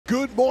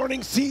Good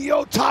morning,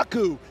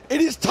 CEOtaku. It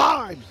is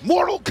time.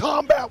 Mortal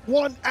Kombat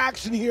 1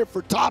 action here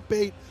for Top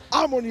 8.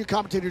 I'm one of your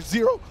commentators,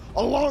 Zero,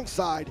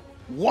 alongside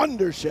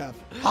Wonder Chef.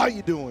 How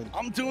you doing?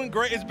 I'm doing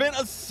great. It's been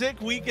a sick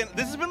weekend.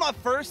 This has been my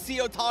first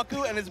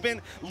CEOtaku, and it's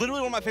been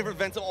literally one of my favorite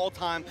events of all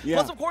time. Yeah.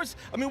 Plus, of course,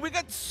 I mean, we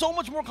got so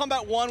much more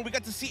Kombat 1. We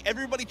got to see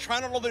everybody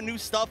trying out all their new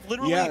stuff.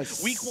 Literally,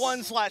 week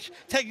 1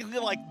 / technically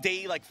like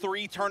day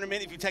 3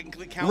 tournament, if you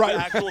technically count the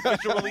actual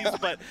official release.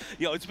 But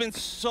it's been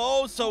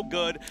so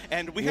good,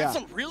 and we had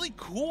some really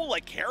cool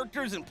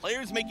characters and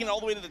players making it all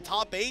the way to the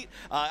top 8.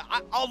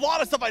 A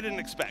lot of stuff I didn't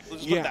expect.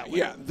 Let's just put it that way.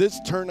 Yeah, this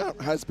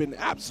turnout has been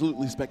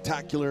absolutely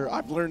spectacular.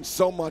 I've learned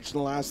so much in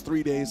the last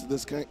 3 days of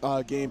this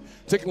game.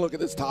 Taking a look at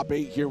this top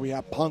 8 here, we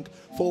have Punk,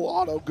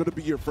 FullAuto, going to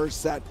be your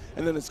first set,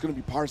 and then it's going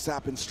to be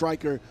ParsaHP and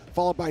Stryker,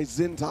 followed by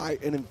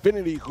Zintai and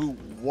Infinitii, who,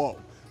 whoa,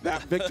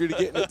 that victory to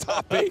get in the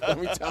top 8, let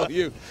me tell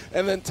you.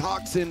 And then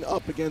Toxin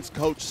up against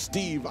Coach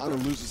Steve on the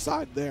loser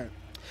side there.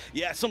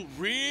 Yeah, some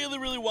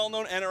really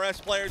well-known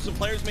NRS players, some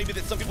players maybe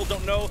that some people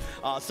don't know,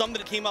 some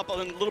that came up a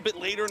little bit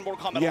later in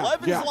Mortal Kombat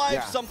 11's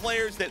life, some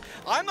players that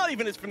I'm not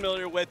even as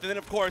familiar with, and then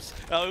of course,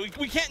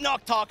 we can't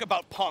not talk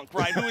about Punk,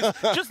 right, who is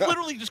just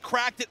literally just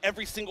cracked at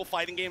every single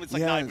fighting game. It's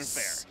like not even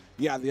fair.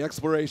 Yeah, the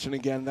exploration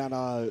again that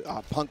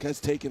Punk has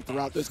taken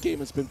throughout this game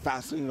has been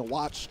fascinating to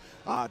watch,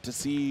 to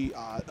see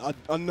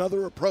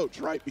another approach,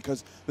 right?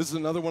 Because this is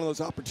another one of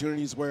those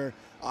opportunities where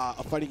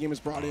a fighting game has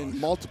brought in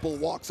multiple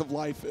walks of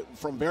life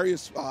from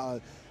various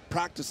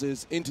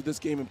practices into this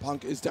game, and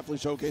Punk is definitely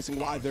showcasing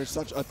why they're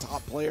such a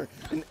top player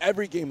in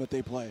every game that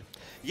they play.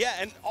 Yeah,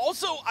 and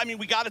also, I mean,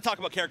 we got to talk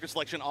about character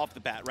selection off the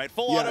bat, right?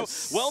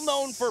 FullAuto, well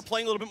known for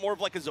playing a little bit more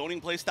of like a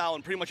zoning play style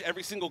in pretty much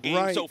every single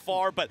game so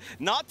far, but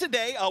not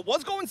today.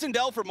 Was going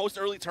Sindel for most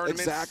early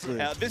tournaments. Exactly.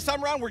 This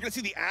time around, we're going to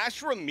see the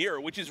Ashrah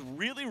mirror, which is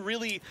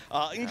really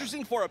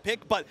interesting for a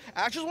pick, but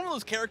Ashrah's one of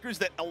those characters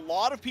that a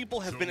lot of people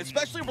have been,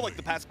 especially over like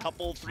the past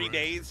 3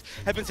 days,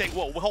 have been saying,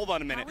 whoa, hold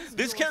on a minute.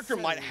 This character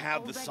might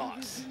have the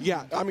sauce.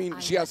 Yeah, I mean,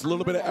 she has a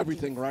little bit of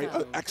everything, right?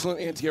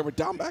 Excellent anti-air with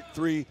down back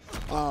 3.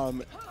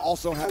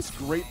 Also has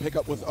great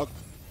pickup with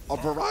a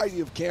variety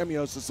of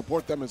cameos to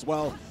support them as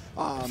well.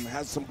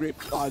 Has some great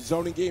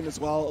zoning game as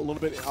well, a little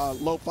bit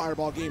low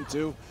fireball game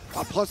too.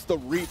 Plus the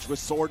reach with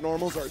sword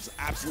normals is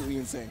absolutely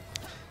insane.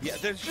 Yeah,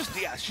 there's just,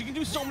 she can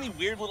do so many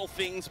weird little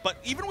things, but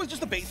even with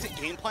just a basic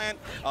game plan,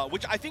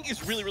 which I think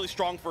is really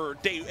strong for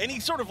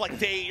any sort of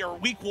day or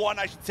week 1,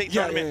 I should say,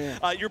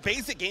 tournament, your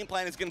basic game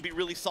plan is going to be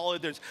really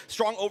solid. There's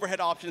strong overhead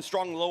options,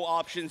 strong low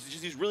options,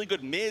 just these really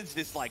good mids,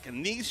 this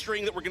knee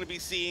string that we're going to be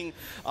seeing,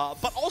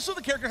 but also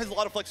the character has a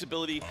lot of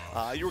flexibility.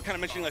 You were kind of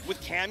mentioning with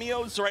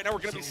cameos, so right now we're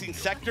going to be seeing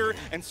Sektor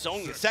and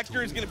Sonya.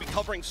 Sektor is going to be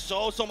covering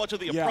so much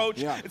of the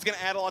approach. It's going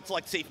to add a lot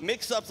to safe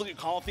mix-ups, let you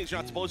call things you're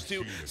not supposed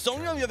to.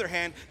 Sonya, on the other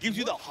hand, gives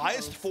you the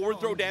highest forward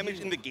throw damage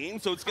in the game,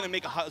 so it's going to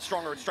make a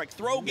stronger strike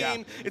throw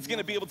game. It's going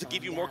to be able to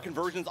give you more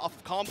conversions off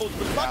of combos,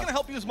 but it's not going to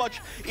help you as much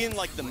in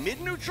the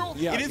mid-neutral.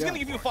 It is going to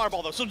give you a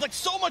fireball though, so there's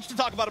so much to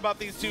talk about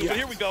these two. But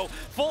here we go,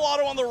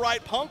 FullAuto on the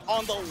right, Punk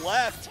on the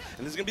left,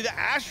 and this is going to be the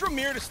Ashrah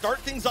mirror to start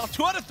things off.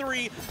 2 out of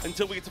 3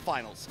 until we get to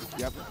finals.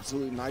 Yep,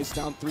 absolutely nice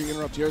down 3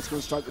 interrupt here. It's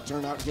going to start the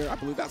turnout here. I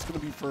believe that's going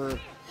to be for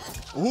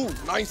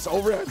nice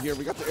overhead here.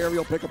 We got the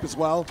aerial pickup as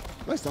well.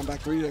 Nice down back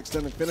 3 to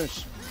extend and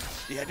finish.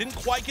 Yeah, didn't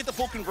quite get the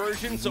full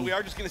conversion, so we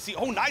are just going to see,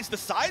 nice, the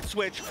side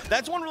switch.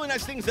 That's one really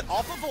nice thing is that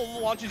off of the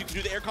launches, you can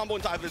do the air combo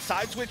into either the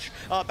side switch,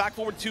 back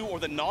forward 2, or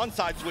the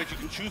non-side switch. You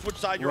can choose which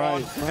side you're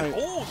on. And,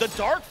 the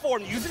dark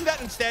form, using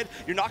that instead,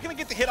 you're not going to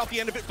get the hit off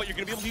the end of it, but you're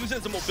going to be able to use it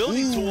as a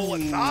mobility tool. A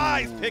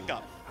nice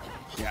pickup.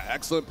 Yeah,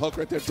 excellent poke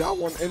right there. Down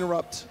 1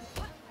 interrupt.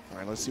 All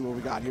right, let's see what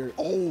we got here.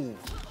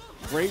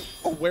 Great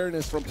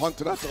awareness from Punk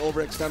to not to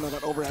overextend on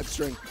that overhead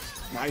string.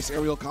 Nice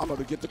aerial combo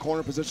to get the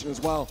corner position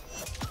as well.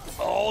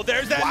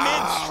 There's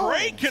that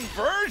mid-straight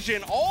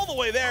conversion all the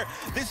way there.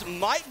 This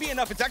might be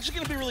enough. It's actually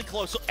going to be really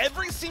close. So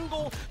every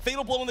single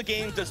fatal blow in the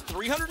game does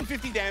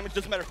 350 damage.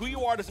 Doesn't matter who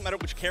you are. Doesn't matter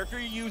which character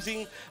you're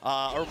using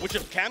or which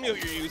cameo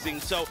you're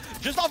using. So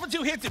just off of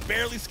 2 hits, it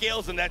barely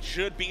scales, and that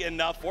should be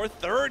enough for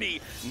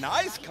 30.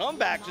 Nice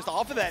comeback just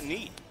off of that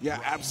knee. Yeah,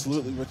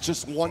 absolutely. With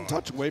just 1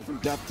 touch away from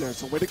death there.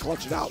 So way to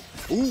clutch it out.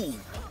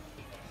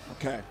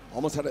 Okay,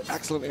 almost had an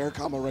excellent air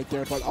combo right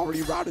there, but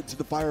already routed to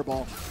the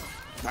fireball.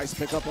 Nice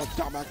pickup of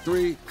down back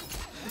 3.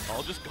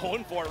 Just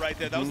going for it right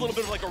there. That was a little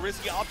bit of a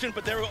risky option,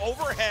 but they're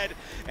overhead,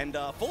 and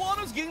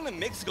FullAuto's getting the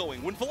mix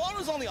going. When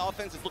FullAuto's on the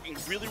offense, it's looking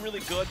really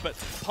good, but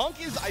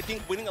Punk is, I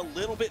think, winning a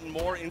little bit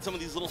more in some of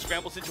these little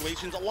scramble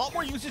situations. A lot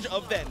more usage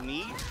of that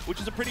knee, which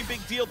is a pretty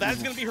big deal. That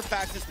is going to be her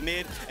fastest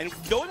mid, and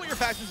knowing what your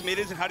fastest mid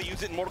is and how to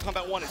use it in Mortal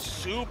Kombat 1 is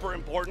super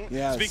important.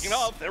 Speaking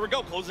of, there we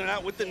go, closing it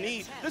out with the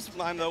knee. This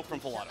time, though, from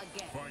FullAuto.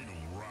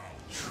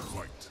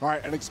 All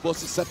right, an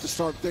explosive set to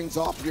start things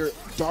off here.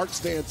 Dark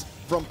stance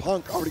from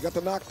Punk, already got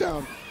the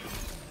knockdown.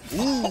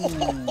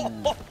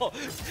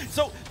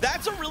 So that's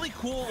that's a really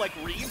cool like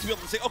read to be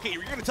able to say, okay,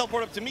 you're going to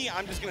teleport up to me,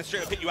 I'm just going to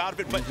straight up hit you out of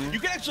it, but you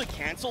can actually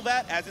cancel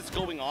that as it's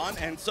going on,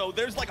 and so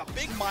there's like a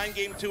big mind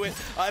game to it.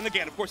 And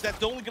again, of course,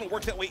 that's only going to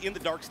work that way in the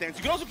dark stance.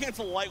 You can also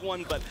cancel the light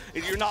one, but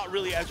you're not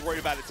really as worried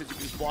about it since you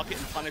can just block it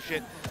and punish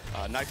it.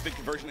 Nice big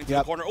conversion into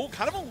the corner. Oh,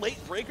 kind of a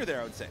late breaker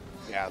there, I would say.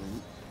 Yeah,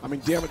 I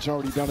mean, damage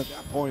already done at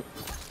that point.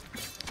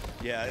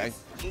 Yeah,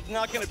 it's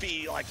not going to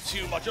be like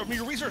too much. I mean,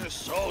 your resource is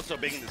so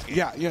big in this game.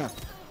 Yeah.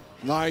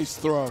 Nice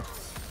throw.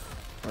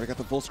 Already got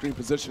the full screen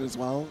position as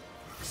well.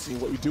 See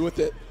what we do with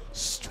it.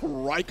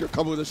 Stryker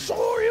coming with a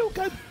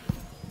Shoryuken.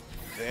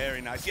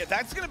 Very nice. Yeah,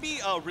 that's going to be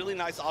a really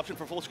nice option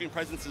for full screen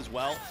presence as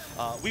well.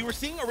 We were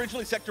seeing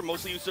originally Sektor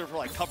mostly used it for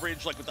like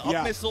coverage, like with the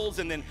up missiles,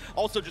 and then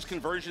also just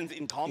conversions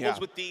in combos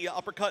with the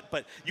uppercut.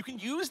 But you can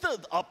use the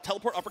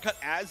teleport uppercut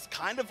as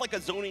kind of like a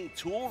zoning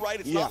tool, right?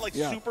 It's not like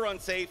super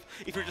unsafe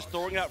if you're just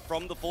throwing it out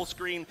from the full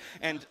screen.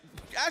 And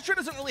Ashrah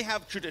doesn't really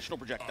have traditional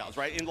projectiles,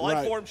 right? In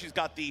light form, she's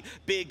got the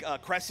big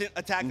crescent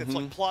attack that's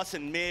like plus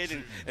and mid,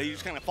 and you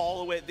just kind of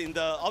follow it. In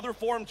the other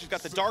form, she's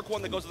got the dark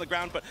one that goes to the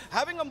ground. But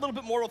having a little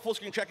bit more of a full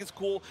screen check is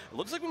cool. It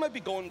looks like we might be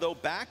going, though,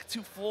 back to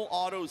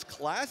FullAuto's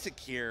classic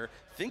here,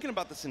 thinking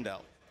about the Sindel.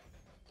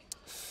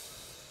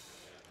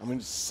 I mean,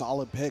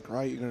 solid pick,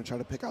 right? You're going to try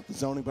to pick out the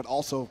zoning, but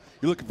also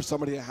you're looking for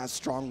somebody that has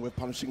strong whip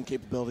punishing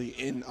capability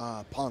in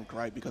Punk,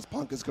 right? Because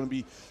Punk is going to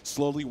be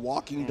slowly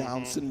walking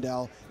down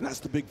Sindel, and that's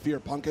the big fear.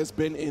 Punk has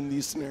been in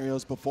these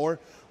scenarios before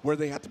where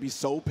they have to be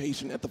so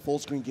patient at the full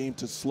screen game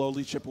to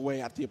slowly chip away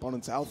at the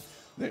opponent's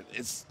health.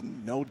 It's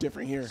no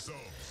different here.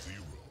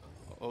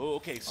 Oh,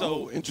 okay,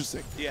 so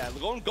interesting. Yeah,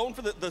 going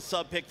for the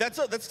sub pick. That's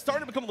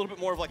starting to become a little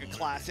bit more of like a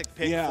classic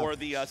pick for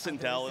the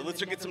Sindel. It lets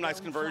her get some nice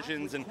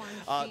conversions, and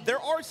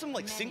there are some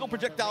like single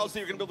projectiles that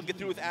you're gonna be able to get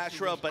through with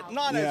Ashrah, but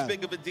not as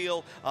big of a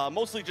deal.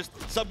 Mostly just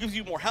sub gives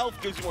you more health,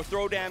 gives you more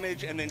throw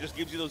damage, and then just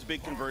gives you those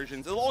big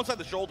conversions alongside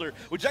the shoulder,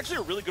 which is actually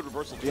a really good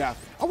reversal. Yeah,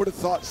 I would have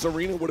thought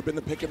Sareena would have been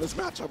the pick in this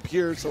matchup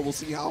here, so we'll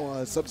see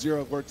how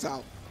Sub-Zero works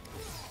out.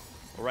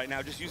 Right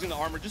now, just using the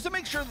armor just to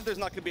make sure that there's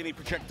not going to be any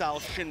projectile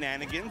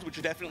shenanigans, which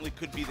definitely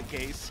could be the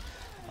case.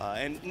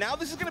 And now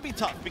this is going to be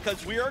tough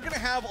because we are going to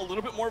have a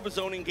little bit more of a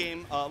zoning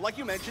game. Like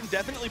you mentioned,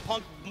 definitely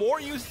Punk more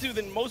used to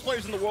than most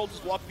players in the world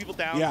just walk people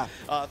down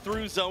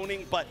through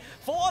zoning. But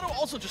FullAuto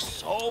also just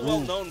so well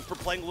known for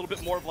playing a little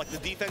bit more of like the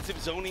defensive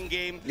zoning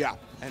game. Yeah.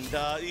 And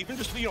even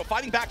just, you know,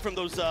 fighting back from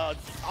those,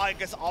 I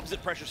guess,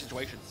 opposite pressure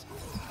situations.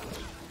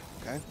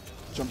 Okay.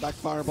 Jump back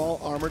fireball,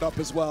 armored up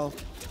as well.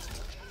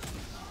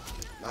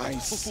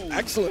 Nice.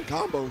 Excellent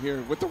combo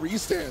here with the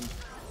restand.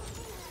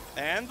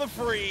 And the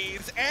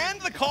freeze,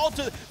 and the call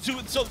to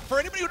so for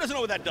anybody who doesn't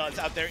know what that does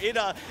out there, it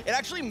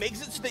actually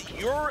makes it so that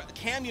your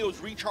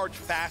cameos recharge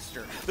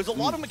faster. There's a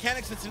lot of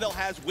mechanics that Sindel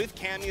has with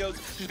cameos.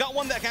 She's got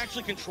one that can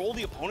actually control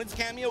the opponent's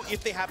cameo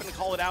if they happen to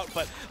call it out,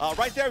 but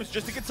right there was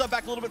just to get sub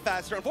back a little bit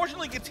faster.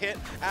 Unfortunately, it gets hit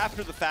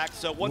after the fact,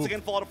 so once again,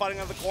 FullAuto fighting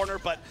out of the corner,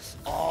 but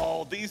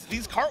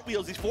these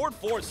cartwheels, these forward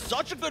fours,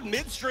 such a good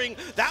mid-string.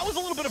 That was a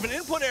little bit of an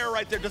input error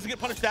right there. Doesn't get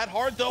punished that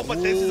hard, though,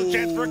 but this is a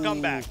chance for a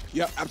comeback.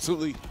 Yeah,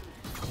 absolutely.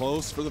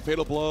 Close for the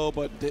fatal blow,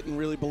 but didn't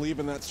really believe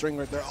in that string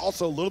right there.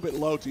 Also a little bit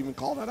low to even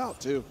call that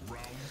out, too.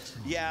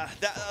 Yeah,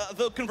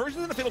 the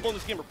conversions in the fatal blow in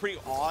this game are pretty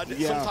odd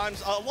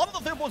sometimes. A lot of the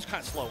fatal blows are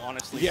kind of slow,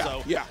 honestly.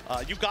 So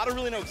you've got to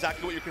really know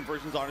exactly what your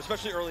conversions are,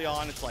 especially early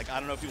on. It's like, I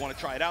don't know if you want to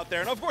try it out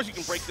there. And of course, you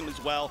can break them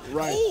as well.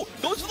 Right. Oh,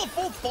 goes for the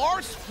full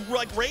far,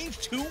 like range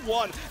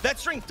 2-1. That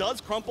string does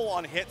crumple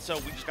on hit, so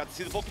we just got to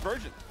see the full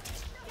conversion.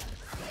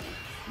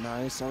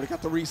 Nice. Already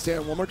got the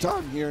restand one more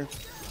time here.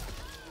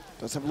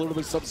 Does have a little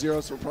bit of Sub-Zero,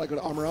 so we're probably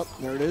going to armor up.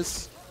 There it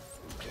is.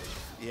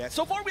 Yeah,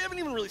 so far we haven't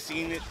even really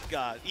seen it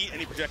eat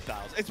any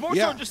projectiles. It's more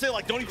so just say,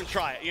 like, don't even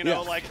try it, you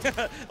know? Like,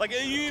 like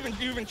you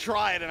even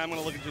try it, and I'm going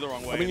to look at you the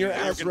wrong way. I mean, you're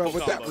Ashrah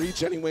with that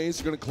reach anyways.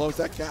 You're going to close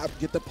that gap,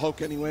 get the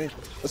poke anyway,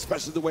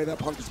 especially the way that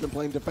Punk has been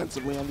playing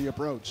defensively on the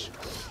approach.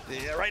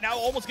 Yeah, right now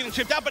almost getting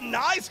chipped out, but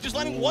nice. Just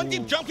landing one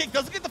deep jump kick.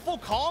 Doesn't get the full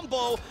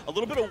combo. A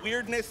little bit of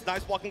weirdness.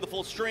 Nice blocking the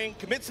full string.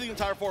 Commits to the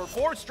entire forward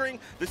 4 string.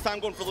 This time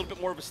going for a little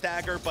bit more of a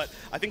stagger, but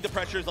I think the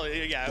pressure is, like,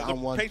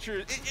 the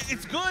pressure,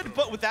 it's good,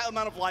 but with that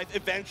amount of life,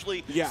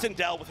 eventually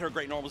Sindel with her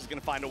great normals is going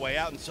to find a way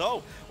out. And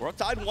so we're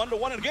tied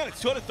 1-1. And again,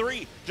 it's 2 out of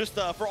 3 just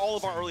for all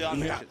of our early on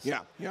matches.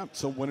 Yeah.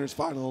 So winners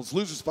finals,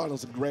 losers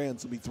finals, and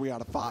grands will be 3 out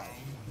of 5.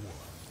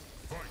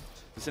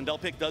 The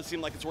Sindel pick does seem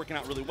like it's working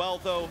out really well,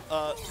 though.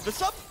 The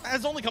sub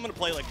has only come into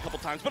play like a couple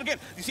times. But again,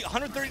 you see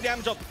 130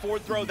 damage off the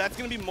forward throw. That's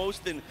going to be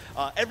most than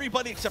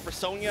everybody except for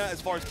Sonya as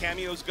far as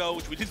cameos go,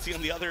 which we did see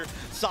on the other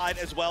side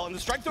as well. And the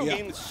strike throw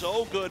game is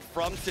so good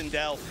from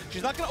Sindel.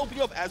 She's not going to open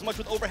you up as much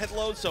with overhead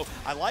loads, so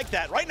I like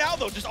that. Right now,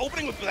 though, just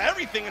opening with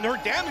everything, and her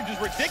damage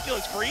is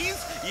ridiculous.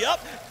 Freeze.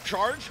 Yep.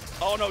 Charge.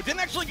 Oh, no. Didn't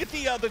actually get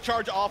the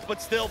charge off,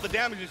 but still, the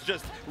damage is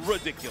just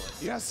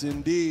ridiculous. Yes,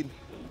 indeed.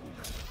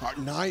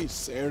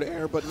 Nice air to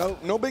air, but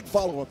no big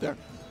follow up there.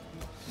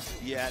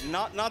 Yeah,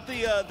 not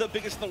the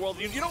biggest in the world.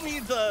 You don't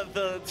need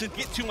to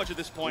get too much at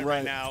this point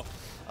right now.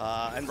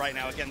 And right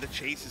now, again, the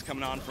chase is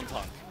coming on from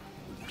Punk.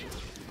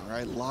 All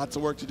right, lots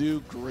of work to do.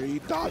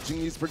 Great dodging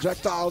these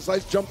projectiles.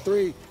 Nice jump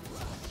 3.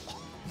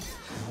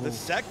 The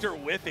Sektor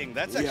whiffing,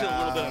 that's actually a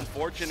little bit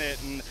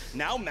unfortunate. And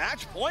now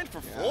match point for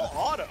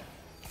FullAuto.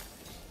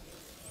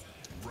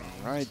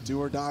 All right, do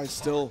or die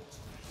still.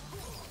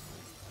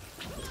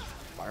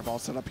 Fireball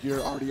set up here,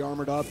 already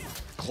armored up.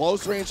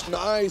 Close range,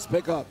 nice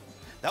pickup.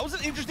 That was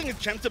an interesting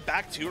attempt to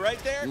back two right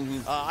there.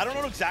 I don't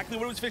know exactly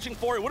what it was fishing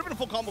for. It would have been a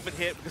full combo if it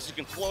hit because you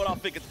can float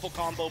off it, get the full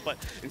combo, but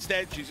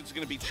instead she's just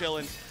going to be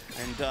chilling.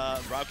 And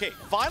okay,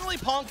 finally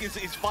Punk is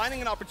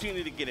finding an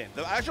opportunity to get in.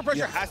 The Ashrah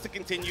pressure has to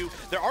continue.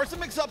 There are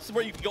some mix-ups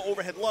where you can go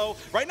overhead low.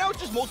 Right now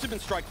it's just mostly been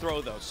strike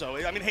throw though. So,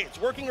 I mean, hey,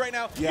 it's working right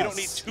now. You don't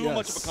need too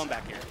much of a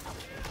comeback here.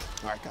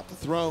 All right, got the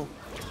throw.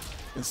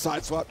 And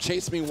side swap,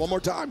 chase me one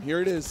more time.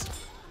 Here it is.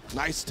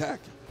 Nice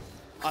tech.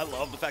 I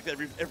love the fact that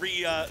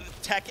every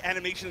tech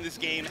animation in this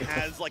game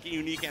has like a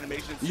unique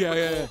animation. It's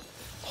cool.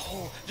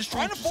 Oh, just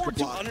trying to forward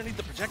to underneath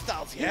the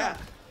projectiles.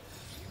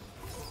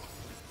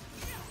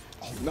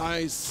 Oh,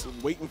 nice.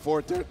 Waiting for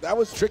it there. That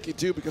was tricky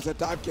too because that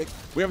dive kick,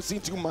 we haven't seen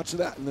too much of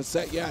that in the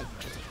set yet.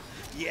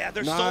 Yeah,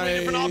 there's so many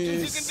different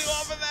options you can do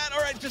off of that.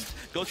 All right, just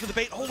goes for the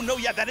bait. Oh, no,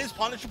 yeah, that is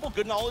punishable.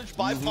 Good knowledge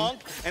by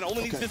Punk, and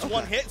only needs this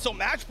one hit. So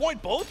match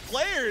point, both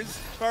players,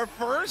 our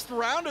first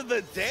round of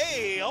the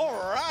day. All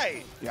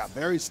right. Yeah,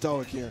 very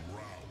stoic here.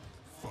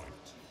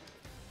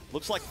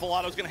 Looks like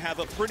FullAuto's going to have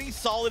a pretty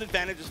solid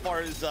advantage as far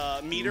as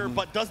meter,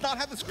 but does not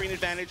have the screen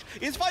advantage.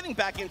 Is fighting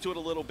back into it a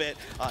little bit.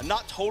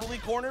 Not totally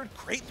cornered.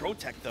 Great throw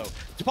tech, though.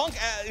 Punk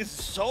is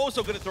so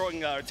good at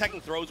throwing,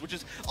 teching throws, which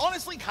is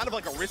honestly kind of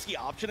like a risky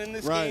option in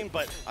this game.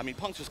 But, I mean,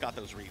 Punk's just got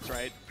those reads,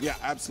 right? Yeah,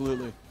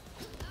 absolutely.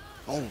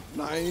 Oh,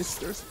 nice.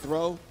 There's a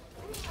throw.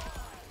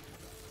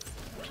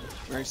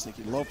 Very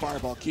sneaky. Low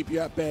fireball. Keep you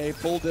at bay.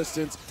 Full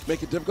distance.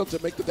 Make it difficult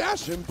to make the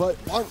dash in,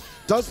 but Punk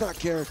does not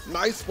care.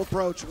 Nice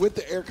approach with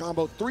the air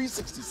combo.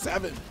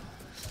 367.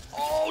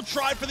 Oh,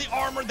 tried for the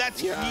armor.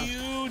 That's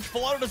huge.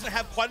 FullAuto doesn't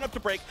have quite enough to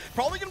break.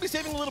 Probably going to be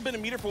saving a little bit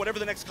of meter for whatever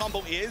the next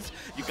combo is.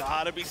 You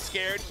got to be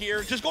scared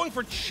here. Just going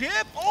for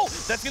chip. Oh,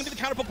 that's going to be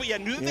the counter pump. But yeah,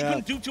 knew that they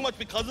couldn't do too much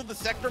because of the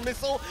Sektor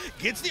missile.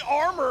 Gets the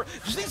armor.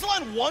 Just needs to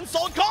land one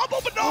solid combo,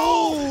 but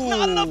no!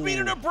 Not enough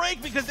meter to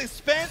break because they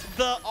spent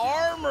the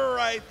armor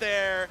right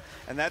there.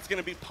 And that's going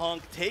to be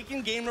Punk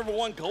taking game number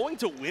one, going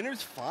to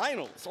winners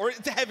finals. Or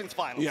to heavens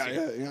finals.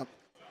 Yeah.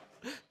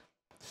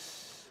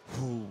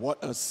 Ooh, what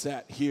a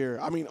set here.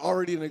 I mean,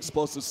 already an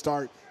explosive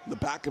start, the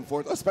back and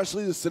forth,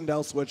 especially the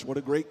Sindel switch. What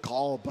a great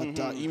call, but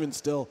even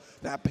still,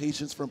 that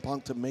patience from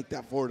Punk to make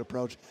that forward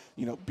approach,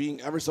 you know, being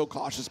ever so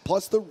cautious.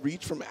 Plus, the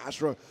reach from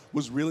Ashrah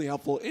was really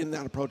helpful in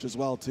that approach as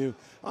well, too.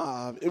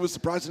 It was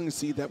surprising to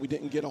see that we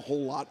didn't get a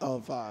whole lot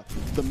of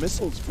the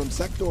missiles from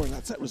Sektor in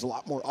that set. It was a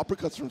lot more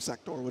uppercuts from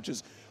Sektor, which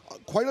is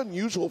quite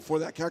unusual for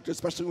that character,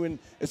 especially when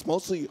it's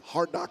mostly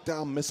hard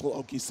knockdown missile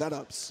Oki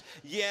setups.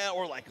 Yeah,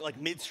 or like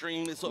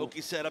midstream missile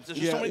Oki setups. There's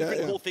just so many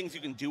different cool things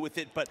you can do with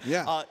it. But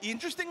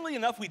interestingly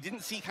enough, we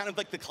didn't see kind of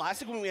like the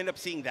classic when we end up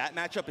seeing that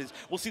matchup is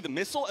we'll see the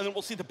missile and then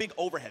we'll see the big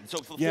overhead. So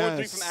for the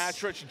 4-3 from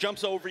Ashrah, she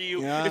jumps over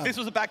you. If this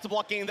was a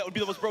back-to-block game, that would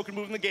be the most broken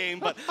move in the game.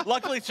 But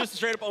luckily, it's just a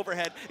straight-up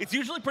overhead. It's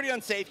usually pretty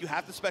unsafe. You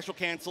have to special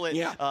cancel it.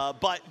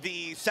 But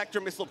the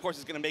Sektor missile, of course,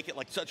 is going to make it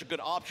like such a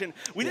good option.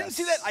 We didn't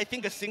see that, I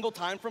think, a single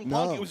time from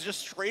Punk. It was just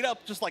straight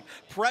up, just like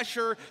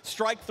pressure,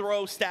 strike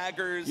throw,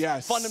 staggers,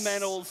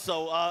 fundamentals.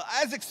 So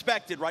as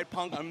expected, right?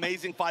 Punk,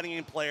 amazing fighting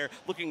game player,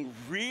 looking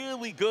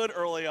really good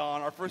early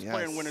on. Our first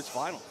player in winners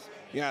finals.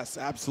 Yes,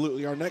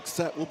 absolutely. Our next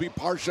set will be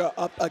Parsha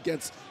up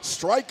against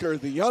Stryker,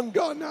 the young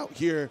gun out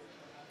here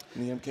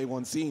in the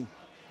MK1 scene.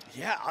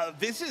 Yeah,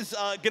 this is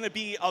going to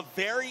be a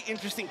very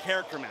interesting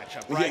character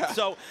matchup, right?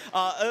 So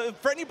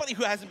for anybody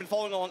who hasn't been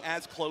following along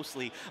as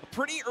closely,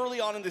 pretty early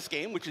on in this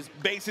game, which is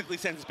basically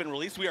since it's been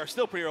released, we are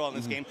still pretty early on in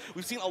this game,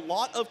 we've seen a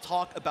lot of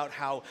talk about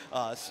how,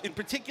 in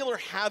particular,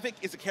 Havik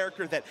is a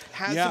character that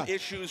has some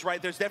issues,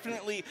 right? There's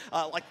definitely,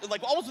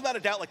 like almost without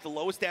a doubt, like the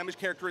lowest damage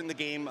character in the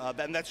game,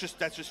 and that's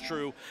just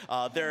true.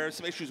 There are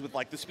some issues with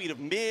like the speed of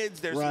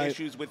mids, there's some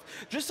issues with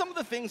just some of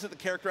the things that the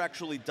character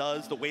actually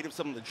does, the weight of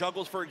some of the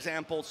juggles, for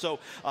example. So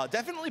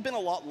definitely been a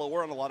lot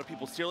lower on a lot of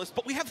people's tier list,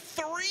 but we have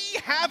 3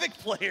 Havik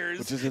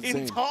players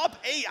in top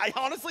 8. I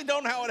honestly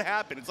don't know how it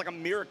happened. It's like a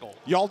miracle.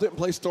 Y'all didn't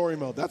play story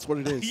mode. That's what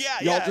it is.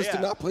 Y'all just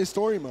did not play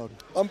story mode.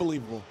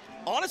 Unbelievable.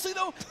 Honestly,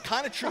 though,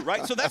 kind of true,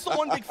 right? So that's the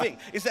one big thing,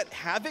 is that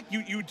Havik,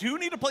 you do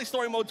need to play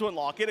story mode to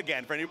unlock it.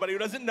 Again, for anybody who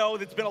doesn't know,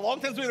 it's been a long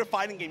time since we had a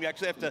fighting game. You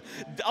actually have to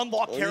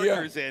unlock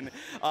characters in.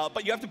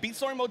 But you have to beat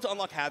story mode to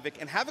unlock Havik,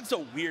 and Havik's a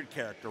weird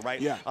character,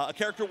 right? A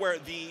character where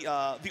the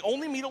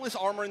only meterless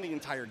armor in the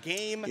entire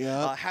game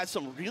has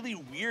some really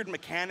weird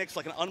mechanics,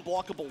 like an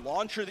unblockable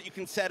launcher that you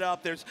can set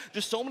up. There's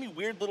just so many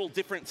weird little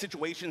different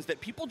situations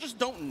that people just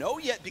don't know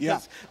yet,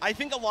 because I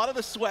think a lot of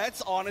the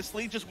sweats,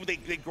 honestly, just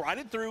they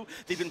grinded through.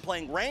 They've been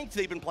playing ranked.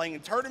 hyped. They've been playing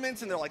in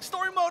tournaments, and they're like,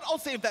 story mode, I'll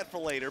save that for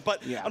later.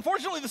 But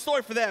unfortunately, the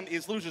story for them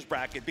is loser's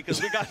bracket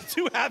because we got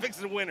 2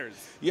 Haviks and winners.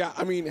 Yeah,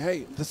 I mean,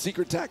 hey, the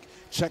secret tech,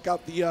 check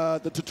out the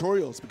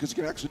tutorials because you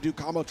can actually do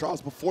combo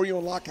trials before you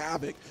unlock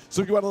Havik.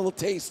 So if you want a little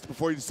taste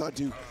before you decide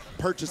to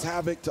purchase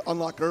Havik to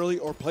unlock early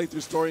or play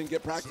through story and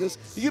get practice,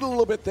 you get a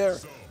little bit there.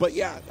 But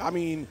yeah, I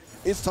mean,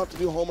 it's tough to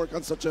do homework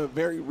on such a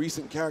very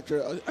recent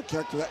character, a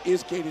character that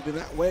is gated in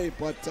that way,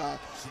 but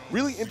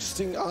really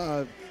interesting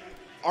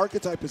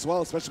archetype as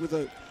well, especially with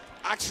the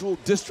actual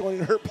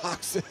disjointed hurt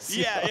boxes.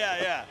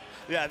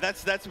 Yeah,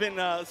 that's been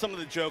some of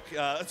the joke.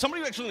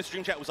 Somebody actually in the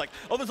stream chat was like,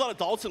 oh, there's a lot of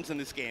Dalsims in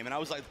this game. And I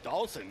was like,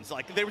 Dalsims?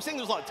 Like, they were saying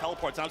there's a lot of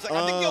teleports. And I was like,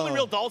 I think the only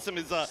real Dalsim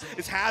is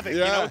Havik, you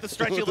know, with the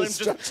stretchy limbs.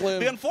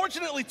 The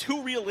unfortunately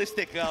too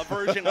realistic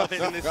version of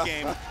it in this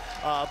game.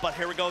 But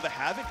here we go, the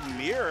Havik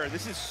mirror.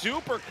 This is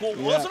super cool.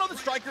 We also know the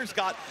Stryker's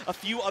got a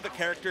few other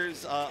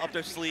characters up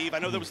their sleeve. I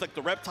know there was like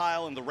the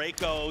Reptile and the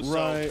Reiko.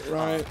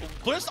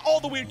 So, just all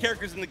the weird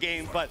characters in the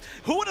game. But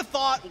who would have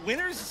thought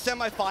winners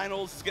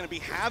semifinals is going to be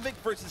Havik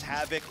versus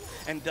Havik.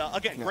 And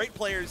again, great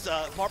players.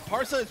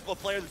 Parsa is a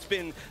player that's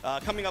been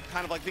coming up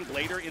kind of, I think,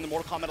 later in the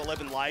Mortal Kombat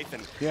 11 life,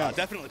 and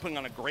definitely putting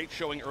on a great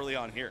showing early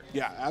on here.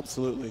 Yeah,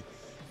 absolutely.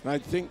 And I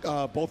think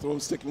both of them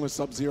sticking with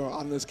Sub-Zero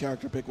on this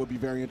character pick would be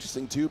very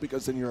interesting too,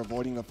 because then you're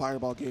avoiding a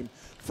fireball game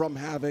from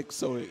Havik,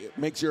 so it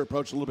makes your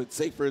approach a little bit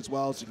safer as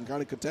well, so you can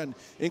kind of contend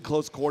in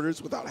close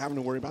quarters without having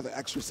to worry about the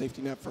extra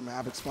safety net from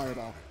Havik's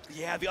fireball.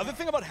 Yeah, the other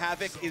thing about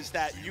Havik is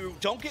that you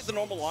don't get the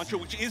normal launcher,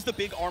 which is the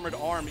big armored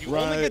arm. You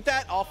only get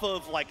that off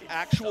of like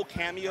actual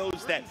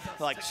cameos that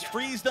like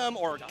freeze them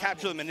or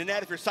capture them in a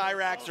net if you're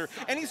Cyrax, or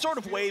any sort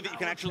of way that you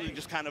can actually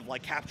just kind of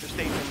like capture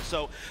state them.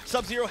 So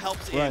Sub-Zero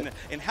helps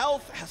in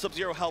health.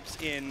 Sub-Zero helps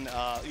in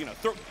you know,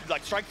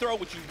 like strike throw,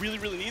 which you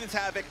really need as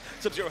Havik.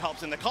 Sub-Zero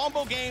helps in the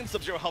combo game.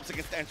 Sub-Zero helps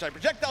against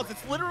anti-projectiles.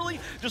 It's literally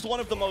just one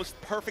of the most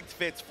perfect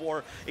fits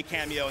for a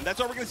cameo, and that's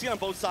what we're going to see on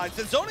both sides.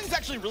 The zoning is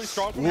actually really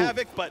strong from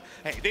Havik, but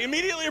hey, they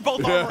immediately are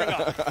both armoring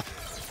up.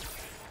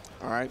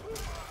 All right,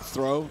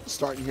 throw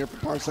starting here for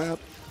ParsaHP.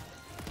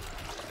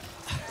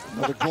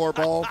 Another gore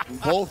ball,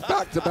 both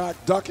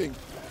back-to-back ducking.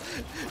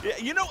 Yeah,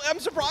 you know,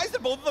 I'm surprised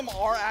that both of them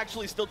are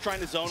actually still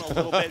trying to zone a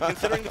little bit,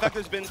 considering the fact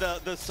there's been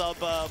the sub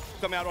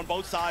coming out on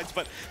both sides.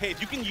 But hey,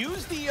 if you can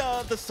use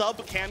the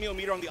sub cameo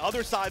meter on the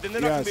other side, then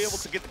they're not going to be able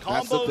to get the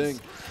combos. That's the thing.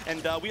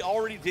 And we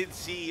already did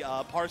see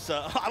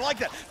Parsa. I like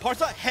that.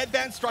 Parsa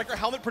headband Stryker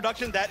helmet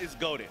production. That is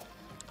goated.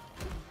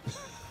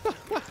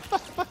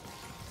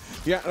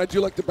 Yeah, and I do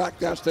like the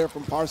backdash there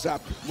from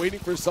ParsaHP, waiting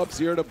for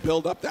Sub-Zero to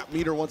build up that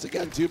meter once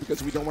again, too,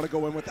 because we don't want to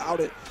go in without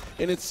it.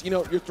 And it's, you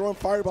know, you're throwing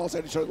fireballs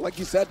at each other, like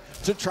you said,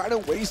 to try to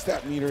waste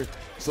that meter.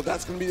 So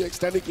that's going to be the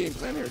extended game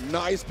plan here.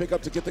 Nice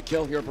pickup to get the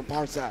kill here from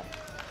ParsaHP.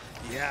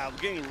 Yeah, we're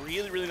getting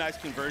really nice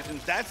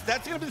conversions. That's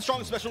going to be the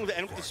strongest special with the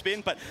end with the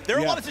spin, but there are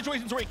a lot of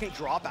situations where you can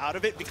drop out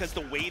of it because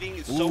the weighting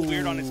is so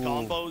weird on his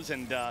combos,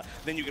 and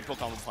then you get full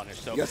combo punish.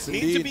 So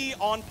needs to be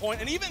on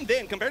point, and even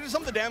then, compared to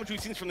some of the damage we've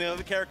seen from the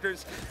other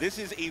characters, this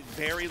is a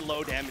very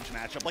low damage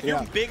matchup. Like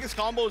your biggest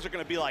combos are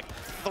going to be like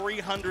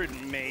 300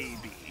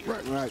 maybe.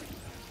 Right.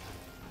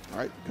 All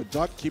right, good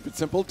duck. Keep it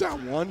simple.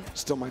 Down one.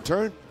 Still my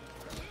turn.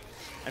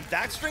 And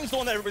that string's the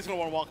one that everybody's going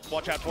to want to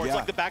watch out for. It's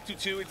like the back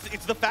 2-2.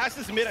 It's the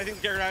fastest mid. I think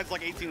the character has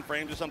like 18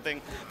 frames or something.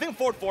 I think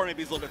forward 4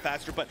 maybe is a little bit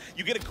faster, but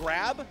you get a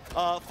grab,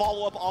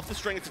 follow-up off the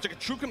string. It's like a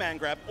true command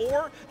grab,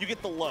 or you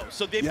get the low.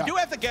 So if you do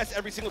have to guess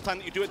every single time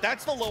that you do it,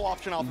 that's the low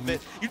option off of it.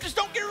 You just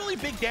don't get really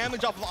big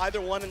damage off of either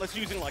one unless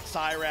you're using like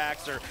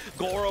Cyrax or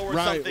Goro or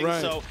something.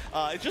 So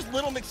it's just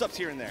little mix-ups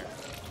here and there.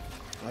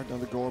 All right,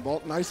 another Goro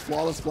ball. Nice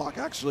flawless block,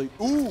 actually.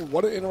 Ooh,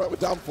 what an interrupt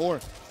with down 4.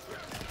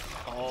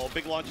 Oh,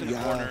 big launch in the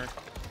corner.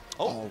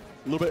 Oh,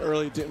 a little bit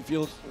early, didn't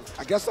feel,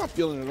 I guess not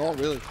feeling it at all,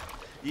 really.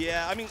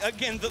 Yeah, I mean,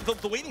 again,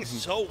 the waiting is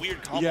so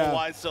weird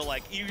combo-wise, so,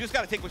 like, you just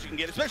got to take what you can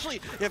get. Especially,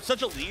 you have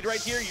such a lead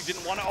right here, you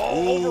didn't want to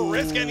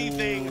over-risk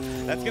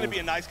anything. That's going to be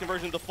a nice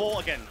conversion to full.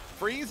 Again,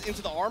 freeze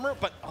into the armor,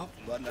 but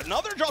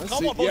another drop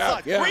combo on both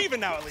sides. We're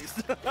even now, at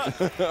least.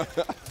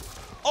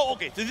 Oh,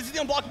 okay, so this is the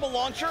unblockable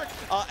launcher,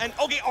 and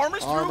okay,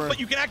 armor's through, but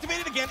you can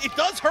activate it again. It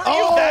does hurt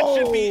you, that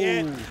should be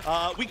it.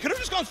 We could have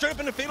just gone straight up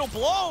into Fatal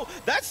Blow.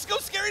 That's so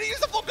scary to use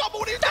the full combo.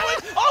 What are you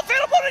doing? Oh,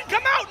 Fatal Blow didn't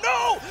come out,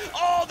 no!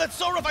 Oh, that's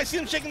so rough. I see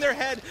them shaking their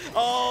head.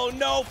 Oh,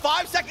 no,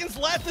 5 seconds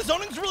left. The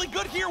zoning's really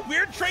good here.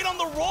 Weird trade on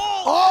the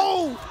roll.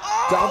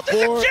 Oh,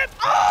 there's a chip.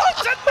 Oh,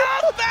 it's a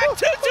knockback,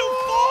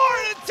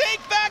 2-2-4 to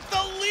take back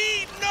the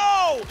lead.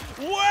 No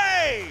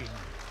way.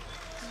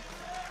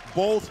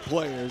 Both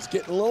players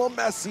getting a little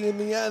messy in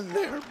the end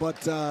there,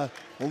 but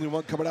only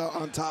one coming out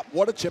on top.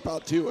 What a chip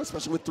out, too,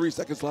 especially with 3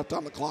 seconds left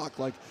on the clock.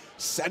 Like,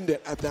 send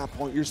it at that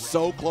point. You're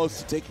so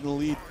close to taking the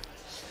lead.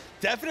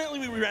 Definitely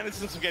we ran into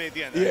some spaghetti at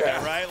the end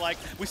there, right? Like,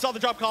 we saw the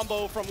drop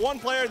combo from one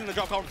player, then the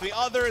drop combo from the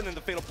other, and then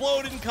the fatal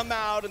blow didn't come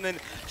out, and then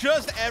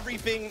just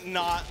everything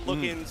not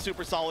looking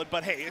super solid.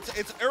 But hey,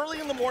 it's early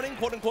in the morning,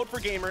 quote-unquote, for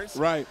gamers.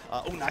 Right.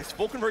 Oh, nice.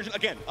 Full conversion.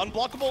 Again,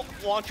 unblockable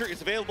launcher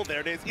is available.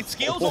 There it is. It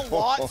scales a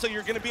lot, so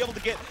you're going to be able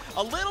to get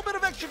a little bit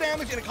of extra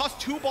damage, and it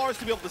costs 2 bars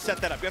to be able to set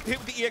that up. You have to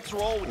hit with the EX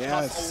roll, which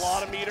costs a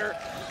lot of meter,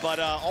 but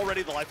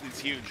already the life lead's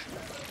huge.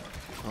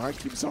 All right,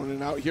 keep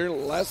zoning out here.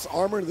 Less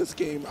armor in this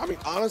game. I mean,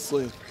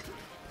 honestly.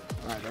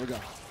 All right, there we go.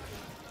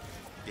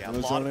 Yeah, a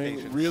lot of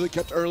patience. Really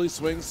kept early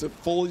swings to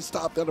fully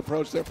stop that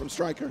approach there from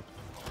Stryker.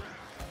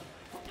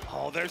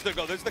 Oh, there's the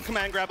go. There's the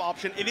command grab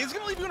option. It is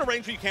going to leave you in a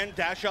range where you can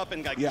dash up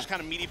and just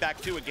kind of meaty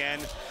back to again.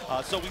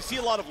 So we see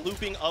a lot of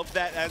looping of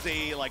that as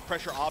a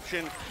pressure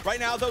option. Right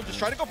now, though, just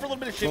trying to go for a little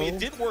bit of shimmy. It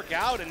did work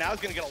out, and now he's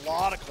going to get a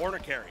lot of corner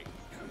carry.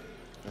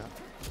 Yeah.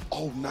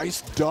 Oh,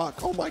 nice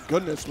duck. Oh, my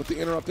goodness, with the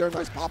interrupt there.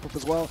 Nice pop-up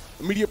as well.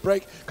 Immediate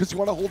break, because you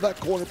want to hold that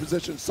corner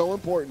position. So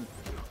important.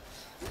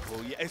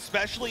 Oh, yeah,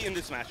 especially in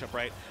this matchup,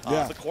 right?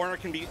 The corner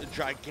can be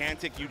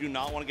gigantic. You do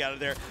not want to get out of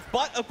there.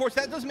 But, of course,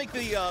 that does make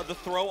the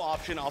throw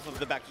option off of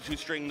the back-to-2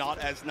 string not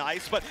as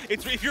nice. But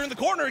if you're in the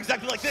corner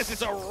exactly like this,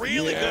 it's a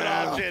really good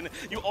option.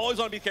 You always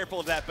want to be careful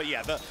of that. But,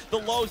 yeah, the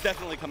low is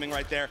definitely coming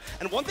right there.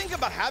 And one thing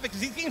about Havik is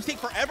these games take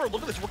forever.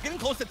 Look at this. We're getting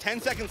close to 10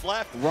 seconds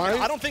left. Right.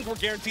 I don't think we're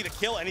guaranteed a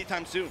kill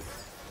anytime soon.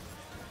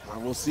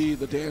 We'll see.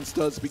 The dance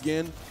does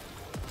begin.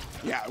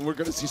 Yeah, we're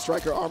going to see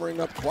Stryker armoring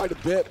up quite a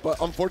bit, but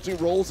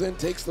unfortunately rolls in,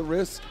 takes the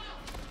risk.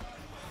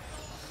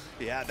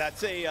 Yeah,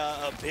 that's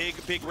a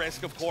big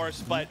risk, of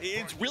course, but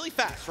it's really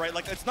fast, right?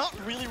 Like, it's not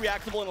really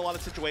reactable in a lot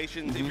of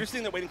situations. If you're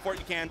sitting there waiting for it,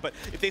 you can, but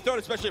if they throw it,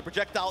 especially a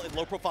projectile, it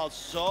low profiles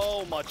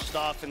so much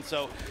stuff, and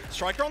so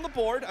Stryker on the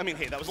board. I mean,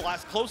 hey, that was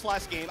the close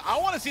last game. I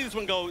want to see this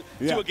one go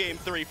to a game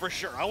 3 for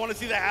sure. I want to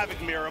see the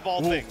Havik mirror of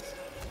all things.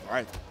 All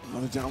right,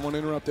 another down one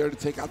interrupt there to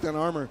take out that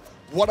armor.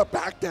 What a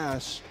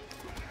backdash.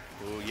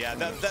 Ooh, yeah,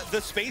 the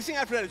spacing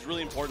after that is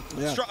really important.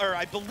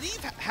 I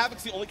believe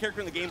Havik's the only character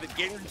in the game that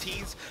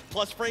guarantees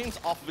plus frames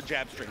off of a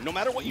jab string. No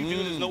matter what you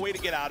do, there's no way to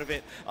get out of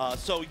it.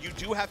 So you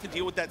do have to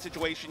deal with that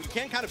situation. You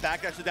can kind of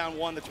backdash the down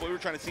one. That's what we were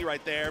trying to see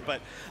right there.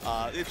 But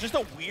it's just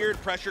a weird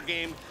pressure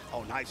game.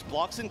 Oh, nice.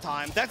 Blocks in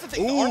time. That's the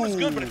thing. The armor's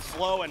good, but it's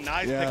slow and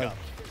nice pickup.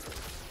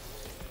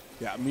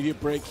 Yeah,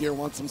 immediate break here.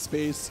 Want some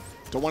space.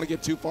 Don't want to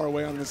get too far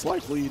away on this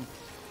life lead.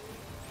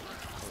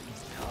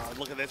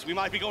 Look at this. We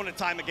might be going to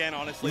time again,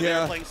 honestly.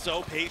 They're playing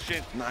so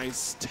patient.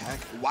 Nice tech.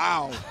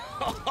 Wow.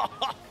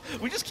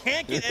 We just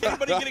can't get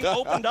anybody getting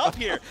opened up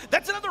here.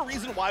 That's another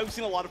reason why we've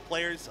seen a lot of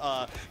players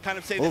kind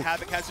of say that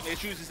Havik has some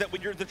issues, is that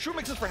when the true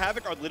mixes for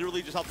Havik are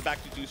literally just off the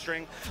back to 2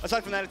 string.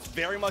 Aside from that, it's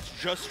very much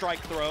just strike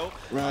throw.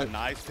 Right.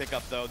 Nice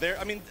pickup, though.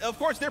 I mean, of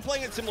course, they're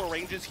playing at similar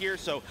ranges here,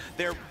 so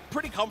they're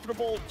pretty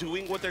comfortable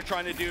doing what they're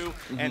trying to do.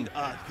 And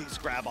this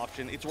grab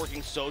option, it's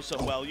working so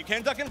well. You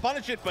can duck and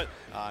punish it, but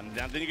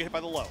then you get hit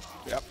by the low.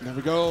 Yep, there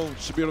we go.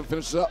 Should be able to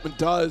finish it up, and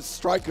does.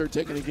 Stryker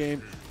taking the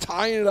game,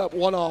 tying it up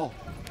 1-all.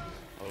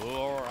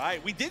 All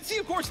right. We did see,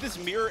 of course, this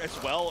mirror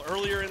as well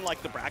earlier in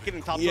the bracket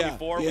in top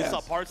 24. We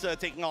saw Parsa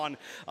taking on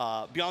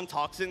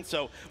BeyondToxin.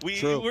 So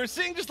we're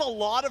seeing just a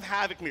lot of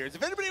Havik mirrors.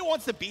 If anybody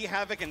wants to be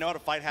Havik and know how to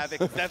fight Havik,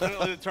 it's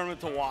definitely the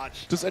tournament to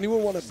watch. Does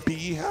anyone want to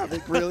be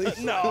Havik, really?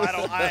 No, I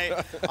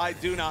don't. I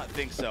do not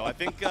think so. I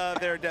think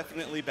there are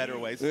definitely better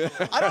ways.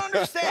 I don't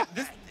understand.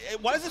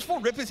 Why does this fool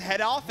rip his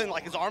head off and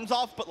his arms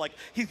off, but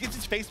he gets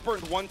his face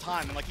burned one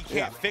time and he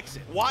can't fix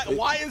it?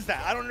 Why is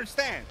that? I don't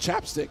understand.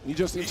 Chapstick. You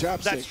just need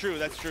chapstick. That's true.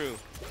 That's true.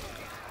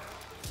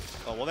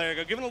 Oh, well, there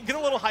you go. Get a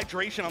little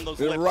hydration on those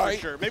lips for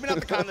sure. Maybe not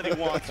the kind that he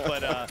wants,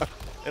 but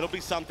it'll be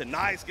something.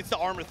 Nice. Gets the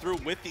armor through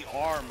with the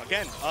arm.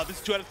 Again, this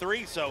is 2 out of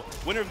 3, so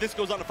winner of this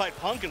goes on to fight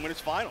Punk and winners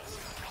finals.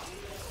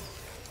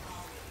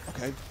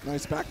 Okay,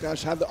 nice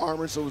backdash. Had the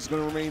armor, so it was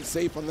going to remain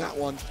safe on that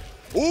one.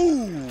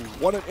 Ooh,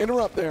 what an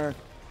interrupt there.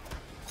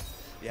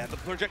 Yeah, the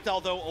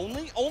projectile, though,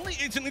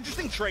 it's an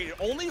interesting trait. It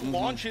only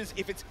launches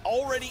if it's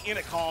already in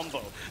a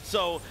combo.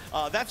 So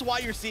that's why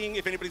you're seeing,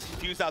 if anybody's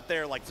confused out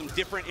there, some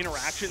different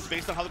interactions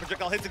based on how the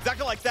projectile hits.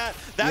 Exactly like that.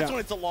 That's when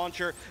it's a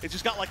launcher. It's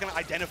just got an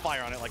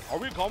identifier on it. Are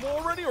we a combo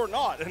already or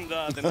not? And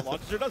then it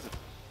launches or doesn't.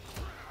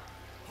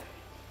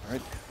 All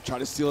right, try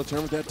to steal a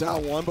turn with that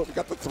down one, but we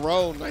got the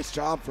throw. Nice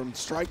job from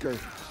Stryker. All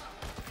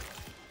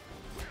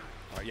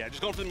right, yeah,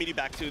 just going for the meaty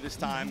back 2 this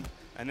time.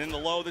 And then the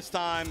low this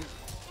time.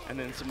 And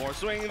then some more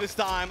swinging this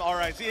time. All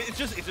right, see, it's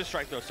just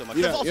strike throw so much.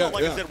 That's also,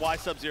 I said, why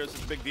Sub-Zero is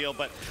such a big deal.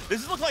 But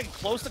this is looking like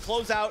close to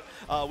close out.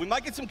 We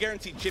might get some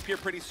guaranteed chip here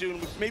pretty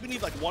soon. We maybe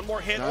need one more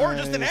hit or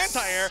just an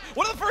anti-air.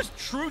 One of the first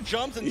true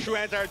jumps and true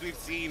anti-airs we've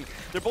seen.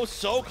 They're both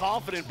so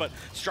confident, but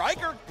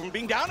Stryker from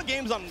being down in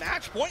games on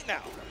match point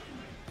now.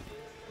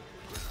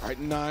 All right,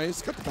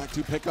 nice. Got the back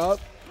 2 pickup.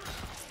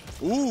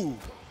 Ooh.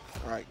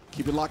 All right,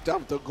 keep it locked down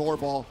with the gore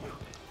ball.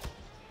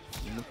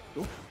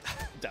 Ooh.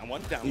 Down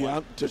one, down one.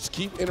 Yeah, just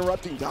keep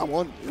interrupting. Down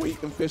one,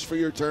 wait and fish for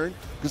your turn,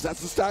 because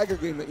that's the stagger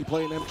game that you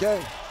play in MK.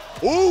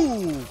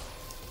 Ooh!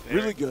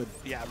 Really good.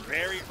 Yeah,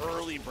 very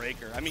early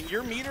breaker. I mean,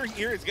 your meter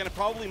here is going to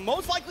probably,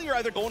 most likely you're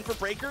either going for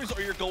breakers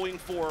or you're going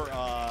for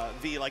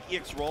the like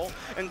EX roll.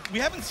 And we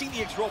haven't seen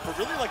EX roll for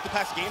really like the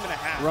past game and a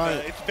half.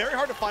 Right. It's very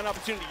hard to find an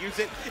opportunity to use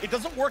it. It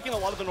doesn't work in a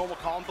lot of the normal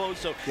combos,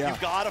 so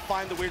you've got to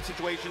find the weird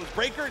situations.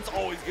 Breaker, it's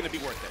always going to be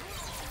worth it.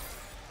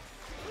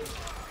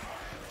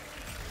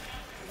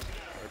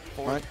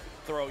 Forward.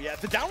 Throw. Yeah,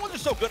 the down ones are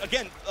so good.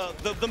 Again,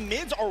 the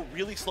mids are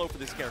really slow for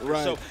this character,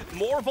 so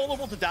more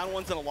vulnerable to down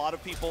ones than a lot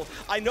of people.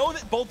 I know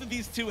that both of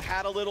these two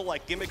had a little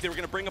like gimmick. They were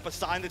going to bring up a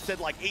sign that said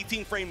like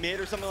 18 frame mid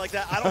or something like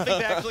that. I don't think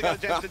they actually got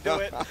a chance to do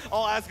it.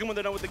 I'll ask them when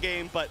they're done with the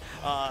game, but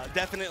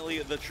definitely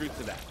the truth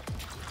to that.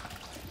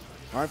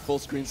 All right, full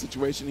screen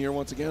situation here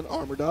once again,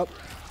 armored up,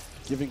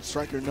 giving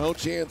Stryker no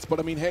chance. But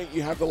I mean, hey,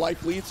 you have the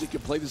life lead, so you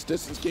can play this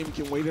distance game.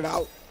 You can wait it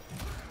out.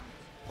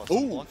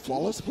 Ooh,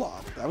 flawless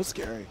block. That was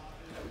scary.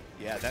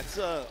 Yeah, that's,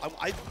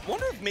 I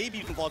wonder if maybe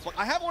you can flawless block.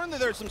 I have learned that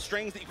there are some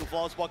strings that you can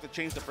flawless block that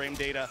change the frame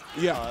data.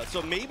 Yeah.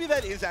 So maybe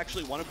that is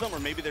actually one of them,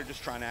 or maybe they're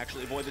just trying to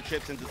actually avoid the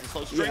chips into the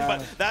slow string.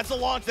 But that's a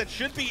launch. That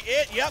should be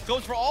it. Yep,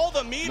 goes for all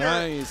the meter.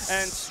 Nice.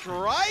 And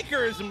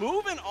Stryker's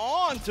moving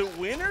on to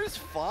winners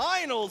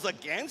finals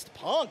against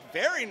Punk.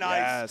 Very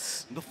nice.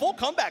 Yes. The full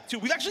comeback, too.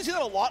 We've actually seen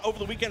that a lot over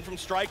the weekend from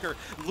Stryker,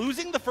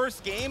 losing the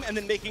first game and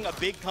then making a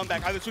big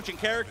comeback, either switching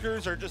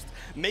characters or just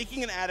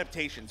making an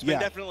adaptation. It's been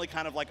definitely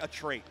kind of like a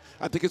trait.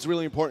 I think it's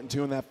really important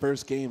too in that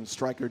first game.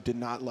 Stryker did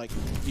not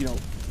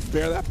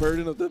bear that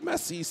burden of the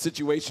messy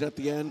situation at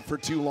the end for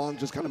too long.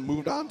 Just kind of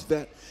moved on to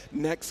that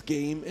next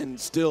game, and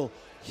still,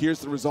 here's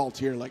the result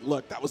here. Like,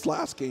 look, that was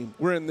last game.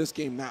 We're in this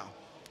game now.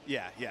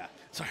 Yeah.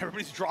 So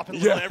everybody's dropping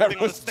everything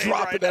on the stage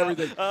dropping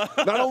everything.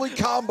 Not only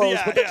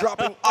combos, but they're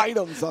dropping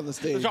items on the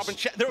stage.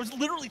 There was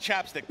literally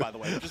chapstick, by the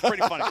way, which is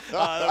pretty funny.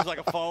 There was like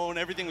a phone.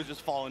 Everything was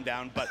just falling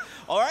down. But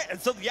all right, and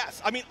so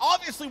yes, I mean,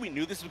 obviously we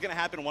knew this was going to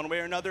happen one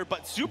way or another,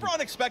 but super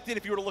unexpected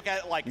if you were to look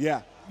at it like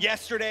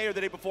yesterday or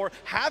the day before.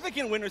 Havik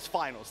in winners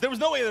finals. There was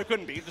no way there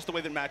couldn't be, just the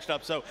way they matched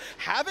up. So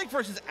Havik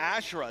versus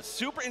Ashrah,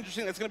 super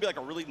interesting. That's going to be like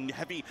a really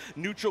heavy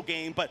neutral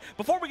game. But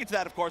before we get to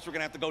that, of course, we're going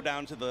to have to go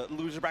down to the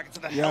loser bracket, to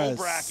the hell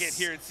bracket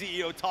here at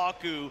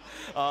CEOtaku,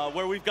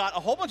 where we've got a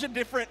whole bunch of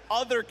different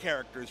other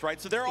characters,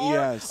 right? So there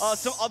are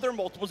some other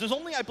multiples. There's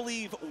only, I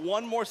believe,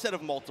 one more set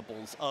of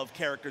multiples of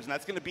characters, and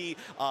that's going to be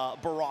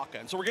Baraka.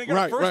 And so we're going to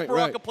get our first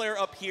Baraka player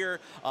up here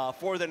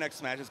for the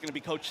next match. It's going to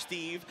be Coach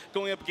Steve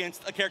going up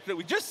against a character that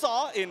we just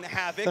saw in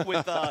Havik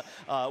with,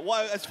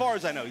 well, as far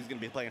as I know, he's going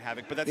to be playing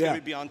Havik, but that's going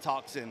to be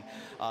BeyondToxin.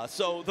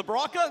 So the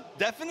Baraka,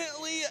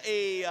 definitely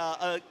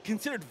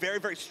considered very,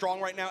 very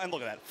strong right now. And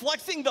look at that,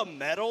 flexing the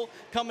metal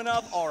coming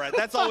up. All right,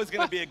 that's always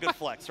going to be a good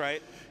flex,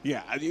 right?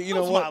 Yeah, you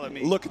know what? At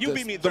me. Look at you this,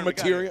 beat me the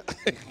material.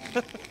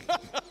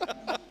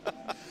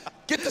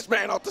 Get this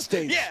man off the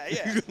stage.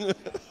 Yeah.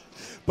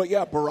 But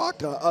yeah,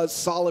 Baraka, a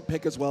solid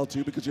pick as well,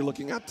 too, because you're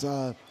looking at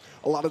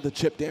a lot of the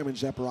chip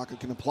damage that Baraka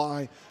can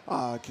apply,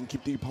 can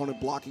keep the opponent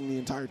blocking the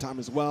entire time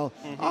as well.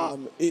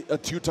 A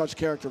two-touch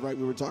character, right,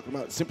 we were talking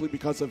about, simply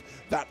because of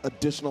that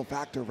additional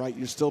factor, right?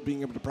 You're still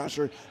being able to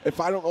pressure. If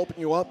I don't open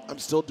you up, I'm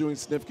still doing a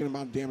significant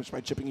amount of damage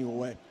by chipping you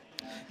away.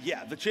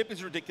 Yeah, the chip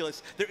is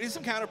ridiculous. There is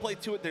some counterplay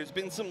to it. There's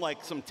been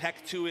some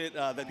tech to it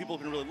that people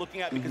have been really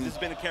looking at, because it's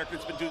been a character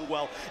that's been doing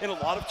well in a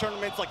lot of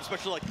tournaments, like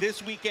especially like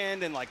this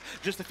weekend and like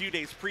just a few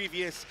days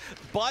previous.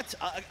 But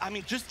I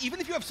mean, just even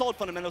if you have solid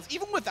fundamentals,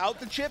 even without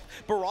the chip,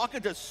 Baraka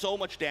does so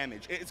much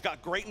damage. It's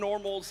got great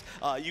normals.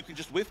 You can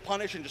just whiff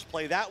punish and just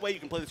play that way. You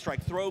can play the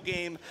strike throw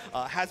game.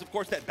 Has of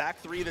course that back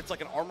three that's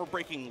like an armor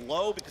breaking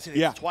low because it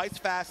hits twice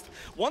fast.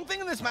 One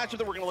thing in this matchup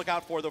that we're going to look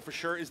out for though for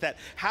sure is that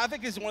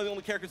Havik is one of the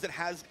only characters that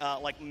has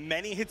like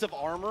many hits of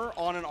armor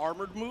on an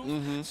armored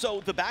move.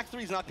 So the back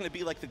three is not going to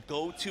be like the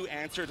go-to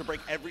answer to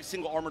break every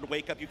single armored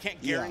wake up. You can't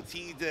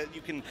guarantee that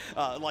you can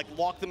like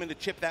lock them into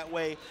chip that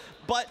way.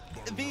 But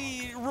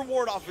the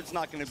reward off it's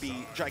not going to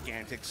be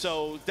gigantic.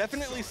 So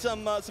definitely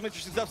some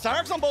interesting stuff.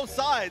 Cyrax on both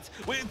sides.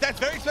 That's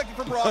very expected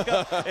for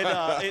Baraka.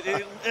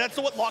 That's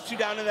what locks you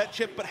down in that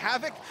chip. But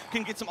Havik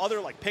can get some other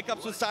like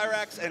pickups with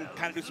Cyrax and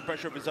kind of do some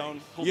pressure of his own.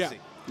 Cool to see.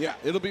 Yeah,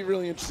 it'll be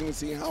really interesting to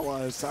see how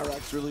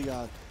Cyrax really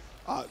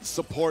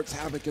supports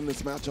Havik in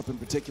this matchup in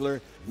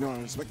particular. You know,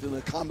 I'm expecting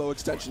a combo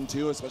extension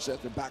too, especially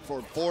after back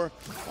forward 4.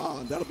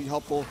 That'll be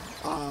helpful.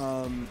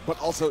 But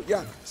also,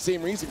 yeah,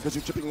 same reason, because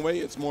you're chipping away.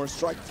 It's more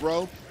strike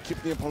throw,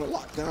 keep the opponent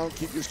locked down,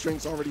 keep your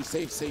strings already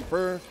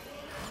safer.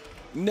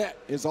 Net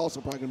is also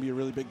probably going to be a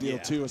really big deal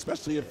too,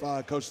 especially if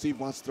Coach Steve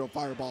wants to throw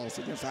fireballs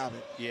against Havik.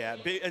 Yeah,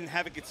 and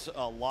Havik gets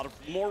a lot of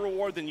more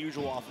reward than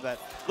usual off of that.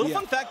 Little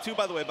fun fact too,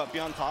 by the way, about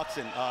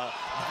BeyondToxin.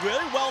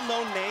 Very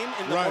well-known name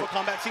in the Mortal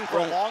Kombat scene for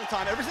a long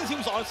time, ever since he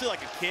was honestly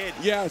like a kid.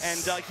 Yes.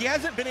 And he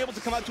hasn't been able to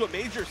come out to a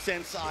major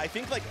since I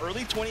think like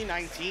early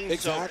 2019.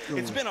 Exactly. So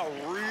it's been a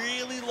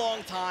really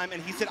long time.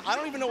 And he said, I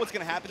don't even know what's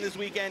going to happen this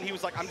weekend. He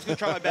was like, I'm just going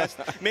to try my best.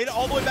 Made it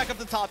all the way back up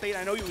to top 8.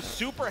 I know he was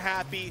super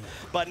happy,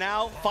 but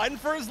now fighting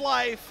for his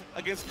life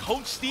against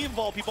Coach Steve of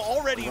all people,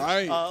 already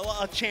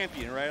a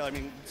champion, right? I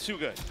mean, too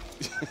good.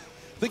 I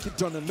think you've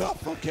done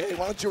enough, okay?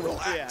 Why don't you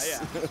relax?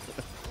 Yeah.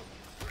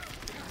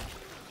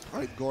 All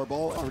right,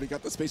 Gorball already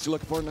got the space you're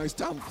looking for. Nice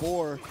down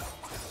 4.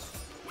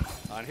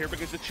 And here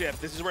begins the chip.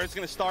 This is where it's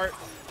going to start.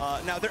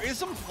 Now, there is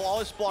some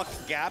flawless block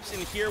gaps in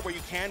here where you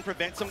can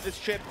prevent some of this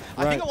chip.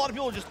 I think a lot of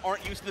people just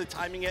aren't used to the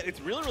timing yet.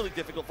 It's really, really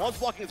difficult. Flawless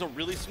blocking is a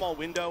really small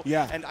window.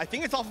 Yeah. And I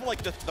think it's off of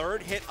like the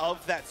 3rd hit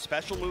of that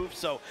special move.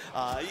 So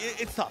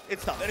it's tough.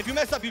 It's tough. And if you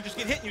mess up, you just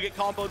get hit and you get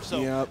comboed. So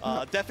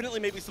definitely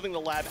maybe something to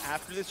lab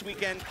after this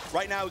weekend.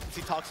 Right now, you can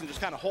see Toxin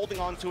just kind of holding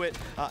on to it.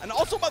 And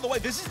also, by the way,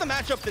 this is the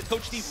matchup that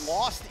Coach Steve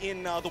lost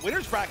in the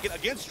winner's bracket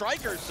against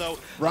Stryker. So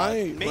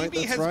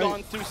maybe has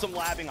gone through some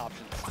labbing options.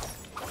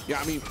 Yeah,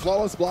 I mean,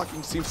 flawless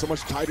blocking seems so much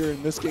tighter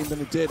in this game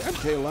than it did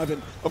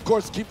MK11. Of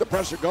course, keep the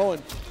pressure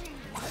going.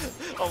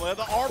 Oh, well,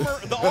 the arm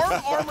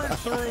armored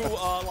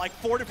through like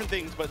 4 different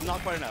things, but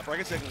not quite enough. Or I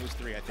guess it was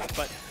 3, I think.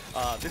 But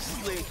this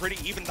is looking pretty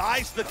even.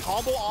 Nice, the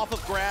combo off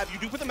of grab. You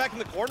do put them back in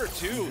the corner,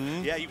 too.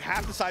 Yeah, you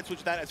have to side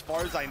switch that as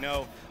far as I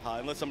know,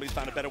 unless somebody's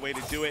found a better way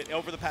to do it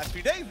over the past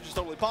few days, which is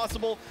totally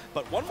possible.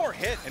 But one more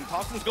hit, and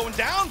Toxin's going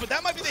down, but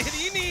that might be the hit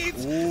he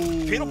needs.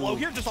 Fatal blow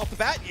here just off the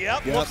bat.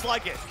 Yep, looks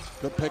like it.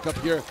 Good pickup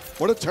here.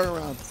 What a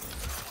turnaround.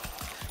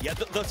 Yeah,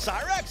 the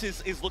Cyrax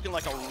is looking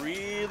like a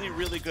really,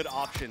 really good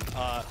option.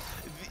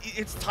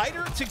 It's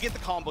tighter to get the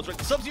combos, right?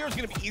 The Sub-Zero is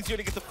going to be easier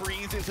to get the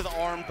freeze into the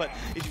arm, but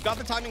if you've got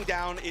the timing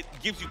down, it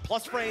gives you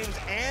plus frames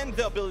and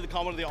the ability to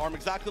combo to the arm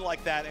exactly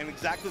like that, and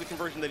exactly the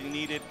conversion that you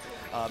needed.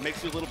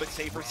 Makes you a little bit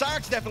safer.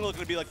 Cyrax definitely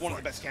looking to be like one of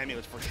the best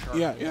cameos for sure.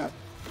 Yeah, yeah.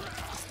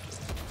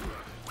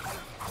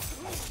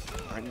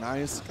 All right,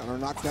 nice. Got our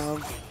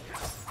knockdown.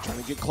 Trying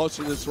to get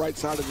closer to this right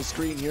side of the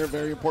screen here.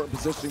 Very important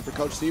positioning for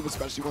Coach Steve,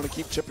 especially when to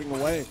keep chipping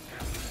away.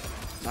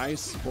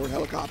 Nice. Forward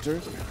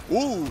helicopter.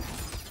 Ooh.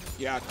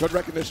 Yeah, good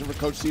recognition for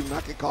Coach Steve,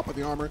 not get caught by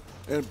the armor.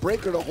 And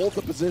Breaker to hold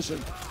the position.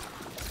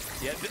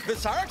 Yeah, the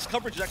Cyrax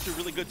coverage is actually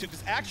really good too,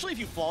 because actually if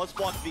you flawless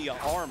block the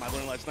arm, I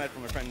learned last night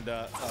from my friend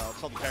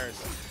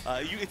Paris,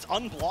 it's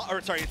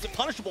it's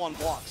punishable on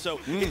block. So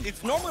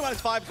it's normally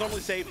 -5, it's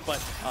normally safe, but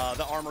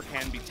the armor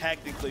can be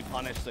technically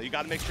punished. So you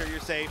got to make sure you're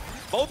safe.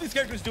 Both these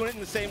characters doing it in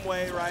the same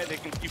way, right?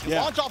 You can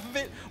launch off of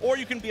it, or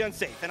you can be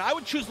unsafe. And I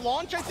would choose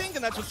launch, I think,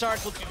 and that's what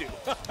Cyrax lets you do.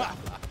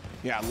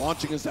 Yeah,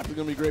 launching is definitely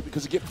going to be great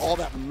because you get all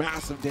that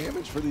massive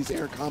damage for these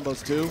air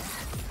combos too.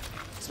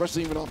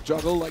 Especially even off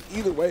juggle, like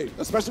either way,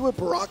 especially with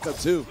Baraka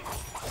too.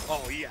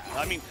 Oh yeah,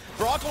 I mean,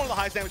 Baraka, one of the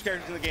highest damage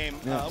characters in the game.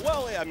 Yeah.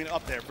 Well, I mean,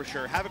 up there for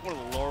sure. Havik, one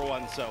of the lower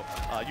ones, so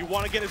you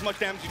want to get as much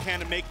damage as you can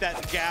to make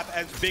that gap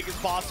as big as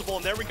possible,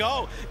 and there we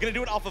go. Gonna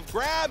do it off of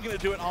grab, gonna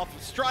do it off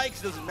of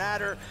strikes, doesn't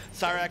matter.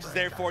 Cyrax is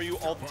there for you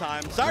all the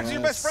time. Cyrax is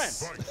your best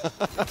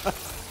friend.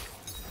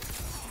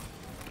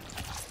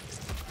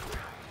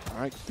 All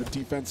right, good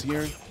defense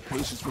here.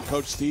 Patience for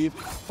Coach Steve.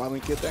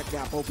 Finally get that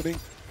gap opening.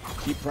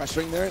 Keep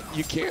pressuring there.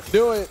 You can't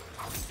do it.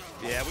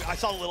 Yeah, I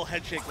saw a little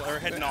head shake or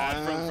head nod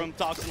from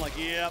Toxin, like,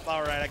 yep,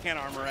 all right, I can't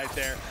armor right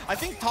there. I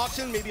think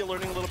Toxin may be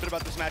learning a little bit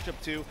about this matchup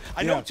too.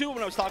 I know too,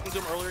 when I was talking to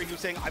him earlier, he was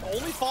saying, I've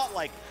only fought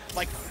like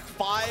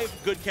 5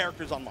 good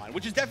characters online,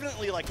 which is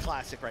definitely like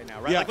classic right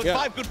now, right? Like with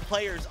 5 good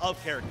players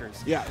of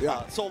characters.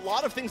 So a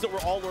lot of things that we're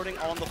all learning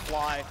on the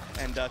fly,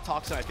 and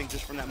Toxin, I think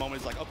just from that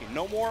moment is like, okay,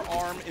 no more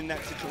arm in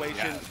that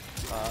situation.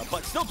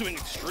 But still doing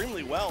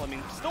extremely well. I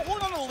mean, still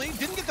holding on to the lead.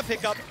 Didn't get the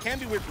pickup. Can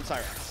be weird from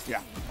Cyrax.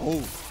 Yeah. Oh,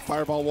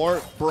 Fireball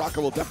War. Baraka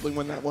will definitely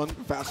win that one.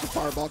 Faster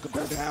Fireball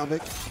compared to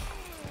Havik.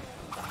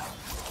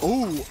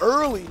 Oh,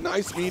 early.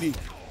 Nice meaty.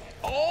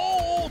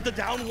 Oh, the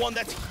down 1.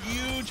 That's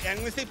huge. And I'm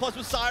going to stay plus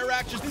with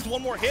Cyrax. Just needs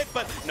one more hit,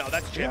 but no,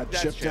 that's chipped. Yeah,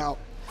 that's chipped out.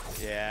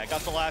 Yeah,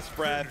 got the last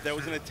breath. There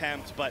was an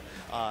attempt, but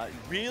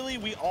really,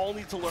 we all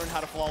need to learn how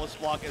to flawless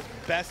block as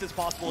best as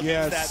possible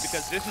against that,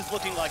 because this is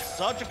looking like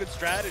such a good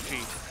strategy.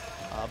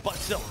 But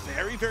still,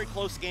 very, very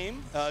close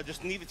game.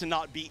 Just needed to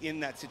not be in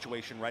that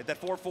situation, right?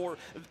 That 4-4.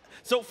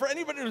 So for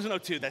anybody who doesn't know,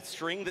 too, that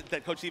string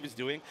that Coach Steve is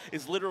doing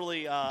is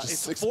literally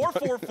it's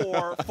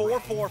 4-4-4,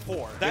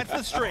 4-4-4. That's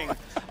the string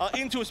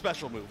into a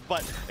special move.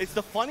 But it's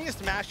the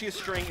funniest, mashiest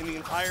string in the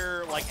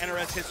entire like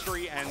NRS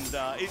history, and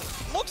it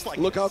looks like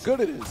Look how good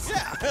it is.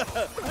 Yeah.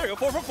 There you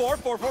go.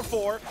 4-4-4,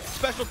 4-4-4,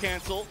 special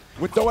cancel.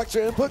 With no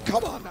extra input?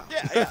 Come on now.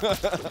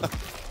 Yeah.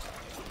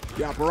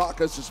 Yeah,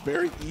 Baraka is just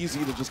very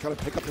easy to just kind of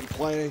pick up and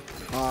play,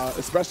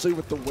 especially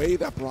with the way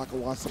that Baraka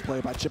wants to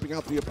play, by chipping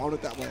out the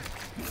opponent that way.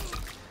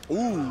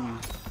 Ooh.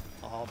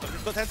 Oh,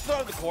 but that's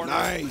out of the corner.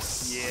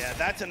 Nice. Yeah,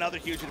 that's another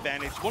huge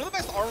advantage. One of the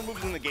best armor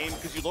moves in the game,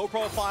 because you low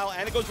profile,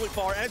 and it goes really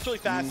far, and it's really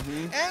fast,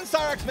 and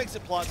Cyrax makes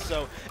it plus,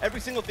 so every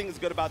single thing is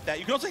good about that.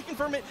 You can also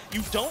confirm it,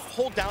 you don't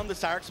hold down the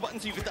Cyrax button,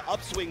 so you get the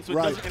upswing, so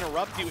it doesn't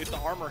interrupt you if the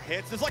armor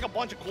hits. There's like a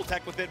bunch of cool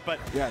tech with it, but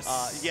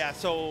yeah,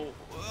 so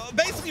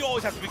basically you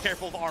always have to be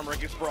careful of armor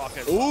against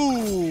Baraka.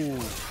 Ooh.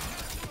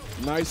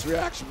 Nice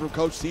reaction from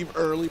Coach Steve.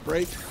 Early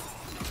break.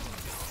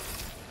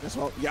 Guess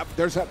what? Yep,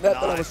 there's that net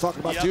that I was talking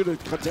about too, to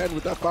contend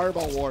with that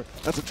Fireball War.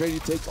 That's a trade he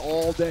takes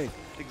all day.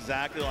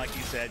 Exactly like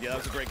you said. Yeah, that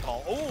was a great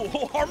call.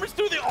 Oh, armor's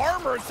through the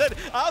armor. It said,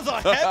 that was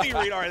a heavy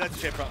read. All right, that's a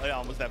chip,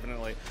 almost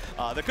definitely.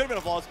 There could have been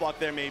a flawless block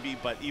there maybe,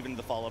 but even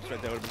the follow-ups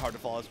right there would have been hard to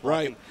flawless block.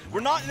 Right. And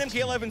we're not in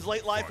MK11's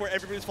late life where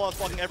everybody's flawless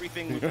blocking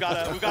everything. We've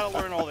got to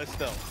learn all this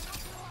still.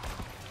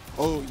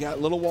 Oh, yeah, a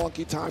little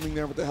wonky timing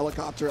there with the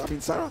helicopter. I mean,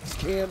 Cyrax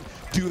can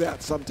do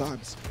that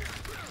sometimes.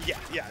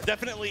 Yeah,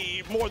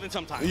 definitely more than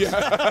sometimes. Yeah.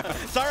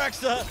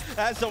 Cyrax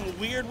has some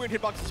weird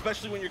hitboxes,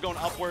 especially when you're going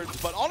upwards.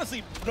 But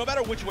honestly, no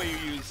matter which way you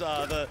use,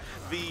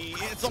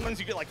 sometimes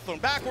you get like thrown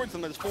backwards,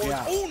 sometimes forwards.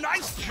 Yeah. Oh,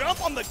 nice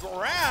jump on the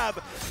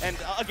grab. And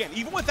again,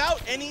 even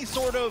without any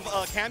sort of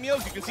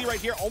cameos, you can see right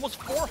here,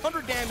 almost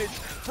 400 damage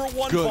for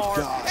one bar.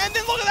 God. And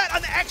then look at that,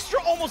 an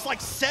extra almost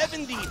like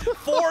 70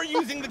 for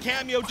using the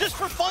cameo just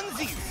for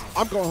funsies.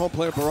 I'm going home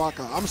playing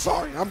Baraka. I'm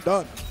sorry, I'm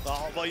done.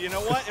 Oh, well, you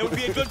know what? It would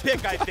be a good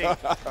pick, I think.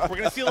 We're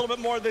going to see a little bit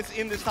more of this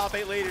in this top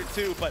 8 later,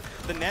 too. But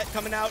the net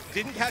coming out,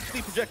 didn't catch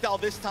the projectile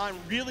this time.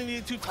 Really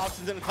needed 2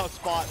 toxins in a tough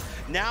spot.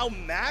 Now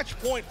match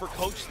point for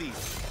Coach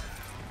Steve.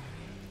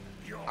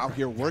 Out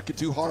here working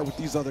too hard with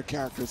these other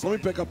characters. Let me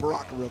pick up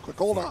Baraka real quick.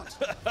 Hold on.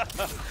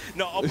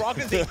 No,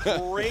 Baraka's a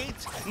great,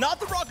 not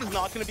that Baraka's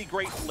not going to be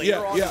great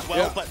later on as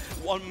well, but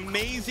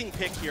amazing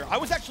pick here. I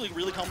was actually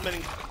really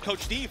complimenting Coach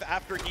Steve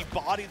after he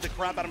bodied the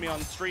crap out of me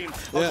on stream.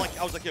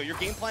 I was like, yo, your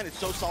game plan is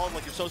so solid.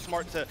 Like, you're so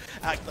smart to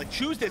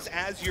choose this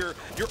as your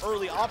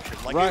early option.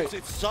 Like,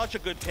 it's such a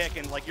good pick,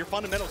 and like your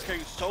fundamentals carry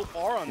you so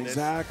far on this.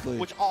 Exactly.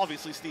 Which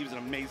obviously Steve's an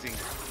amazing,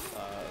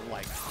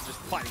 just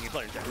fighting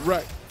player.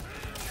 Right.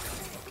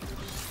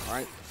 All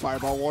right,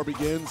 Fireball War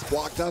begins,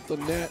 blocked out the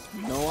net.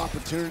 No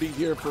opportunity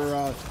here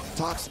for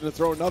Toxin to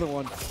throw another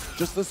one.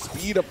 Just the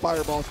speed of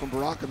Fireballs from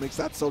Baraka makes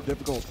that so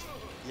difficult.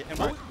 Yeah, and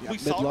what we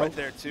saw right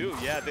there too,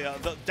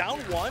 the down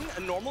 1,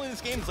 and normally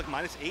this game is like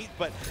 -8,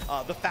 but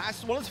one of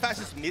the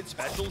fastest mid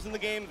specials in the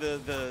game,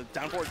 the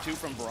down forward 2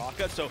 from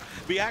Baraka. So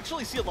we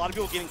actually see a lot of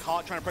people getting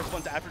caught trying to press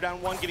buttons after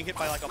down 1, getting hit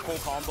by like a full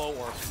combo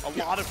or a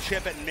lot of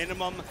chip at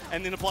minimum,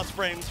 and then the plus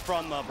frames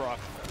from Baraka.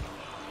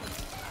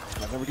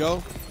 There we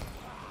go.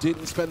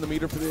 Didn't spend the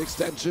meter for the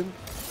extension.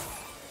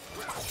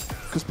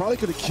 Because probably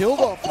could have killed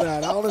off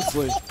that,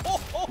 honestly.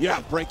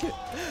 Yeah, break it.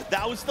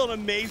 That was still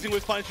amazing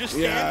with punch. Just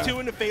stand 2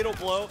 into fatal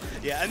blow.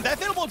 Yeah, and that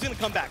fatal blow is going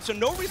to come back. So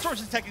no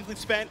resources technically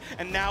spent,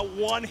 and now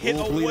 1 hit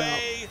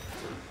away.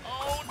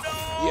 Oh,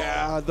 no.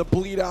 Yeah, the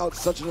bleed out,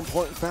 such an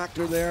important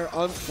factor there.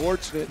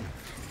 Unfortunate.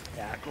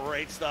 Yeah,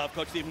 great stuff.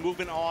 Coach Steve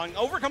moving on,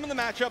 overcoming the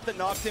matchup that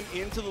knocked him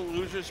into the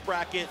loser's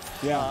bracket.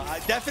 Yeah. I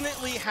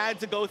definitely had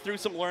to go through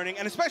some learning,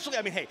 and especially,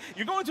 I mean, hey,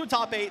 you're going to a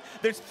top 8.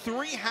 There's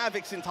 3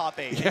 Haviks in top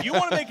 8. If you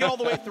want to make it all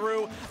the way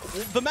through,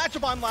 the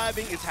matchup I'm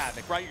labbing is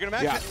Havik, right? You're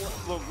going to match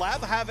it,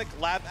 lab Havik,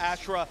 lab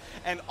Ashrah,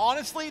 and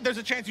honestly, there's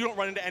a chance you don't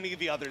run into any of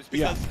the others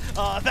because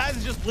that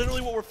is just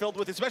literally what we're filled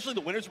with, especially the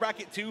winner's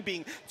bracket too,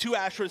 being 2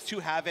 Ashrahs, 2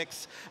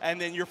 Haviks,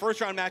 and then your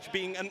first round match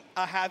being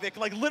a Havik.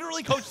 Like,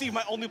 literally, Coach Steve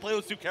might only play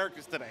those 2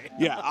 characters today.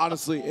 Yeah,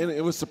 honestly, and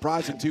it was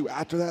surprising too.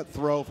 After that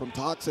throw from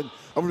Toxin,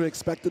 I would have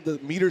expected the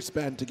meter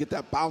spend to get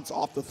that bounce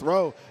off the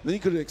throw. And then you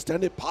could have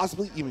extended,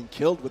 possibly even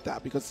killed with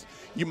that because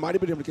you might have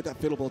been able to get that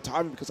fatal blow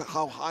timing because of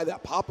how high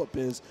that pop-up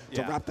is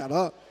to wrap that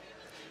up.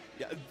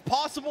 Yeah,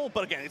 possible,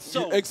 but again, it's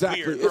so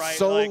exactly. weird, It's right?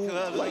 so,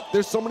 like,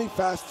 there's so many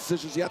fast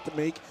decisions you have to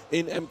make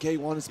in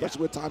MK1,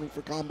 especially with timing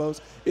for combos.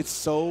 It's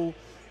so,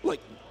 like,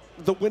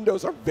 the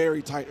windows are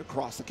very tight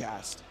across the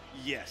cast.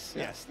 Yes,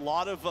 a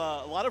lot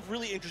of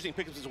really interesting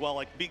pickups as well.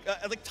 Like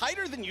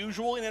tighter than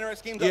usual in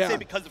NRS games, I'd say,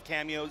 because of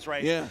cameos,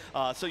 right?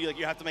 Yeah. So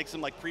you have to make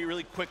some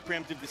really quick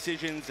preemptive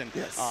decisions, and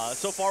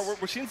so far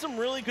we're seeing some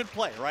really good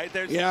play, right?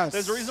 There's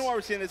a reason why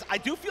we're seeing this. I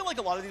do feel like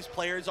a lot of these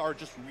players are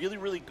just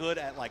really good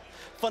at like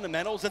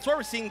fundamentals. That's why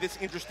we're seeing this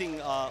interesting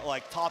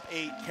top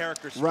 8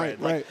 character spread.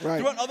 Right.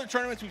 Throughout other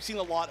tournaments, we've seen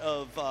a lot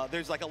of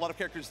there's like a lot of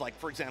characters, like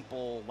for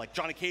example, like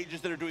Johnny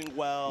Cage's that are doing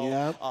well.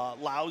 Yeah.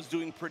 Lau's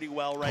doing pretty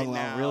well right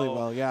now. Really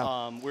well, yeah.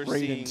 We're Raiden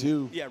seeing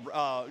too.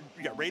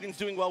 Raiden's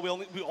doing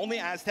well. Only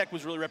Aztec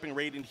was really repping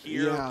Raiden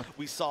here. Yeah.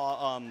 We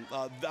saw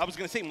I was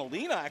going to say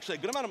Mileena, actually, a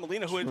good amount of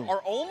Mileena, who is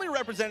our only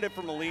representative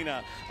for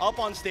Mileena up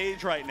on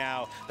stage right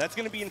now. That's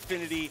going to be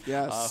Infinitii,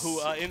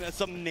 who in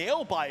some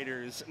nail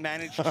biters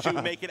managed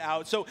to make it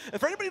out. So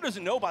for anybody who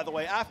doesn't know, by the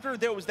way, after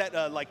there was that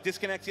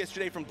disconnect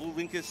yesterday from Blue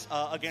Linkus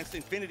against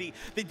Infinitii,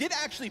 they did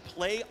actually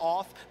play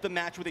off the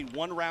match with a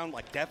 1-round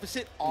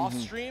deficit off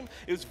stream.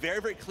 It was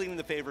very clean in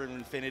the favor of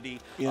Infinitii.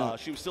 Yeah.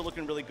 She was still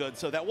looking really good.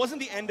 So that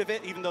wasn't the end of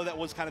it, even though that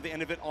was kind of the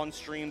end of it on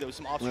stream. There was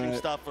some off-stream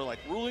stuff for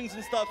rulings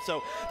and stuff.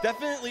 So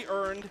definitely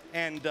earned,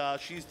 and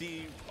she's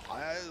the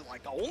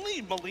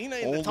only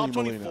Mileena in the top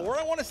 24,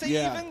 I want to say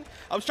even.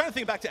 I was trying to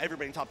think back to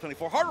everybody in top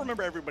 24. Hard to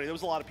remember everybody. There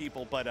was a lot of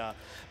people, but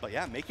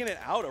yeah, making it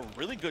out a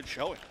really good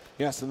showing.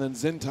 Yes, and then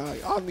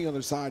Zintai on the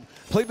other side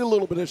played a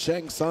little bit of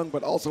Shang Tsung,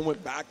 but also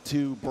went back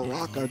to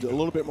Baraka, a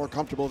little bit more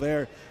comfortable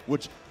there,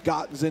 which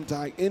got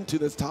Zintai into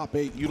this top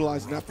 8,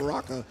 utilizing that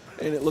Baraka,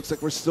 and it looks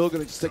like we're still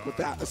going to stick with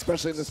that,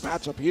 especially in this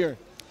matchup here.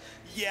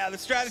 Yeah, the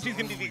strategy is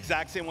going to be the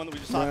exact same one that we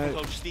just saw from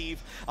Coach Steve.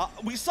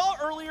 We saw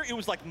earlier it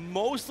was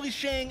mostly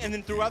Shang, and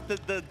then throughout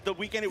the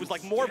weekend it was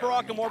more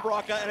Baraka,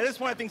 and at this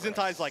point I think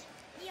Zintai's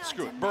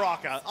screw it,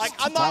 Baraka.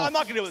 I'm not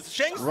going to do this.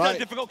 Shang's a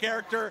difficult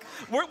character.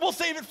 We'll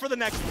save it for the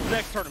next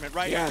tournament,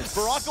 right? Yes.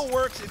 Baraka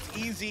works. It's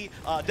easy.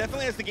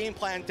 Definitely has the game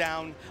plan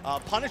down.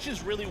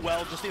 Punishes really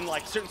well just in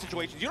certain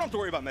situations. You don't have to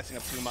worry about messing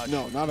up too much.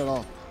 No, not at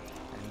all.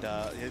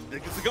 And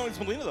it's going to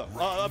Mileena,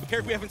 though. A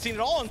character we haven't seen at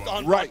all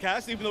on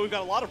broadcast, even though we've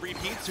got a lot of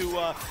repeats. Who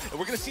we're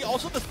going to see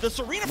also the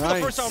Sareena for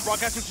the first time on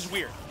broadcast, which is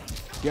weird.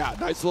 Yeah,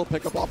 nice little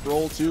pickup off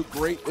roll, too.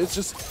 Great. It's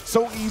just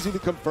so easy to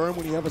confirm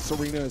when you have a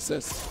Sareena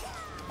assist.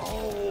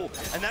 Oh,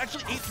 and that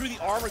actually ate through the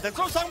armor. That's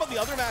what I was talking about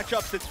the other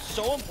matchups that's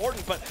so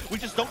important, but we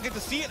just don't get to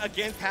see it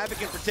against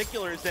Havik in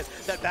particular, is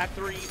that back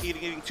three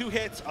eating 2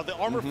 hits. The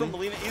armor from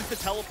Mileena is the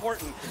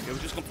teleport, and it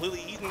was just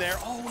completely eaten there.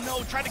 Oh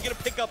no, tried to get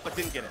a pickup, but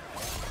didn't get it.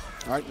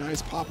 All right,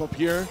 nice pop-up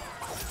here.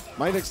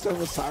 Might extend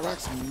with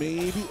Cyrax,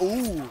 maybe.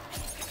 Ooh.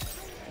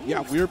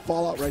 Yeah, weird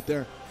fallout right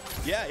there.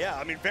 Yeah.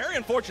 I mean, very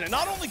unfortunate.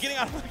 Not only getting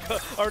out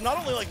of or not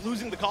only like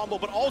losing the combo,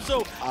 but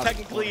also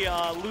technically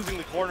losing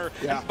the corner.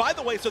 Yeah. And by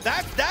the way, so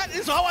that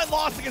is how I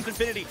lost against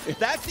Infinitii.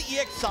 That's the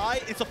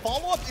EXI. It's a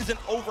follow-up is an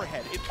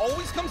overhead. It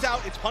always comes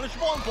out. It's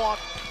punishable on block,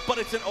 but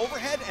it's an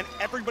overhead, and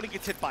everybody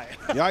gets hit by it.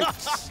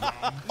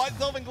 Yikes.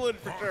 Myself included,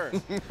 for sure.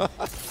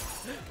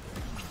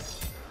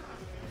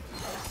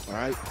 All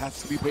right,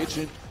 has to be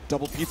patient.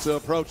 Double pizza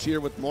approach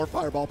here with more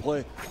fireball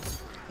play.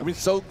 I mean,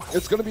 so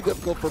it's going to be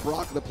difficult for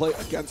Baraka to play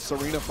against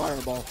Sareena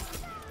Fireball.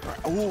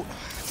 Oh,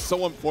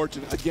 so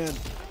unfortunate. Again,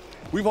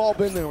 we've all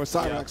been there with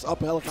Cyrax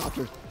up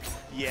helicopter.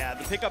 Yeah,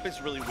 the pickup is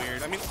really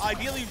weird. I mean,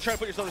 ideally you try to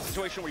put yourself in a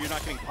situation where you're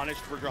not getting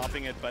punished for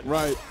dropping it, but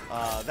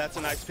that's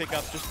a nice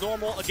pickup. Just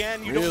normal.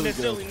 Again, you don't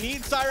necessarily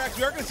need Cyrax.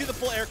 We are going to see the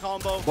full air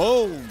combo.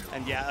 Boom.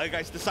 And yeah,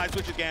 guys, the side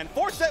switch again.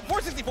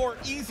 464,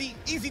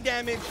 easy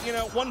damage. You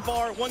know, 1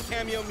 bar, 1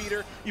 cameo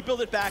meter. You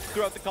build it back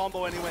throughout the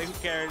combo anyway. Who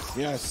cares?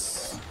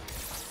 Yes.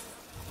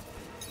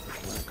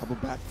 Coming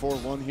back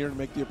 4-1 here to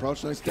make the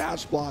approach. Nice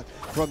dash block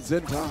from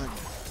Zintai.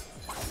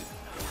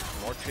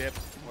 More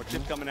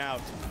chip coming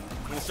out.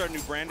 I'm gonna start a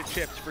new brand of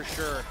chips for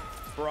sure.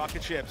 Baraka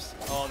chips.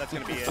 Oh, that's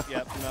gonna be it.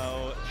 Yep,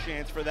 no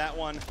chance for that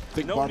one.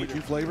 Think no barbecue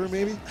meter. Flavor,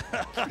 maybe?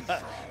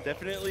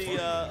 Definitely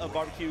a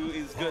barbecue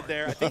is good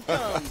there.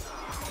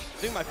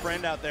 I think my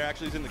friend out there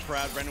actually is in the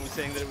crowd. Brendan was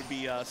saying that it would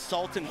be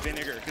salt and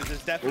vinegar, because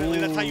it's definitely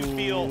that's how you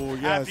feel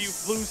after you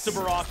lose to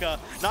Baraka.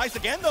 Nice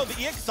again though, the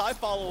EXI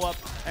follow-up,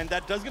 and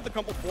that does give the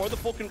crumple for the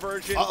full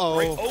conversion.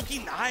 Great Oki,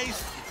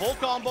 nice full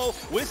combo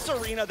with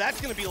Sareena. That's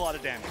gonna be a lot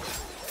of damage.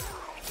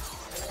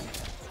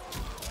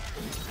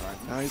 All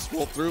right, nice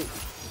roll through.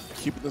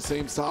 Keep it the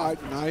same side.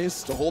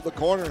 Nice to hold the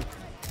corner.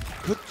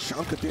 Good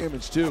chunk of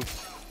damage too.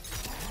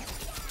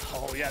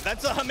 Oh yeah,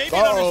 that's maybe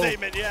an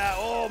understatement. Yeah.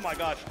 Oh my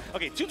gosh.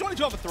 Okay,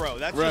 222 off a throw.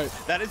 That's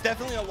that is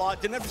definitely a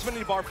lot. Didn't have to spend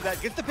any bar for that.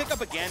 Gets the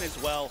pickup again as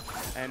well.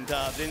 And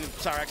then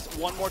Cyrax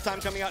one more time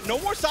coming out. No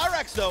more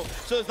Cyrax though,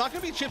 so there's not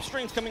going to be chip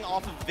streams coming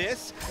off of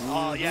this.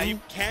 Yeah, you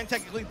can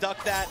technically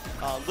duck that.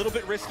 A little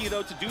bit risky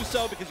though to do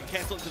so because you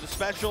cancel it to the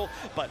special.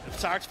 But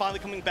Cyrax finally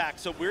coming back,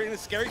 so we're in a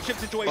scary chip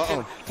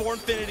situation for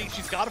Infinitii.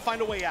 She's got to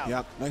find a way out.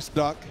 Yep, nice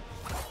duck.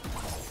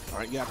 All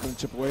right, yeah, going to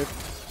chip away.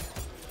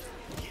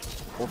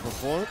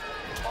 4-4-4.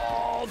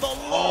 Oh, the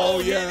low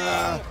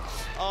hitting.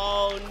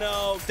 Oh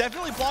no,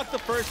 definitely blocked the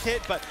first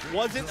hit, but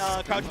wasn't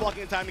crouch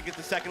blocking in time to get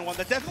the second one.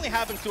 That definitely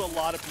happens to a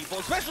lot of people,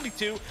 especially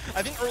too.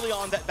 I think early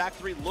on that back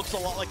three looks a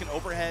lot like an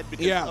overhead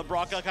because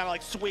Baraka kind of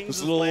like swings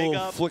his leg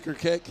up. Flicker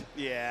kick.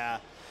 Yeah.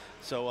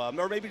 So,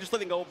 or maybe just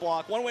letting go of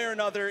block. One way or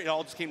another, it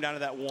all just came down to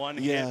that one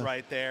hit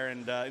right there.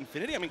 And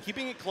Infinitii, I mean,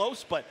 keeping it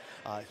close, but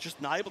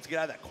just not able to get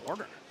out of that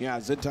corner. Yeah,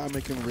 Zintai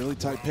making a really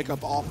tight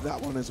pickup off of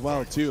that one as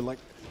well, too. Like,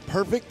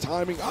 perfect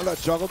timing on that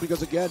juggle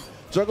because, again,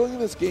 juggling in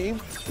this game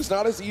is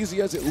not as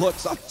easy as it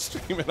looks on the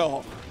stream at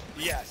all.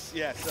 Yes.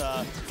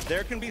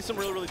 There can be some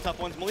really tough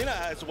ones. Mileena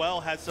as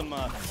well has some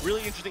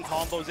really interesting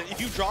combos. And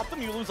if you drop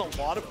them, you lose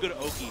a lot of good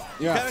Oki.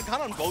 Yeah.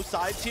 Kind of on both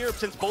sides here,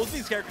 since both of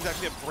these characters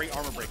actually have great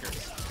armor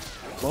breakers.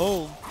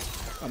 Boom.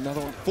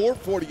 Another one.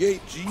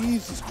 448.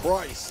 Jesus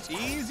Christ.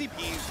 Easy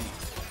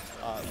peasy.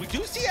 We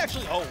do see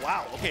actually, oh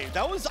wow, okay,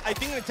 that was, I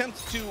think, an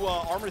attempt to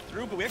armor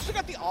through, but we actually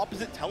got the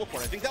opposite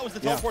teleport. I think that was the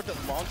teleport that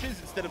launches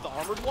instead of the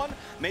armored one.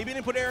 Maybe an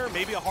input error,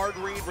 maybe a hard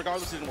read,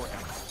 regardless, it didn't work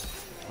out.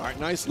 All right,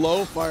 nice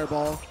low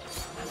fireball.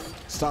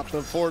 Stop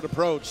the forward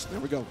approach. There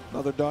we go,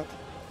 another duck.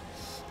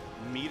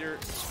 Meter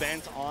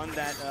spent on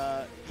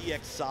that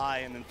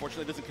EXI, and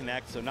unfortunately it doesn't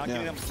connect, so not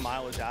getting that much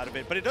mileage out of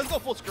it. But it does go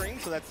full screen,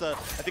 so that's, I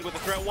think, what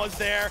the threat was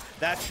there.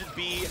 That should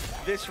be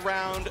this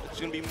round. It's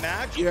going to be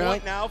match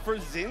point now for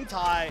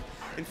Zintai.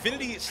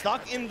 Infinitii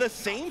stuck in the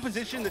same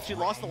position that she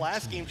lost the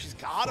last game. She's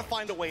got to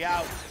find a way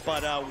out,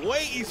 but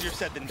way easier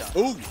said than done.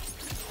 Ooh,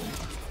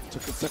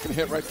 took the second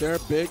hit right there.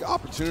 Big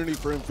opportunity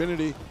for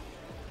Infinitii.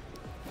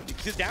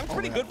 She's down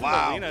pretty good for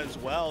Mileena as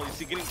well. You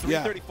see getting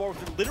 334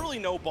 with literally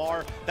no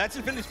bar. That's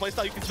Infinity's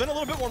playstyle. You can spend a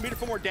little bit more meter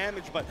for more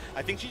damage, but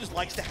I think she just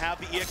likes to have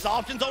the EX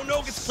options. Oh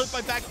no, gets clipped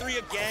by back three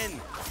again.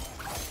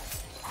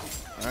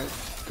 All right,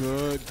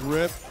 good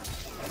grip.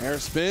 Air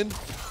spin.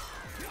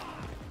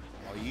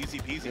 Oh Easy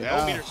peasy.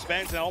 No meter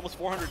spent and almost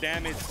 400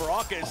 damage.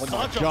 Baraka is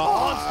such a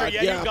God. monster.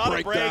 Yeah, you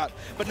gotta break. That.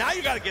 But now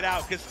you gotta get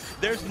out because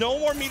there's no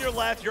more meter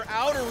left. You're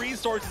out of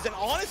resources. And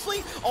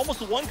honestly,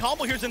 almost one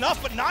combo here's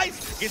enough. But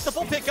nice. Gets the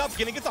full pickup.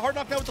 Gonna get the hard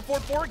knockdown with the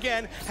 4-4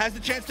 again. Has the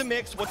chance to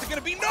mix. What's it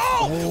gonna be?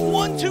 No!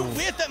 1-2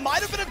 with. That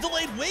might have been a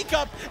delayed wake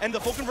up. And the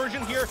full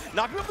conversion here.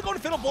 Not gonna be able to go to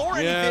fiddle blow or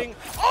anything.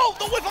 Oh,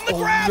 the whip on the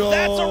grab. No.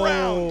 That's a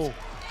round.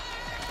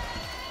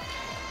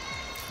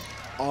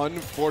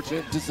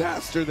 Unfortunate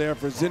disaster there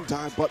for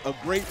Zintai, but a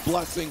great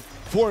blessing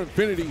for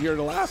Infinitii here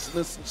to last in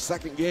this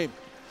second game.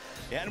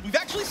 Yeah, and we've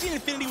actually seen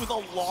Infinitii with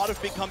a lot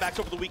of big comebacks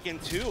over the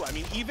weekend too. I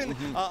mean, even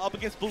up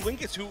against Blue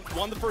Linkus, who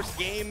won the first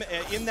game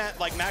in that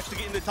match to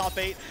get into the top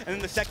 8, and then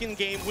the second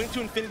game went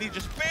to Infinitii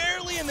just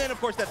barely, and then of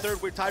course that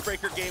third weird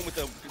tiebreaker game with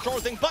the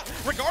controller thing. But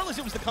regardless,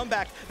 it was the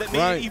comeback that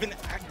made it even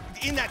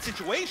in that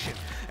situation.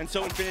 And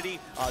so Infinitii,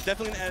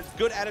 definitely a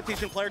good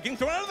adaptation player, getting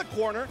thrown out of the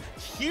corner,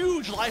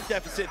 huge life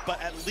deficit,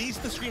 but at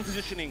least the screen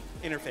positioning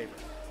in her favor.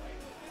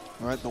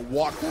 All right, the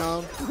walk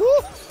down. Woo!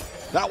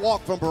 That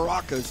walk from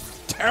Baraka is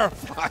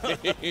terrifying.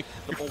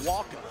 The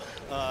walk.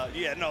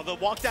 Yeah, no, the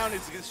walk down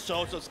is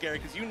so scary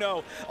because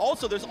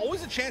also there's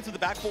always a chance of the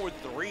back forward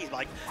 3,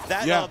 like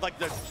that, like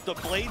the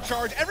blade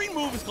charge. Every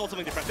move is called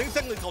something different. I think it's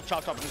technically called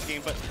chop chop in this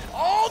game, but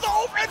the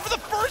overhead for the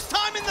first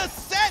time in the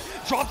set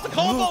drops the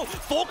combo,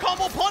 full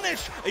combo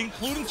punish,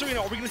 including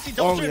Sareena. Are we gonna see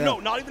double Sareena? No,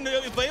 not even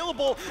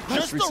available.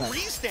 Just the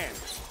restand.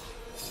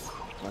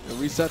 Like a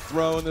reset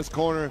throw in this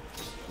corner.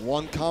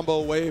 One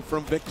combo away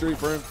from victory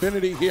for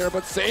Infinitii here,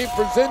 but save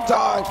for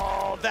Zintai.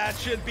 Oh, that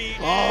should be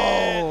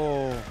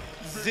it.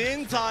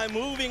 Zintai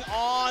moving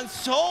on.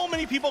 So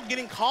many people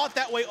getting caught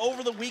that way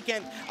over the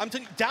weekend. I'm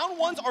telling you, down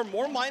ones are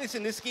more minus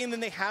in this game than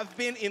they have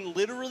been in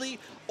literally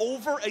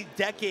over a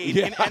decade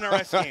in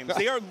NRS games.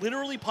 They are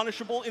literally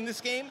punishable in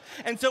this game.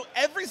 And so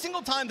every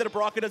single time that a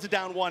Baraka does a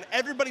down one,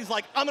 everybody's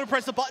like, I'm going to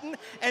press a button,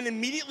 and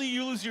immediately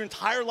you lose your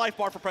entire life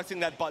bar for pressing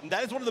that button.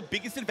 That is one of the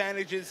biggest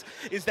advantages,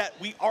 is that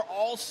we are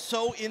all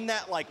so in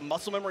that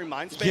muscle memory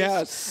mind space.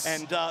 Yes.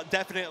 And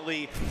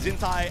definitely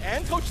Zintai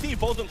and Coach Steve,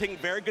 both of them taking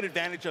very good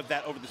advantage of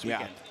that over this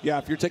weekend. Yeah,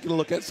 if you're taking a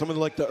look at some of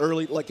the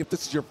early, if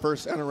this is your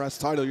first NRS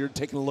title, you're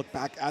taking a look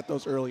back at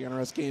those early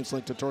NRS games,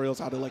 tutorials,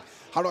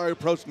 how do I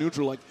approach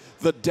neutral?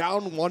 The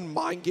down one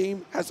mind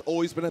game has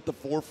always been at the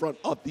forefront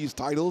of these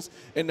titles,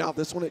 and now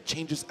this one, it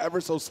changes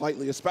ever so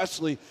slightly,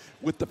 especially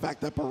with the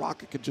fact that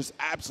Baraka could just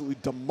absolutely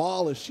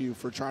demolish you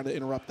for trying to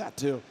interrupt that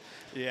too.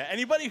 Yeah,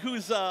 anybody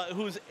who's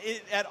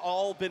at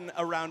all been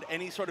around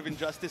any sort of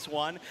Injustice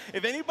 1,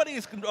 if anybody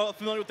is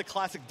familiar with the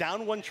classic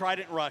down one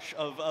trident rush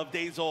of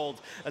days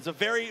old, it's a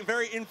very,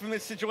 very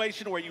infamous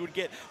situation where you would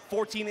get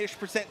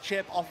 14-ish%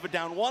 chip off of a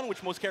down one,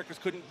 which most characters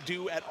couldn't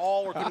do at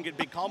all or couldn't get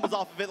big combos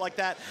off of it like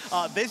that.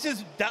 This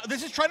is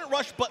trident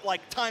rush, but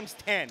times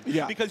 10.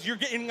 Yeah. Because you're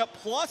getting a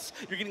plus,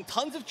 you're getting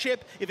tons of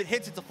chip. If it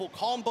hits, it's a full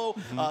combo.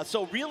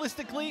 So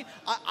realistically,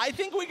 I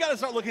think we got to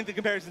start looking at the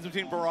comparisons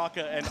between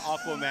Baraka and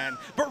Aquaman.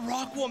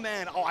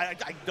 Aquaman. Oh, I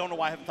don't know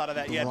why I haven't thought of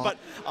that yet. But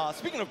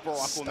speaking of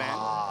Baraka,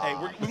 hey,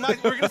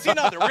 we're going to see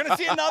another. We're going to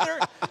see another.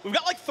 We've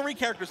got 3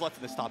 characters left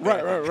in this top.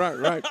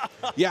 Right.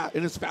 Yeah,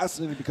 and it's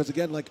fascinating because,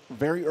 again,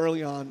 very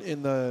early on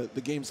in the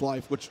game's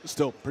life, which is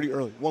still pretty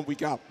early, 1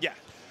 week out. Yeah.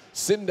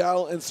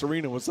 Sindel and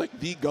Sareena was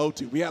the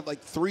go-to. We had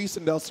 3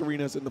 Sindel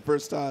Sarenas in the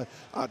first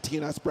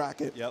TNS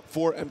bracket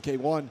for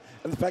MK1.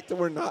 And the fact that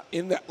we're not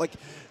in that,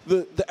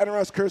 the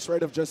NRS curse,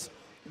 of just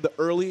the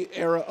early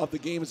era of the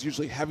game is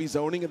usually heavy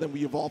zoning, and then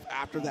we evolve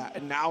after that.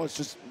 And now it's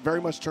just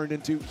very much turned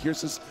into,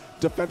 here's this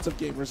defensive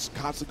game. We're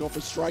constantly going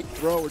for strike,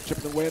 throw, or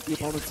chipping away at the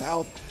opponent's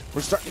health.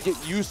 We're starting to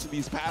get used to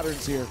these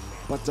patterns here.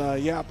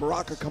 But yeah,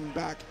 Baraka coming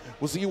back.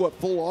 We'll see what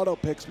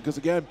FullAuto picks, because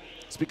again,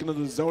 speaking of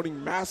the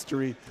zoning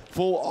mastery,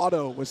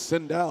 FullAuto with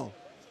Sindel.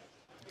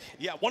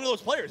 Yeah, one of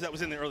those players that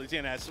was in the early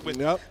TNS with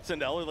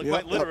Sindel,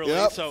 quite literally.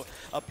 So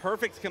a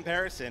perfect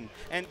comparison.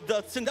 And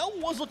the Sindel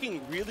was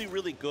looking really,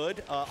 really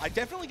good. I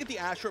definitely get the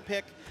Ashrah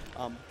pick,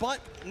 but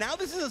now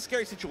this is a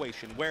scary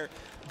situation where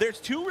there's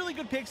 2 really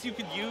good picks you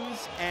could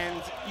use,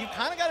 and you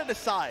kind of got to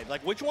decide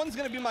which one's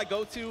going to be my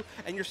go-to.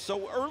 And you're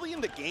so early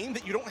in the game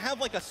that you don't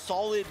have a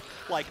solid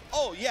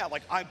oh yeah,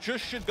 I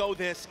just should go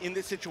this in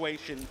this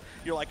situation.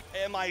 You're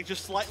am I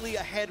just slightly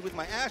ahead with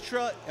my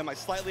Ashrah? Am I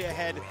slightly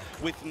ahead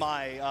with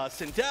my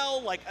Sindel?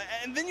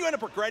 And then you end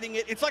up regretting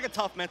it. It's a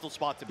tough mental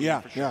spot to be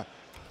in for sure. Yeah.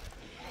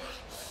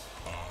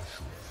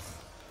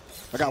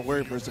 I got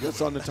worried for a second.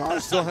 It's on the tar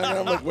still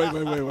hanging.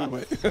 I'm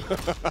wait.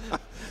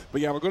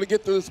 But yeah, we're going to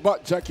get through this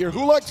button check here.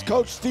 Who likes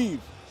Coach Steve?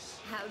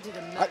 How did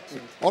a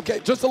merchant? Okay,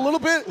 just a little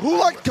bit. Who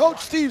likes Coach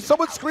Steve?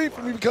 Someone scream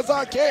for me because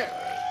I can't.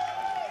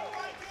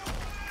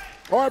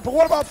 All right, but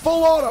what about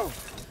FullAuto?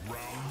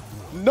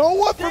 No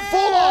one for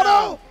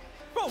FullAuto?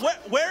 Bro,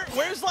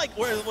 where's like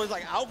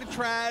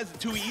Alcatraz and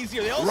Too Easy?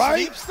 Are they all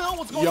Right? sleep still?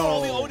 What's going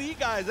on with all the OD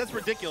guys? That's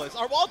ridiculous.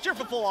 All right, well, I'll cheer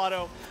for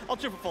FullAuto.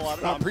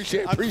 No, I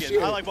appreciate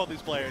it. I like both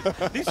these players.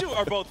 These two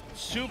are both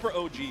super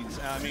OGs.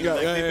 I mean,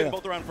 they've been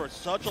both around for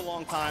such a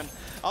long time.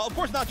 Of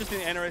course, not just in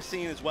the NRS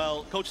scene as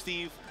well. Coach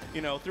Steve,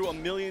 you know, through a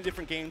million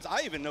different games.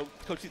 I even know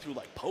Coach Steve through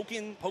like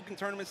Pokken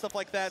tournaments, stuff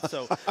like that.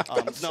 So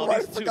That's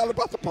right. I forgot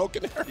about the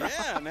Pokken era.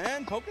 Yeah,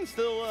 man, Pokken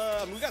still.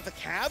 We got the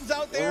Cavs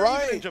out there,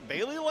 right? Even in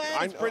Jabali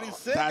land. It's pretty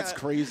sick. That's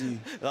crazy.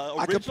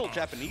 Original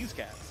Japanese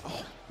cats.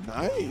 Oh,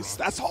 nice.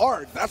 That's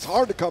hard. That's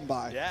hard to come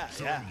by. Yeah.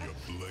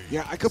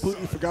 Yeah, I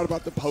completely forgot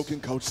about the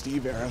Pokken Coach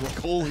Steve era. Like,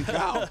 holy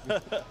cow.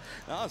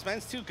 No, this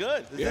man's too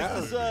good. Yeah.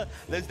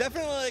 There's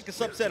definitely like a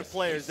subset of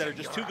players that are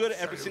just too good at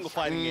every single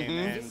fighting game,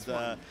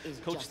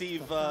 and Coach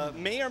Steve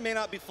may or may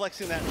not be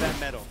flexing that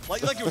medal.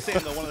 Like you were saying,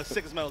 though, one of the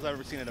sickest medals I've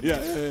ever seen in a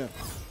Yeah.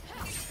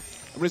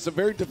 I mean, it's a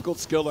very difficult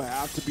skill to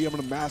have to be able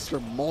to master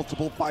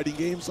multiple fighting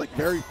games. Like,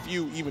 very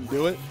few even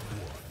do it.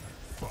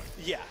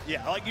 Yeah,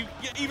 like you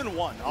even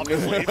one,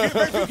 obviously.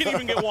 Very few can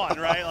even get one,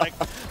 right? Like,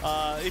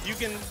 if you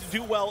can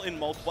do well in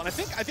multiple, and I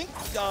think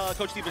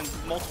Coach Steve in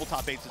multiple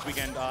top 8s this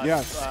weekend. At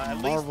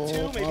Marvel, least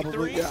 2, maybe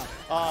probably, 3. Yeah.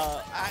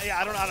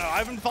 I don't know. I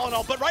haven't followed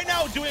all, but right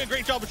now doing a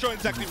great job of showing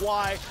exactly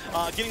why.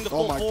 Getting the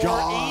full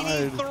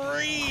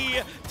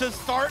 483 to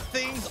start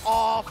things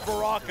off.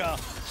 Baraka,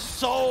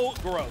 so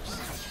gross.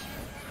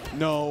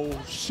 No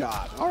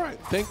shot. All right.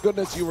 Thank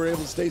goodness you were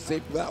able to stay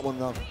safe for that one,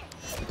 though.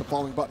 With the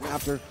falling button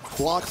after.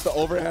 Blocks the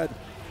overhead.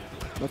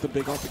 Nothing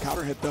big off the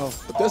counter hit, though.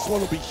 But this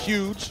one will be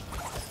huge.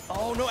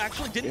 Oh, no,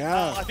 actually didn't.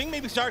 Yeah. I think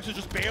maybe Cyrax was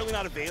just barely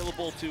not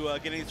available to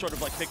get any sort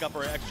of like pickup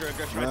or extra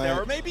aggression right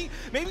there. Or maybe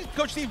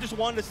Coach Steve just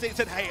wanted to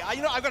said, hey,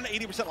 I've got an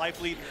 80%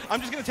 life lead. I'm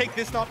just going to take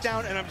this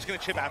knockdown and I'm just going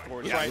to chip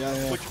afterwards, right?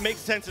 Yeah. Which makes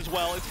sense as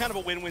well. It's kind of a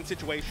win-win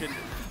situation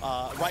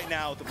right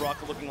now. The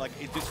Baraka looking like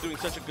it's just doing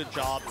such a good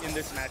job in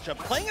this matchup.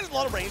 Playing in a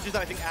lot of ranges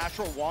that I think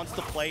Ashrah wants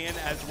to play in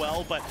as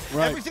well. But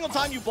every single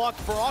time you block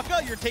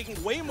Baraka, you're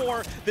taking way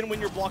more than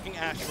when you're blocking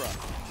Ashrah.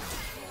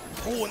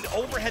 Oh, and the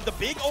overhead, the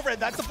big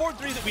overhead. That's the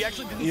 4-3 that we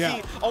actually didn't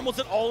see almost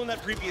at all in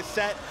that previous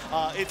set.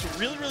 It's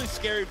really, really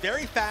scary,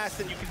 very fast,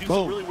 and you can do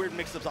some really weird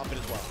mix-ups off it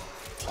as well.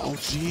 Oh,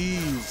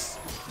 jeez.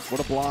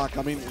 What a block.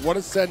 I mean, what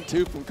a send,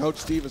 too, from Coach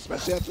Steve,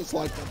 especially after this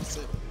life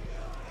deficit.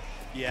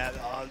 Yeah,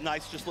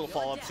 nice just little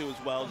follow-up, too, as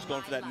well, just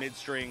going for that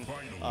mid-string.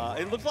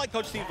 It looked like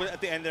Coach Steve at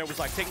the end there was,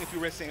 like, taking a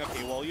few risks, saying,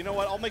 okay, well, you know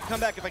what, I'll make a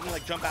comeback if I can,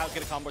 like, jump out,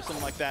 get a combo or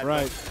something like that.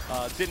 Right.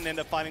 But didn't end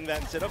up finding that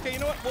and said, okay, you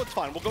know what, well, it's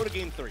fine. We'll go to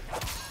game 3.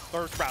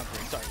 Or round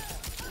 3, sorry.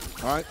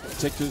 All right,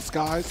 take to the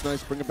skies.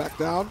 Nice, bring it back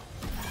down.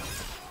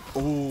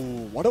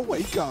 Ooh, what a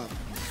wake-up.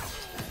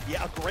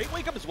 Yeah, a great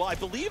wake-up as well. I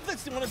believe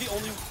that's one of the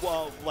only,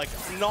 like,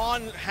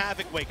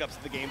 non-Havik wake-ups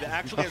in the game that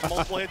actually has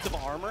multiple hits of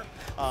armor.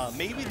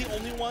 Maybe the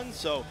only one,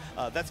 so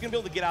that's going to be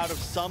able to get out of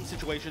some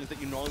situations that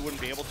you normally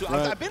wouldn't be able to.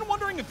 I've been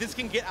wondering if this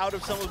can get out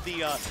of some of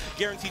the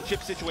guaranteed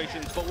chip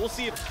situations, but we'll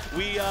see if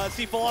we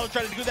see FullAuto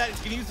try to do that. He's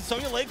going to use the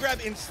Sonya leg grab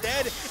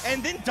instead,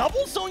 and then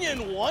double Sonya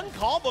in one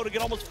combo to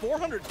get almost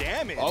 400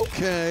 damage.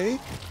 Okay.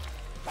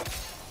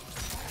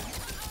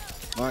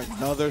 All right,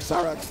 another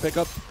Cyrax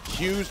pickup.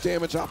 Huge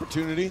damage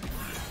opportunity.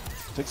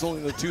 Takes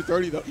only the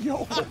 230 though.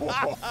 Yo.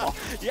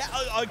 Yeah,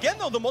 again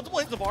though, the multiple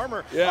hits of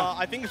armor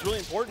I think is really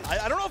important.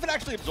 I don't know if it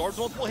actually absorbs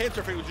multiple hits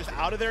or if it was just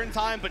out of there in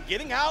time, but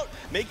getting out,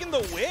 making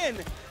the win.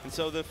 And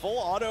so the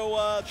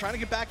FullAuto trying to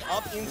get back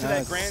up into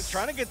that Grand,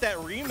 trying to get that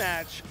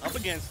rematch up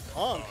against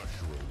Punk.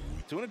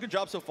 Doing a good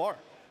job so far.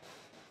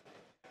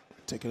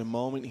 Taking a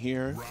moment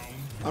here.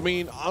 I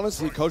mean,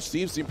 honestly, Coach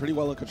Steve seemed pretty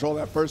well in control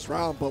that first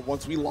round, but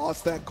once we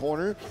lost that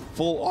corner,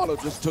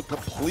 FullAuto just took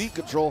complete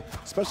control,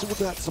 especially with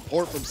that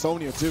support from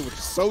Sonya too, which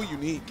is so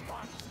unique.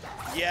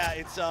 Yeah,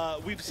 it's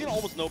we've seen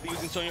almost nobody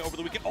using Sonya over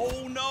the weekend.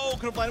 Oh no,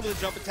 could have landed with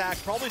a jump attack.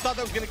 Probably thought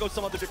that was going to go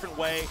some other different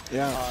way.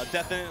 Yeah.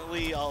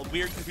 Definitely a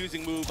weird,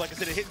 confusing move. Like I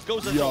said, it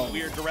goes in a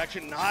weird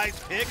direction.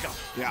 Nice pickup.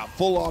 Yeah,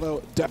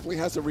 FullAuto definitely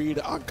has a read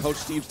on Coach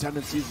Steve's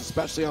tendencies,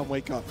 especially on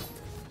wake up.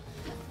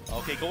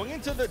 Okay, going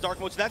into the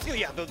dark mode, so that's gonna,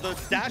 the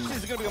dash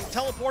is gonna become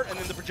teleport, and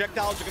then the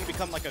projectiles are gonna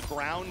become like a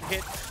ground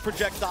hit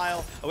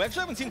projectile. We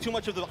actually haven't seen too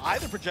much of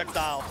either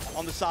projectile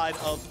on the side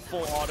of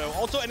FullAuto.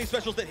 Also, any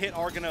specials that hit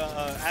are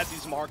gonna add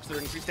these marks that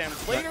are increased damage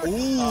later, but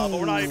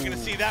we're not even gonna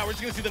see that. We're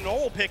just gonna see the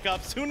normal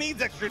pickups. Who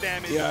needs extra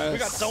damage? Yes. We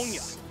got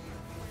Sonya.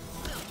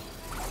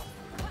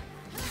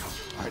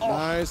 All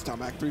right, nice,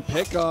 Tomac 3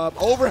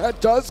 pickup. Overhead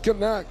does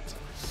connect.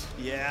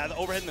 Yeah, the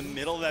overhead in the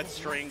middle of that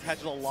string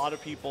catches a lot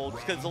of people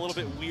just because it's a little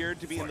bit weird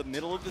to be in the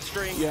middle of the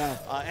string. Yeah.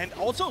 And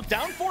also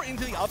down 4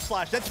 into the up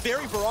slash. That's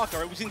very Baraka,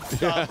 right? We've seen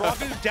Baraka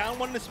do down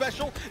 1 in a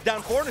special,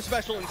 down 4 in a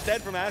special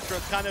instead from Ashrah.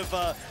 It's kind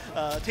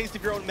of taste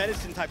of your own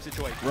medicine type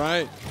situation.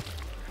 Right.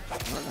 All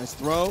right, nice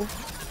throw.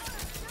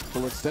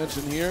 Full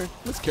extension here.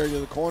 Let's carry to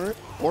the corner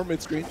or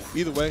mid screen.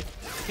 Either way.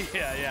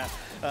 Yeah.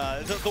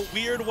 the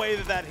weird way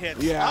that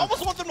hits. Yeah. I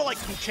almost want them to like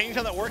change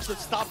how that works, so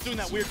stop doing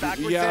that weird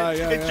backwards Yeah, hit.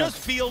 yeah, It just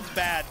feels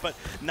bad, but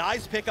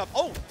nice pickup.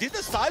 Oh, did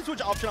the side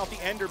switch option off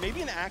the end, or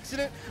maybe an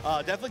accident?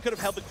 Definitely could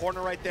have held the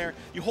corner right there.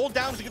 You hold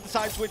down to get the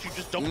side switch, you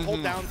just don't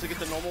hold down to get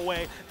the normal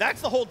way.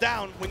 That's the hold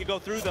down when you go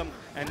through them,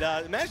 and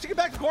managed to get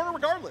back to corner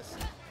regardless.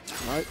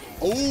 All right.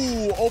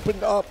 Oh,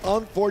 opened up.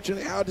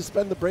 Unfortunately, had to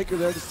spend the breaker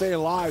there to stay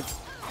alive.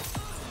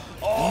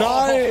 Oh.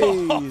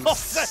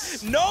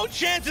 Nice. No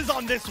chances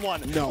on this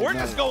one. No, We're no.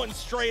 just going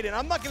straight in.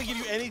 I'm not going to give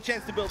you any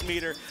chance to build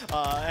meter,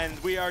 and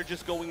we are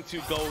just going to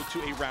go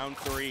to a round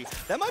 3.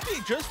 That might be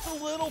just a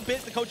little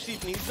bit the Coach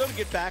Steve needs, though, to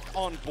get back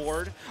on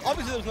board.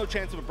 Obviously, there's no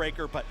chance of a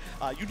breaker, but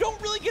you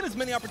don't really get as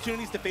many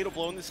opportunities to fatal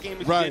blow in this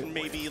game as you did in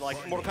maybe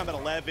like Mortal Kombat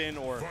 11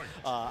 or,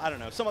 I don't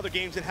know, some other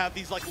games that have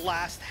these like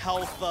last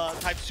health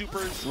type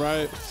supers.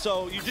 Right.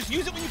 So you just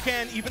use it when you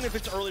can, even if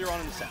it's earlier on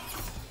in the set.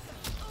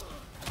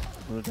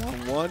 We're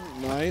down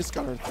 1. Nice.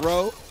 Got her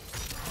throw.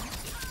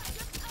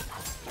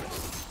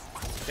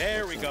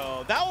 There we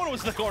go. That one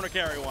was the corner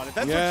carry one. If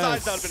that's what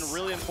sides, that would have been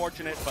really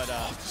unfortunate, but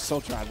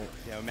So tragic.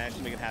 yeah, we managed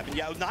to make it happen.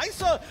 Yeah,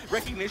 nice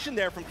recognition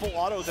there from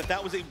FullAuto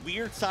that was a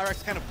weird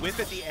Cyrax kind of whiff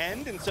at the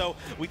end, and so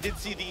we did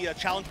see the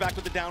challenge back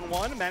with the down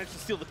 1, managed to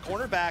steal the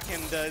corner back,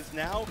 and is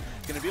now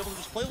going to be able to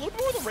just play a little bit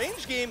more of the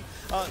range game.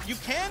 You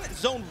can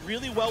zone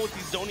really well with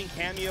these zoning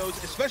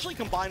cameos, especially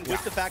combined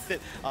with the fact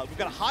that we've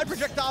got a high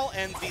projectile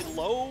and the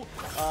low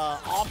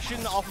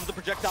option off of the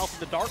projectile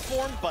for the dark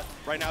form, but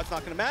right now it's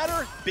not going to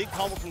matter. Big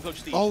combo from Coach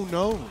Steve. Oh,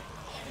 no.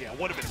 Yeah,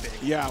 would have been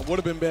big. Yeah, would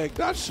have been big.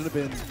 That should have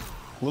been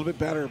a little bit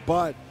better,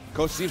 but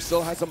Coach Steve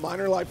still has a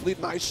minor life lead.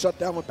 Nice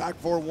shutdown with back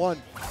 4-1.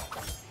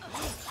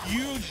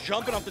 Huge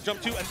jumping off the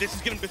jump 2, and this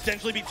is going to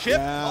potentially be chipped.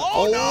 Yeah.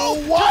 Oh,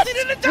 no! What? Just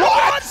needed a down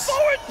What? 1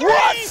 forward 3!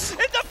 What? It's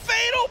a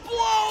fatal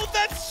blow!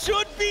 That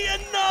should be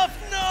enough!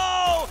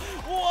 No!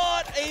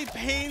 What a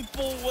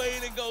painful way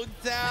to go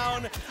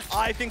down.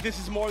 I think this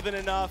is more than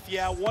enough.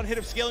 Yeah, 1 hit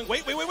of scaling.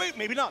 Wait.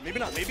 Maybe not.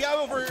 Maybe I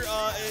over,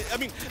 I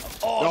mean,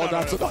 no, it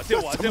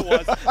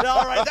was.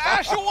 All right, the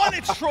Ashrah one,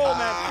 it's troll,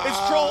 man.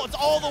 It's troll. It's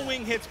all the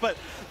wing hits, but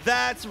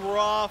that's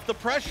rough. The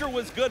pressure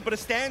was good, but a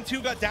stand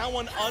 2 got down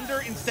 1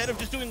 under instead of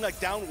just doing like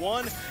down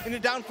 1 into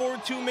down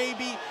forward 2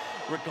 maybe.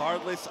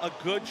 Regardless, a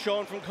good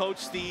showing from Coach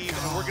Steve,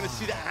 and we're going to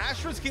see the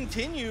Ashrahs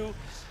continue.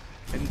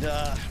 And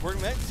we're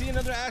going to see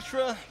another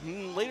Ashrah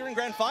later in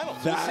Grand Finals.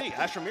 We'll see.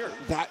 Ashrah Mirror.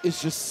 That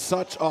is just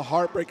such a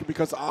heartbreaker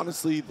because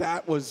honestly,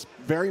 that was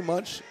very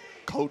much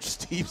Coach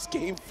Steve's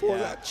game for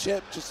that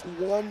chip. Just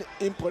 1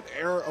 input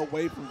error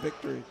away from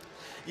victory.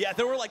 Yeah,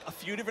 there were like a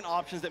few different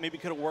options that maybe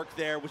could have worked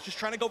there. Was just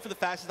trying to go for the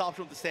fastest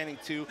option with the standing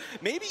 2.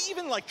 Maybe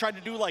even like tried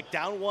to do like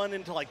down 1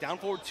 into like down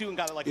forward 2 and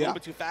got it like a little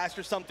bit too fast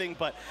or something.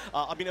 But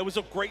I mean, it was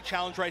a great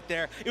challenge right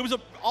there. It was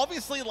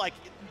obviously like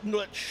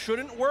it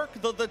shouldn't work,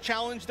 the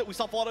challenge that we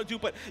saw FullAuto do,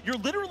 but you're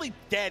literally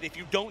dead if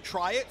you don't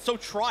try it, so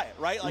try it,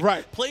 right?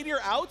 Like, play to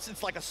your outs.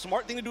 It's like a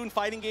smart thing to do in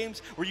fighting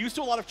games. We're used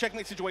to a lot of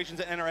checkmate situations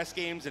at NRS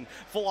games, and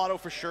FullAuto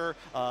for sure,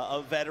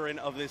 a veteran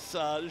of this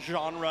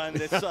genre and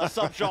this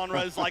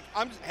subgenre is like,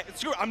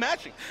 screw it, I'm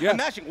matching. I'm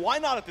matching. Why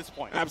not at this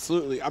point?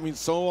 Absolutely. I mean,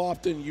 so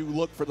often you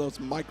look for those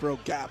micro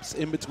gaps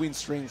in between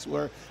strings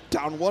where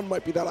down 1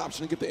 might be that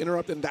option to get the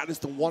interrupt, and that is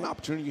the 1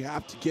 opportunity you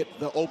have to get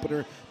the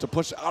opener to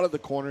push out of the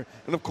corner.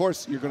 And of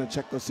course, you're going to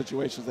check those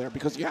situations there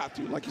because you have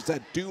to. Like you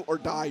said, do or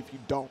die if you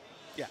don't.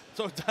 Yeah,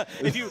 so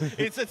if you,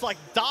 it's like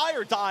die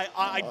or die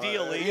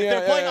ideally. If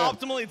they're playing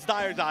optimally, it's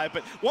die or die.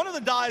 But one of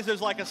the dies,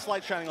 there's like a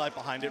slight shining light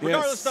behind it.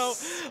 Regardless, though,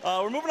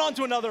 we're moving on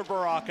to another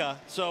Baraka.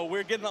 So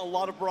we're getting a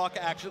lot of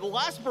Baraka action. The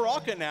last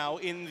Baraka now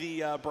in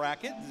the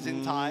bracket,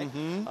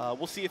 Zintai.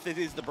 We'll see if it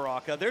is the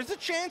Baraka. There's a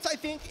chance, I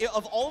think,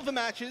 of all of the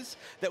matches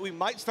that we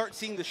might start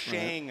seeing the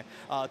Shang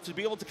to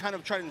be able to kind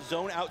of try and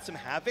zone out some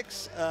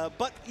Haviks.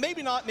 But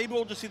maybe not. Maybe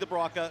we'll just see the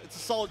Baraka. It's a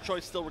solid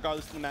choice still,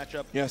 regardless of the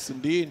matchup. Yes,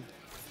 indeed.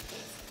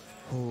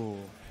 Ooh.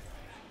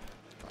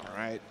 All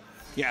right.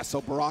 Yeah, so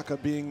Baraka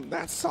being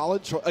that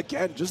solid choice.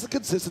 Again, just the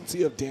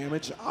consistency of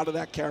damage out of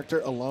that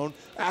character alone.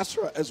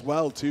 Ashrah as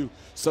well, too.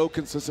 So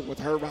consistent with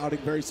her routing.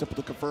 Very simple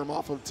to confirm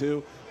off of,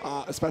 too.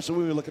 Especially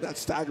when we look at that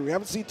stagger. We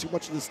haven't seen too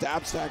much of the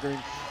stab staggering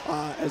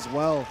as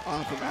well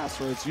from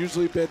Ashrah. It's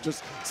usually been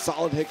just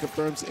solid hit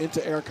confirms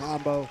into air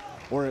combo,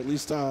 or at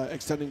least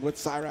extending with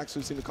Cyrax.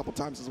 We've seen a couple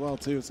times as well,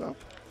 too. So.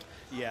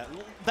 Yeah,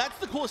 that's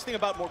the coolest thing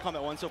about Mortal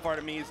Kombat 1 so far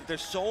to me is that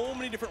there's so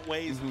many different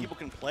ways that people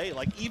can play.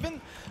 Like even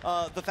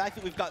the fact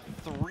that we've got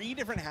 3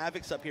 different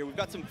Haviks up here. We've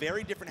got some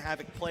very different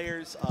Havik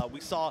players. We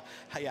saw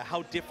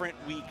how different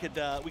we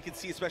could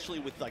see, especially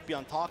with like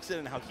BeyondToxin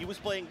and how he was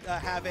playing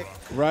Havik.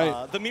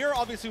 Right. The mirror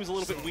obviously was a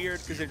little bit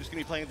weird because they're just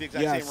going to be playing at the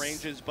exact same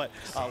ranges. But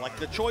like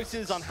the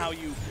choices on how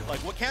you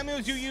what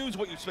cameos you use,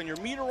 what you spend your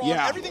meter on,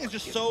 everything is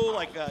just so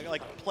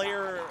like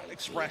player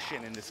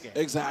expression in this game.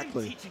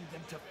 Exactly.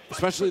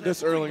 Especially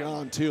this early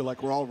on. Too,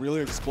 like we're all really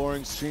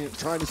exploring,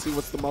 trying to see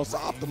what's the most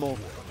optimal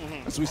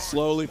as we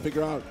slowly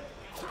figure out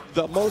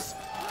the most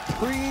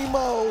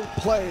primo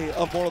play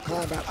of Mortal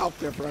Kombat out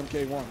there for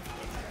MK1.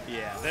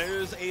 Yeah,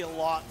 there's a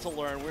lot to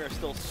learn. We're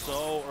still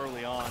so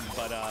early on,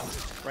 but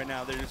right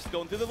now they're just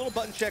going through the little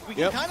button check. We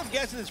can kind of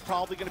guess it's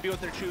probably going to be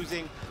what they're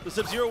choosing. The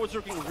Sub-Zero was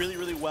working really,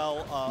 really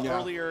well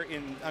earlier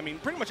in, I mean,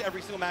 pretty much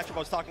every single matchup. I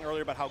was talking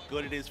earlier about how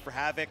good it is for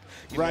Havik.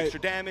 Extra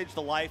damage,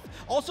 the life.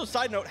 Also,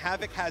 side note,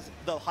 Havik has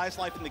the highest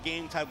life in the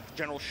game, tied with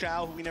General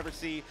Shao, who we never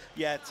see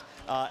yet.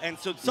 And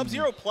so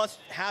Sub-Zero plus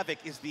Havik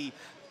is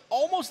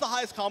almost the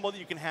highest combo that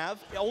you can have.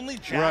 Only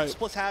Jax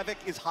plus Havik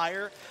is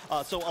higher.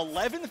 So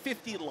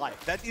 1150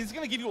 life. That is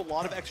going to give you a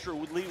lot of extra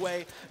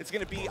leeway. It's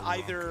going to be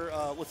either,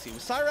 let's see,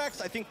 with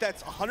Cyrax, I think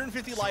that's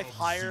 150 life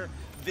higher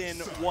than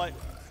what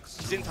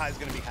Zintai is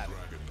going to be having.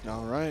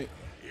 All right.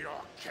 Your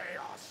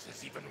chaos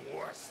is even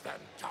worse than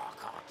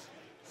Tarkat.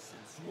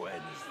 Since when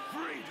is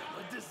freedom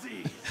a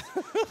disease?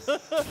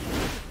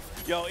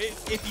 Yo,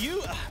 if you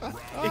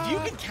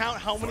can count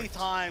how many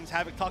times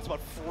Havik talks about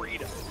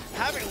freedom,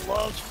 Havik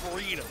loves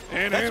freedom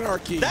and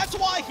anarchy. That's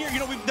why here, you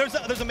know,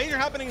 there's a major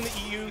happening in the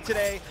EU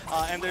today,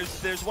 and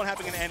there's one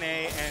happening in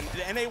NA, and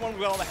the NA one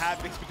we got all the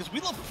Haviks because we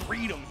love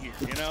freedom here.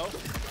 You know,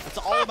 it's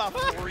all about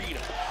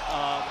freedom.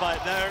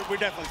 But we're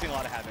definitely seeing a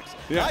lot of Haviks.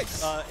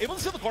 Yes. Nice, able to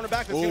steal the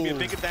cornerback. That's going to be a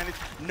big advantage.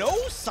 No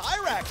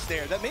Cyrax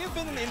there. That may have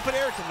been an input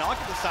error to knock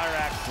at the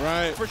Cyrax.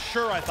 Right. For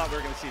sure, I thought we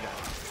were going to see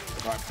that.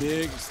 All right,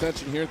 big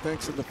extension here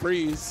thanks to the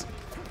freeze.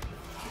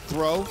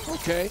 Throw,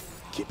 okay.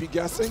 Keep you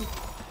guessing.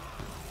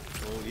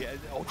 Oh, yeah.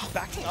 Oh, just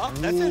backing up.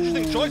 That's an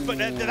interesting choice, but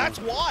that's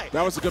why.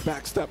 That was a good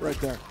back step right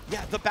there.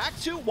 Yeah, the back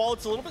two, while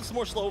it's a little bit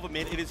more slow of a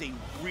mid, it is a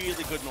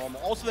really good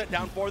normal. Also, that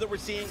down four that we're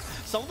seeing,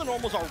 some of the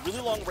normals are really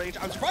long range.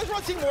 I'm surprised we're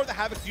not seeing more of the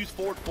Haviks use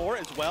forward four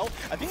as well.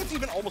 I think it's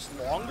even almost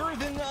longer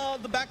than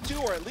the back two,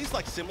 or at least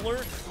like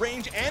similar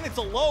range, and it's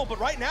a low, but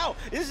right now,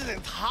 this is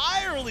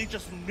entirely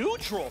just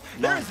neutral.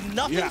 There is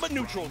nothing but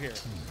neutral here.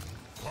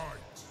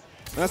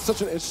 That's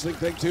such an interesting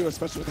thing, too,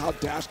 especially with how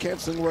dash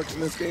canceling works in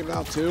this game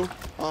now, too.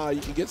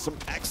 You can get some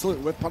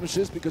excellent whip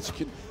punishes because you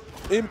can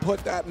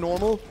input that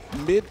normal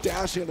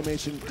mid-dash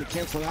animation to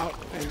cancel it out.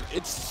 And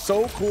it's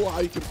so cool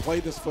how you can play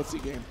this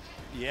footsie game.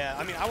 Yeah,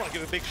 I mean, I want to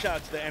give a big shout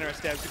out to the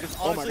NRS devs because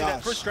honestly,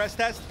 that first stress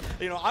test,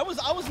 you know, I was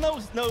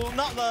not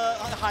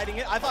hiding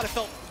it. I thought it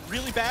felt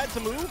really bad to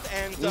move,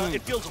 and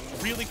it feels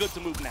really good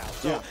to move now.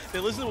 So they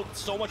listen to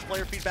so much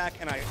player feedback,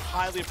 and I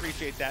highly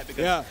appreciate that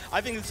because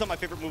I think it's some of my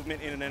favorite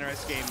movement in an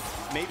NRS game,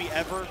 maybe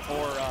ever,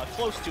 or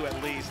close to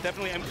at least.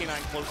 Definitely MK9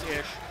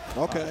 close-ish.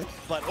 Okay.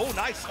 But, oh,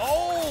 nice.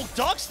 Oh,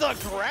 ducks the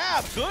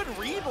grab. Good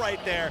read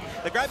right there.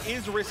 The grab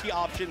is a risky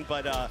option,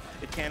 but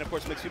it can, of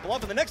course, mix people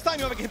up. And the next time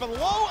you have a hit on the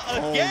low,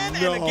 again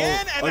and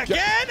again and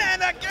again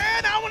and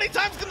again. How many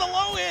times can the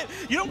low hit?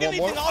 You don't get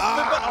anything off of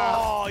it, but,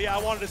 oh, yeah,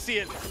 I wanted to see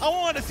it. I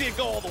wanted to see it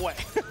go all the way.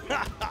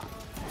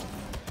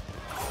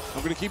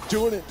 I'm going to keep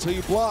doing it until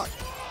you block.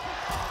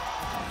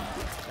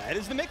 That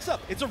is the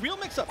mix-up. It's a real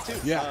mix-up, too.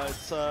 Yeah.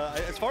 It's,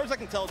 as far as I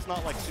can tell, it's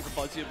not, like, super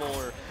fuzzyable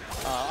or...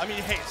 I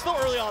mean, hey, it's still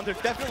early on.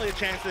 There's definitely a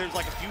chance there's,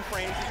 like, a few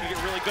frames that you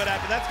get really good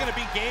at, but that's going to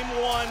be game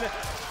one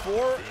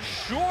for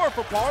sure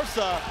for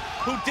Parsa,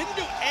 who didn't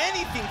do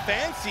anything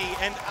fancy,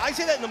 and I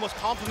say that in the most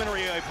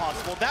complimentary way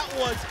possible. That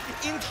was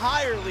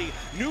entirely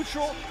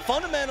neutral,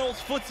 fundamentals,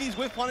 footsies,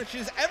 whiff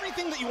punishes,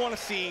 everything that you want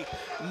to see.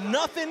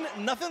 Nothing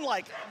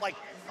like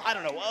I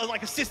don't know,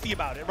 like assisty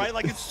about it, right?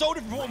 Like, it's so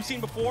different from what we've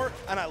seen before,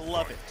 and I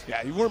love it.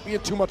 Yeah, you weren't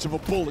being too much of a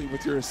bully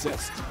with your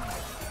assist.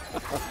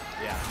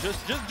 Yeah,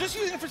 just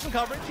using it for some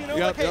coverage, you know?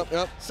 Like,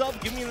 hey,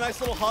 sub, give me a nice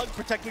little hug,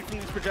 protect me from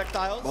these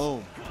projectiles.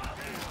 Boom.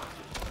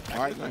 All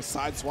right, nice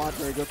side swat,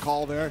 very good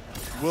call there.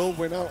 Will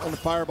win out on the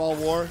fireball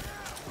war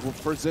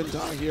for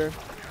Zintai here.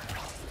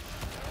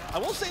 I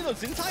will say, though,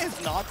 Zintai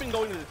has not been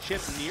going to the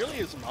chip nearly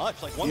as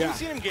much. Like, once we've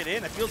seen him get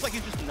in, it feels like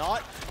he's just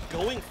not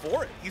going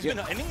for it. He's been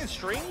ending his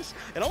strings.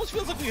 It almost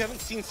feels like we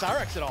haven't seen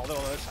Cyrax at all,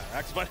 though there's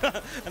Cyrax,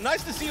 but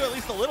nice to see you at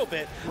least a little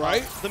bit.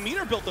 Right. The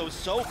meter build, though, is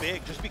so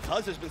big just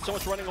because there's been so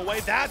much running away.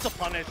 That's a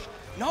punish.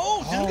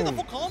 No, didn't get the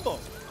full combo.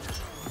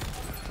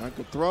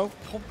 Good throw.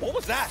 What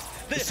was that?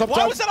 Sometimes,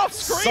 why was that off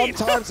screen?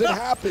 Sometimes it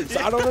happens.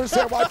 I don't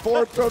understand why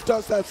forward throw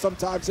does that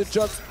sometimes. It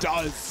just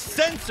does.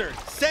 Censored.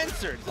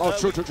 Oh,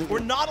 true. We're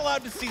not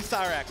allowed to see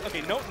Cyrax.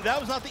 Okay, no, that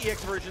was not the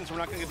EX version, so we're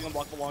not going to give the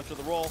unblockable launch of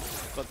the roll.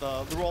 But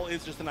the roll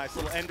is just a nice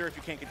little ender if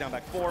you can't get down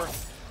back four.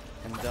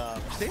 And we're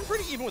staying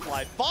pretty even with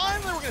life.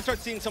 Finally, we're going to start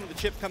seeing some of the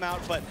chip come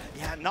out, but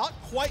yeah, not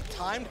quite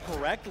timed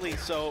correctly.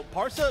 So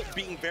Parsa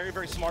being very,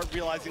 very smart,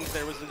 realizing that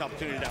there was an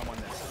opportunity down one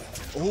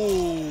there.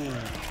 Ooh,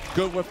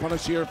 good whip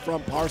punish here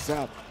from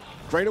Parsa.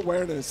 Great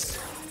awareness.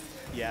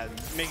 Yeah,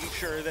 making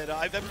sure that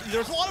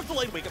there's a lot of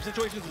delayed wake-up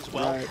situations as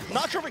well. Right.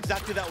 Not sure if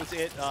exactly that was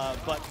it,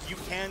 but you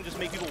can just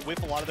make people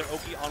whip a lot of their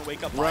Oki on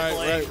wake-up.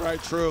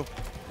 Right, true.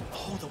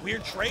 Oh, the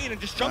weird trade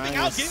and just jumping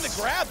out, getting the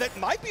grab. That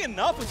might be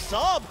enough with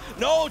sub.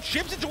 No,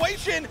 chip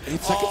situation.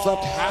 8 seconds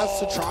left, has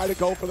to try to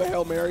go for the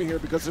Hail Mary here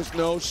because there's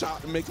no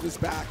shot in making this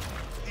back.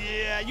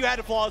 Yeah, you had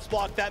to flawless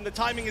block that, and the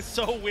timing is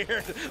so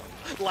weird.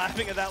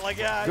 Laughing at that, like,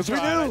 yeah,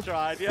 I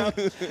tried. Yep.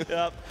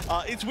 Yep.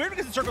 It's weird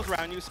because it circles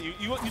around you, so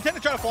you tend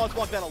to try to flawless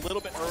block that a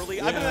little bit early.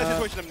 Yeah. I've been in that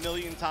situation a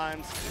million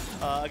times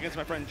against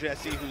my friend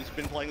Jesse, who's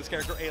been playing this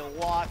character a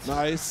lot.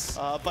 Nice.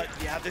 But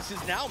yeah, this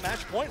is now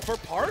match point for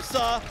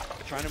Parsa.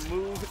 Trying to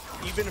move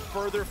even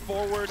further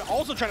forward,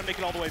 also trying to make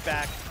it all the way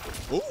back.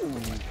 Ooh.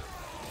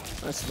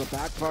 That's the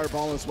backfire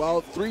ball as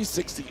well.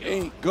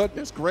 368.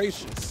 Goodness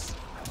gracious.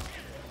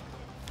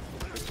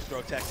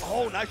 Throw tech.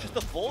 Oh, nice. Just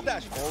the full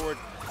dash forward.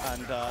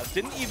 And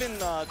didn't even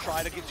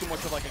try to get too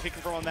much of like a kick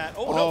confirm on that.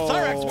 Oh, no,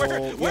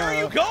 Cyrax, where are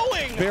you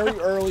going? Very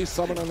early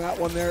summon on that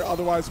one there.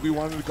 Otherwise, we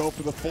wanted to go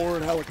for the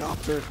forward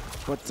helicopter.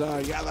 But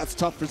yeah, that's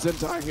tough for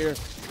Zintai here.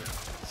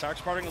 Cyrax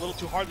partying a little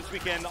too hard this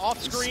weekend.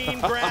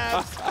 Off-screen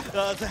grabs.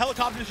 The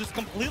helicopter is just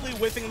completely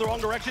whiffing in the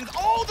wrong directions.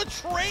 Oh, the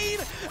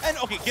trade! And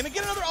okay, gonna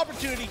get another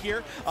opportunity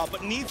here,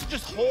 but needs to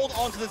just hold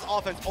on to this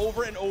offense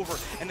over and over.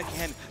 And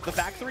again, the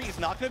back three is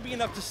not gonna be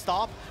enough to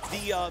stop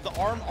the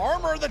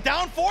armor. The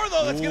down four,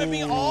 though, that's gonna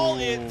be all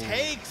it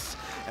takes.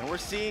 And we're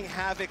seeing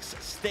Havix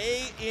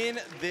stay in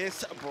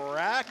this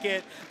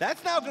bracket.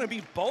 That's now gonna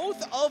be both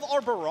of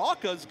our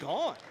Barakas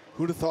gone.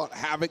 Who'd have thought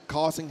Havik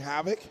causing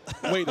havoc?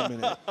 Wait a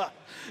minute.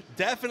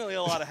 Definitely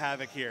a lot of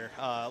havoc here,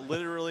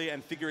 literally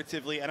and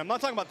figuratively. And I'm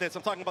not talking about this.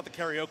 I'm talking about the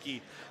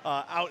karaoke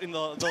out in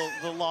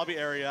the lobby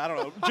area. I don't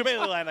know.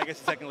 Jamaica Land, I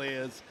guess it technically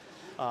is.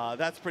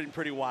 That's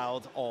pretty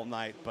wild all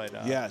night. But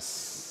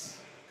yes.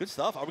 Good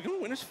stuff. Are we going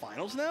to winners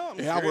finals now? I'm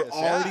yeah, curious.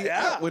 We're already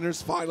at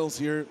winners finals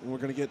here. We're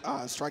going to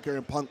get Stryker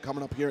and Punk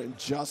coming up here in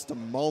just a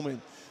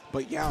moment.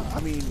 But yeah, I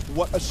mean,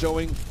 what a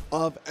showing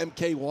of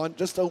MK1.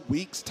 Just a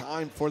week's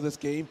time for this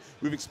game.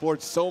 We've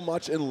explored so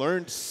much and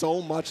learned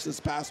so much this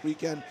past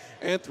weekend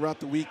and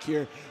throughout the week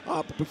here.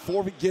 But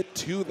before we get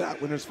to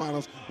that winners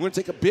finals, we're going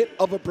to take a bit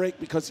of a break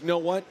because you know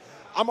what?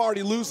 I'm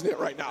already losing it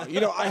right now. You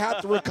know, I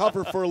have to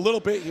recover for a little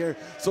bit here.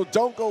 So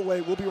don't go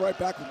away. We'll be right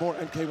back with more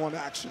MK1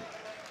 action.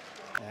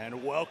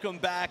 And welcome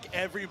back,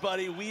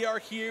 everybody. We are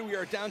here. We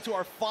are down to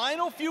our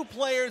final few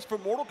players for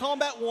Mortal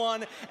Kombat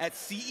 1 at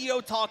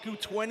CEOtaku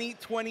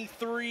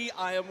 2023.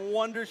 I am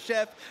Wonder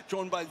Chef,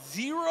 joined by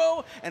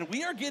Zero, and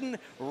we are getting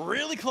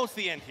really close to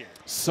the end here.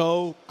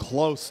 So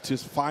close to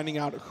finding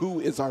out who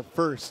is our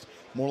first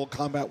Mortal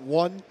Kombat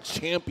 1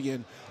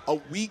 champion. A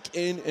week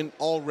in and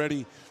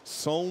already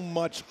so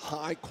much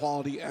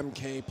high-quality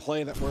MK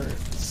play that we're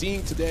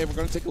seeing today. We're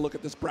going to take a look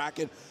at this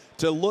bracket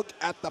to look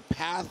at the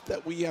path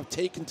that we have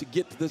taken to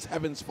get to this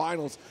Heavens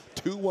Finals.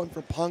 2-1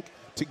 for Punk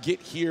to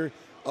get here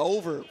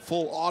over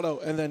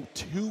FullAuto, and then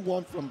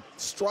 2-1 from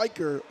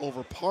Stryker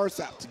over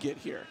ParsaHP to get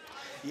here.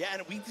 Yeah,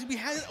 and we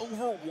had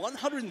over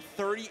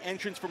 130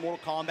 entrants for Mortal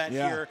Kombat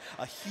here.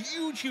 A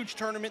huge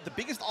tournament, the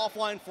biggest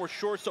offline for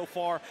sure so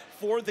far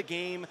for the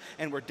game,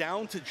 and we're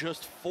down to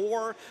just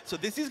 4. So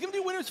this is going to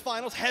be Winners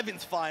Finals,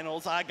 Heavens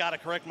Finals. I got to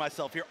correct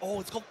myself here.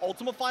 Oh, it's called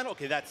Ultima Final?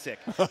 Okay, that's sick.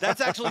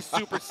 That's actually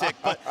super sick.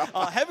 But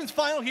Heavens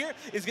Final here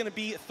is going to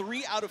be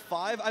 3 out of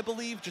 5, I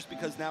believe, just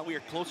because now we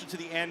are closer to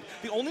the end.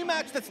 The only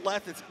match that's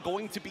left that's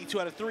going to be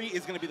 2 out of 3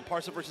 is going to be the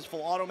Parsa versus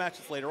FullAuto match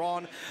that's later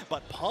on.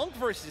 But Punk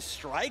versus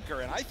Stryker,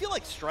 and I feel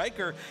like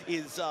Stryker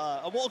is,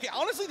 well, okay,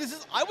 honestly,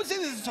 I would say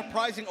this is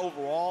surprising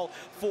overall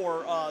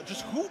for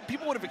just who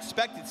people would have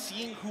expected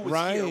seeing who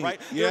was here, right?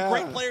 There were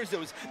great players. There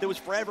was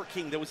Forever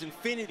King. There was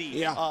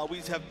Infinitii. We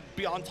have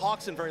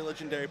BeyondToxin, very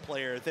legendary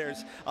player.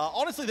 There's,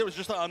 honestly, there was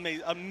just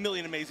a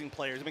million amazing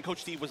players. I mean, Coach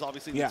Steve was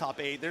obviously in the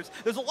top 8. There's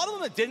a lot of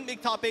them that didn't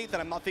make top 8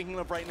 that I'm not thinking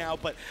of right now,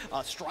 but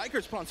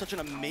Stryker's put on such an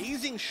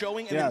amazing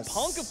showing. And then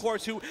Punk, of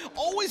course, who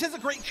always has a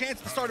great chance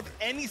at the start of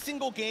any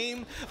single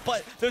game,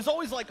 but there's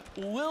always like,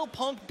 will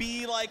Punk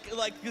be like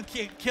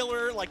the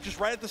killer, like just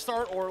right at the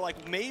start, or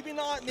like maybe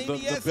not, maybe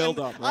yes. The build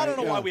up, right? I don't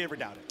know why we ever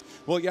doubted.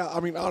 Well, yeah, I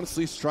mean,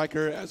 honestly,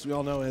 Stryker, as we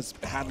all know, has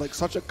had like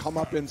such a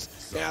comeuppance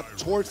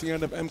towards the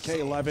end of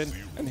MK11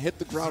 and hit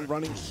the ground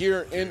running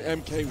here in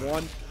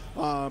MK1.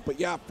 But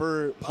yeah,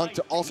 for Punk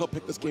to also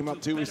pick this game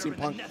up too, we've seen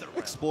Punk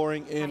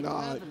exploring in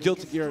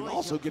Guilty Gear and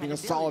also getting a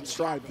solid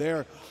stride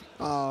there.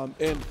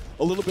 And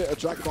a little bit of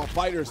Dragon Ball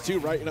Fighters too,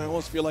 right? And I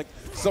almost feel like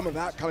some of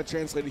that kind of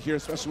translated here,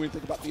 especially when you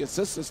think about the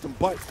assist system.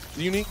 But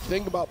the unique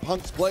thing about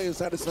Punk's play is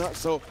that it's not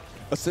so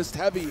assist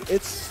heavy,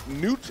 it's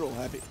neutral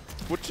heavy,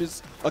 which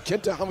is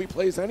akin to how he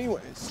plays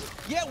anyways.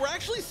 Yeah, we're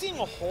actually seeing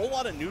a whole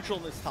lot of neutral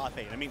in this top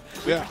 8. I mean,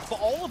 for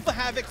all of the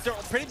Haviks, they're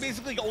pretty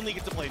basically only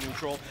get to play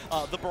neutral.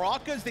 The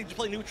Barakas, they just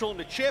play neutral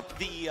into chip.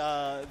 The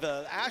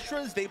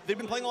Ashrahs, they've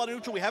been playing a lot of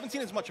neutral. We haven't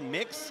seen as much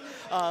mix,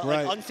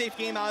 like unsafe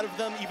game out of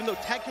them, even though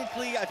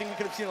technically I think we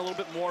could have seen a little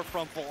bit more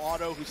from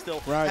FullAuto, who still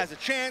has a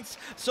chance.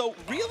 So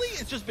really,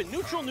 it's just been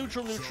neutral.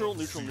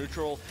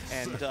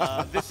 And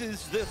this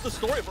is the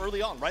story of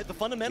early on, right? The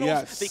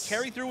fundamentals, they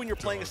carry through when you're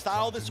playing a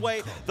style this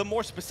way. The more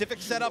more specific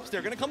setups.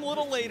 They're going to come a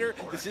little later.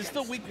 This is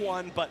still week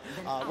 1, but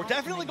we're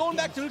definitely going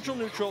back to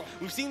neutral.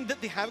 We've seen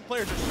that the Havik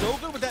players are so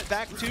good with that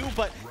back 2,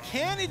 but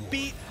can it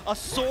beat a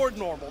sword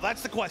normal?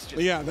 That's the question.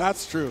 Yeah,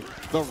 that's true.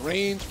 The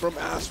range from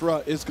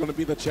Ashrah is going to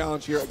be the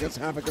challenge here against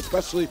Havik,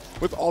 especially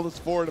with all this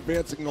forward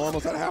advancing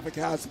normals that Havik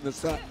has in this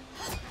set.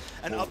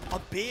 And a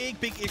big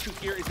issue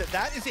here is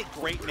that is a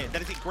great mid.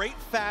 That is a great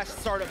fast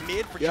startup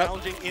mid for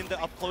challenging in the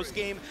up-close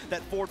game,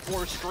 that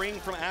forward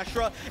string from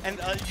Ashrah. And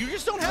you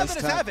just don't have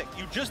that as Havik.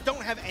 You just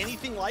don't have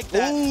anything like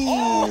that.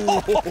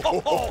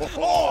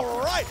 All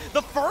right.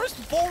 The first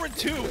forward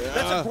 2.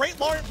 That's a great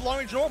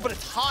long-range normal, but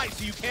it's high,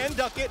 so you can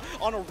duck it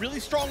on a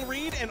really strong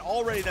read, and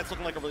already that's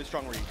looking like a really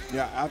strong read.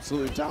 Yeah,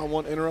 absolutely. Down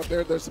 1 interrupt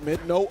there. There's the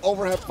mid. No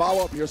overhead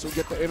follow-up here, so we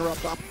get the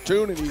interrupt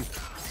opportunity.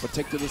 But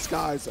take to the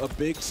skies, a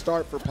big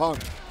start for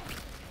Punk.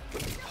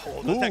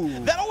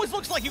 That always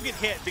looks like you get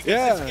hit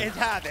because it's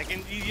Havik,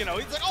 and you know,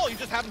 it's like, oh, you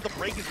just happen to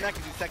break his neck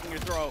as he's second your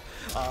throw.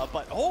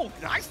 But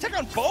nice tech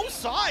on both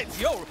sides.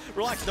 Yo,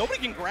 relax, nobody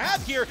can grab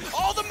here.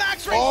 Oh, the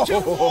max range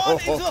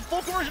 2-1 into the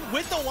full conversion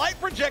with the light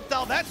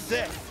projectile. That's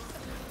sick.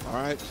 All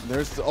right,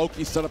 there's the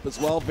Oki setup as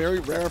well. Very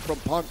rare from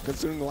Punk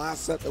considering the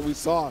last set that we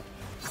saw.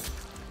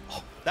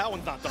 Oh, that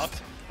one's not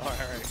ducked. All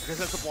right, because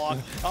that's a block.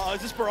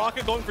 Is this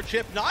Baraka going for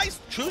chip? Nice,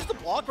 choose the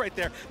block right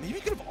there. Maybe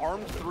he could have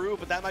armed through,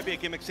 but that might be a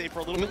gimmick save for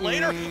a little bit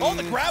later. Oh,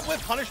 the grab whip,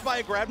 punished by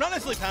a grab. Not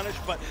necessarily punished,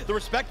 but the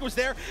respect was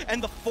there.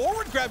 And the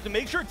forward grab to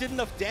make sure it did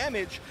enough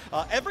damage.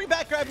 Every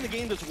back grab in the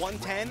game does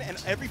 110,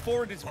 and every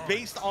forward is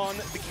based on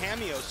the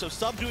cameo. So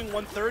sub doing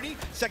 130,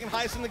 second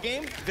highest in the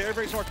game.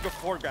 Very smart to go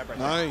forward grab right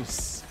now.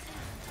 Nice.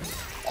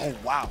 Oh,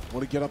 wow,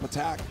 what a get-up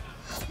attack.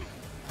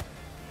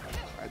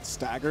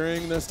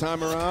 Staggering this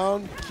time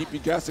around. Keep you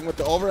guessing with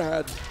the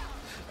overhead.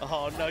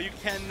 Oh, no, you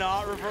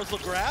cannot reversal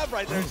grab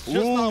right there. It's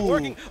just not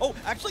working. Oh,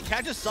 actually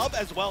catches sub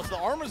as well. So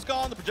the armor's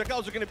gone. The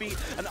projectiles are going to be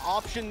an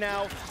option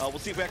now. We'll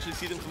see if we actually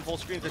see them from full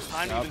screen. There's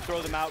time to even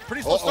throw them out.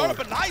 Pretty slow startup,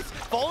 but nice.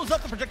 Follows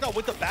up the projectile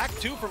with the back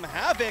 2 from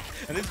Havik.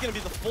 And this is going to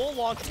be the full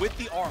launch with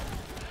the arm.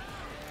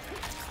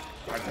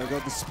 All right, there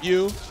goes the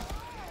spew.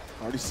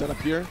 Already set up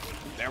here.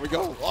 There we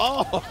go.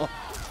 Oh.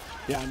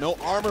 Yeah, no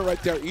armor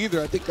right there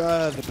either. I think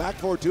the back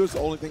forward 2 is the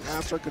only thing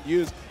Ashrah could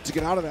use to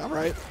get out of that,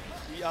 right?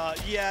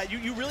 Yeah,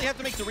 you really have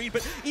to make the read,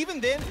 but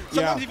even then,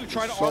 sometimes if you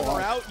try to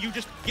armor out, you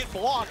just get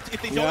blocked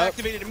if they don't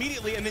activate it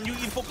immediately, and then you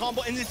eat full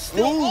combo, and it's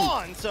still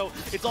on. So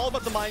it's all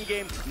about the mind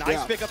game.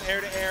 Nice pick up air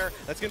to air.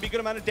 That's going to be a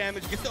good amount of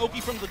damage. Gets the Oki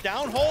from the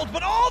down hold,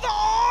 but all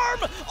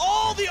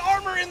the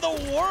armor in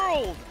the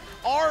world.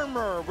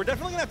 Armor. We're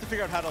definitely gonna have to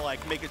figure out how to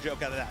like make a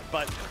joke out of that.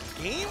 But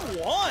game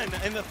 1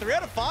 and the 3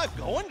 out of 5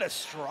 going to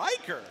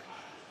Stryker.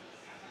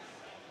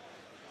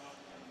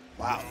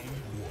 Wow.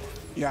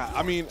 Yeah,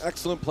 I mean,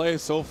 excellent play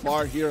so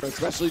far here,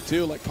 especially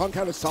too. Like Punk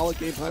had a solid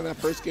game plan in that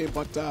first game,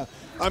 but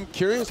I'm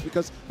curious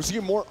because we're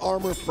seeing more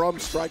armor from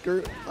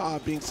Stryker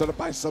being set up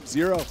by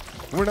Sub-Zero.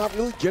 We're not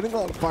really getting a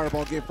lot of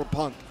fireball game from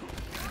Punk.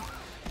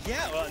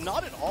 Yeah,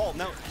 not at all.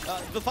 Now,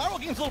 the firewall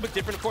game's a little bit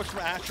different, of course, from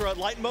Ashrah.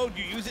 Light mode,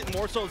 you use it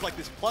more so as like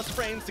this plus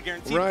frames to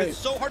guarantee. It's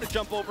so hard to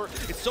jump over.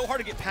 It's so hard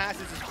to get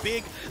past. It's this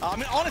big. I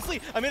mean, honestly,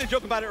 I made a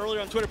joke about it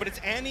earlier on Twitter, but it's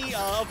Annie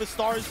of the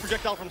Stars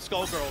projectile from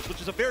Skullgirls, which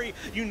is a very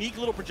unique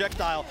little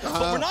projectile.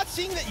 But we're not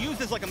seeing that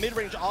used as like a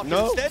mid-range option.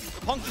 Instead,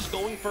 Punk's just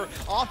going for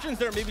options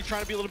that are maybe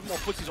trying to be a little bit more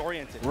footsies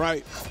oriented.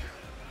 Right.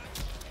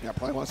 Yeah,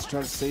 probably wants to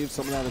try to save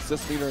some of that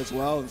assist meter as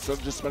well instead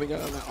of just spending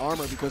it on that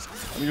armor because,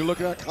 I mean, you're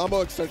looking at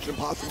combo extension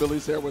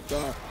possibilities there with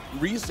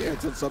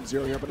Resands and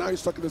Sub-Zero here, but now you're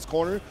stuck in this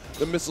corner.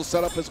 The missile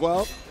setup as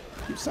well.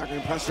 Keep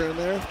stacking pressure in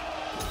there.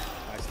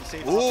 Nice to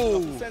save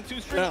off the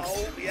Sensu string.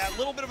 Oh, yeah, a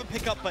little bit of a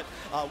pickup, but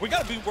we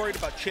got to be worried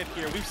about chip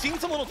here. We've seen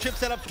some little chip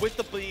setups with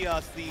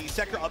the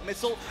Sektor up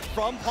missile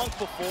from Punk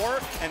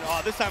before, and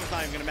this time it's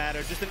not even going to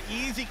matter. Just an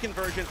easy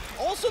conversion.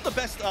 Also the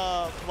best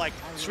like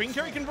string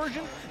carry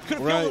conversion. Could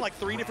have killed in like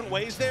 3 different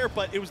ways there,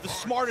 but it was the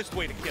smartest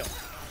way to kill.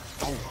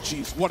 Oh,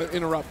 jeez, what an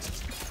interrupt.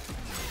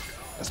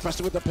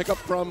 Especially with the pickup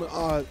from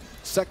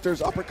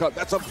Sektor's uppercut.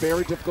 That's a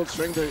very difficult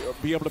string to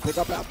be able to pick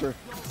up after.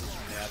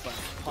 Yeah, but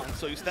Punk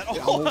so used to that.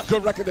 Oh,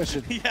 good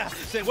recognition. Yeah,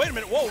 saying, wait a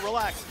minute, whoa,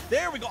 relax.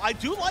 There we go. I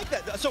do like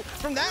that. So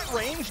from that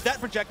range, that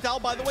projectile,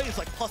 by the way, is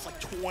like plus like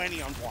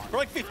 20 on block, or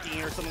like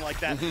 15 or something like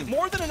that.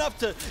 More than enough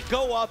to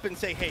go up and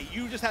say, hey,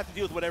 you just have to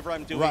deal with whatever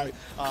I'm doing. Right.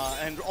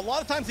 And a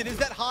lot of times it is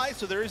that high,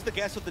 so there is the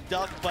guess with the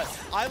duck, but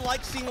I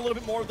like seeing a little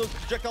bit more of those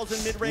projectiles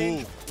in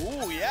mid-range.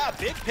 Ooh, yeah,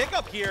 big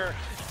pickup here.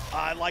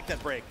 I like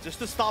that break. Just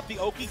to stop the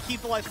Oki,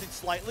 keep the life lead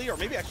slightly, or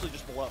maybe actually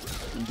just below.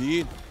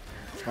 Indeed.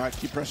 All right,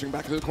 keep pressuring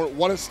back into the court.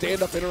 What a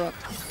stand-up interrupt.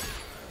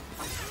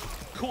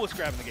 Coolest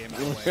grab in the game, by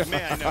the way.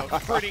 Man, I know.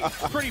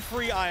 Pretty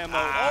free IMO.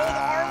 Oh, the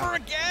armor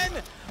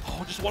again.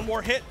 Oh, just one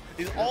more hit.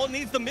 All it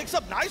needs the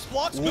mix-up. Nice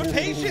blocks, good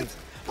patience.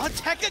 A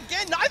tech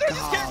again. Neither of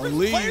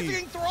these players are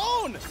getting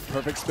thrown.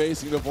 Perfect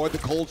spacing to avoid the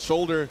cold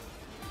shoulder.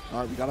 All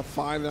right, we got to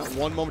find that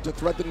one moment to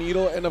thread the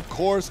needle, and of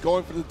course,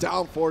 going for the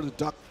down forward, the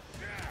duck.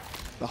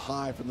 the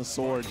high from the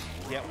sword.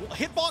 Yeah, well,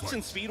 hitbox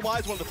and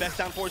speed-wise, one of the best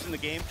down fours in the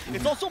game.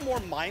 It's also more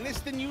minus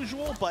than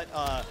usual, but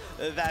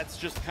that's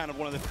just kind of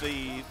one of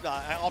the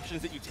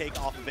options that you take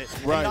off of it.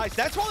 Right. And guys,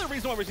 that's probably the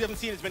reason why we haven't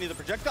seen as many of the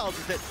projectiles,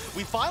 is that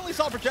we finally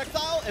saw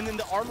projectile, and then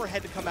the armor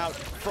had to come out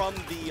from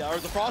the, or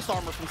the frost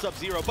armor from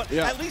Sub-Zero. But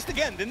at least,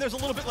 again, then there's a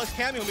little bit less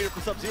cameo meter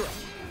for Sub-Zero.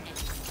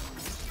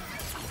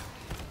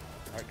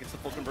 All right, gets the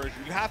full conversion.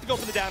 You have to go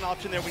for the down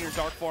option there when you're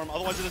dark form,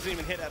 otherwise it doesn't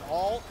even hit at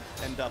all.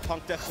 And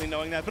Punk definitely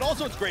knowing that, but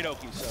also it's great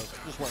Oki, so it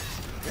just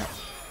works.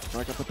 Yeah.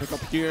 I got the pick up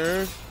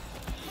here.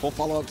 Full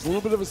follow-up. It's a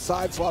little bit of a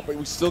side swap, but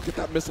we still get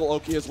that missile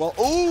Oki as well.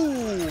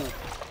 Ooh!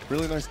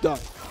 Really nice duck.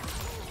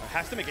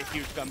 Has to make a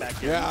huge comeback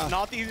here. Yeah.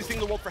 Not the easiest thing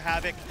in the world for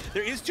Havik.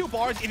 There is 2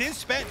 bars. It is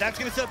spent. That's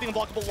going to set up the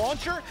unblockable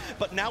launcher.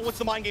 But now what's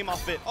the mind game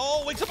off of it?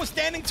 Oh, wakes up with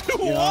standing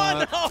 2-1.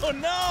 Yeah. Oh,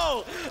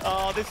 no.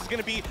 Oh, this is going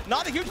to be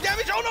not a huge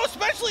damage. Oh, no,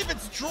 especially if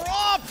it's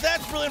dropped.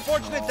 That's really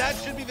unfortunate. That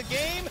should be the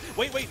game.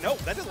 Wait, no.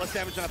 That did less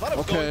damage than I thought it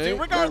was going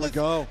to. Regardless,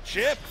 there we go.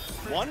 Chip,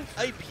 1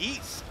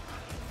 apiece.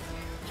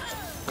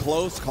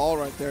 Close call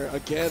right there.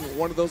 Again,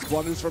 one of those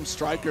blunders from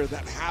Stryker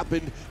that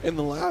happened in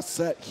the last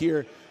set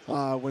here.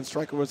 When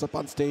Stryker was up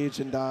on stage,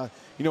 and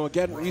you know,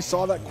 again, we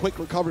saw that quick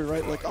recovery,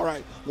 right? Like, all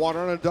right, water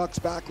on a duck's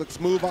back, let's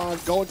move on,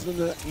 go into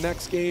the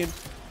next game,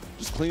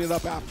 just clean it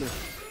up after.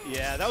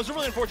 Yeah, that was a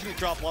really unfortunate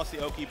drop, lost the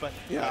Oki, but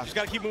just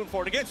got to keep moving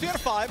forward. Again, 3 out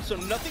of 5, so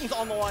nothing's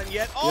on the line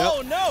yet.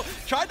 Oh, no!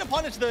 Tried to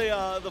punish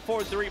the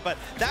forward 3, but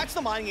that's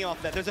the mind game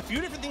off that. There's a few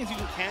different things you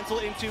can cancel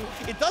into.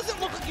 It doesn't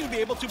look like you'd be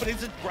able to, but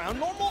it's a ground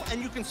normal,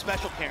 and you can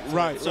special cancel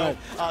it. So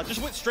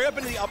just went straight up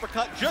into the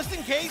uppercut, just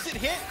in case it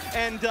hit,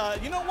 and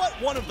you know what?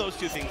 One of those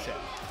 2 things hit.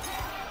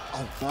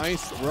 Oh,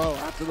 nice throw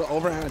after the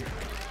overhead.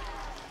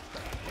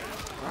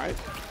 All right,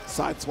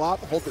 side swap,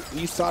 hold the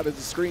east side of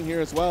the screen here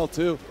as well,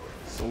 too.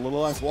 So a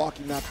little less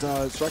walking that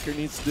Stryker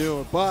needs to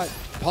do, but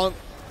Punk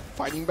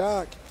fighting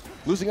back.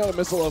 Losing out a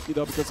missile Oki,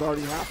 though, because it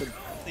already happened.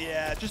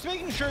 Yeah, just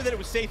making sure that it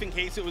was safe in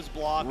case it was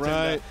blocked.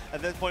 Right. And,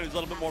 at that point, it was a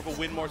little bit more of a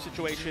win-more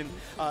situation.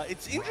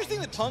 It's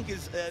interesting that Punk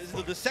is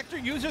the Sektor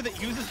user that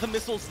uses the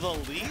missiles the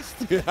least.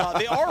 Yeah.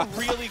 They are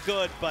really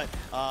good, but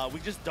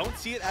we just don't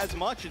see it as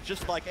much. It's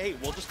just like, hey,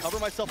 we'll just cover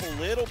myself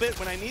a little bit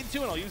when I need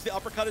to, and I'll use the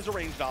uppercut as a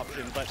ranged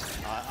option. But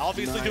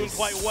obviously doing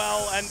quite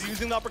well, and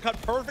using the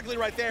uppercut perfectly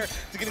right there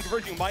to get a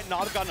conversion you might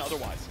not have gotten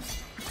otherwise.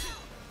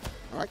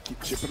 All right,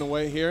 keep chipping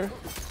away here.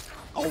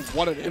 Oh,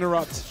 what an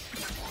interrupt.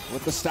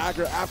 With the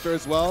stagger after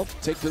as well.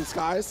 Take to the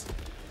skies.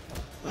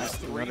 Nice.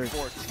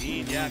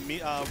 314. Yeah,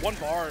 1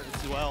 bar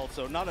as well.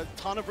 So not a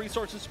ton of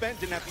resources spent.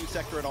 Didn't have to use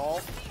Sektor at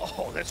all.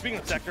 Oh, that's speaking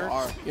of Sektor.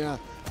 Yeah.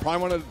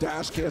 Probably wanted a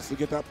dash cancel to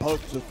get that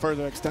poke to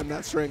further extend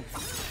that string.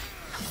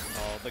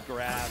 Oh, the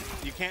grab.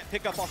 You can't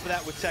pick up off of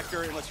that with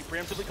Sektor unless you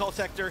preemptively call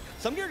Sektor.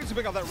 Some gear gets to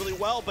pick up that really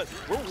well, but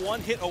we're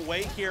 1 hit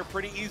away here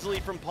pretty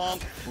easily from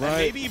Punk. And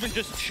maybe even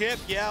just Chip.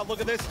 Yeah,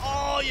 look at this.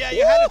 Oh, yeah,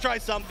 you had to try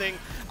something.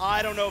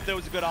 I don't know if there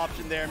was a good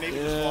option there. Maybe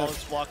just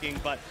flawless blocking,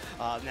 but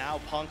now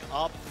Punk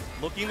up,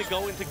 looking to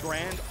go into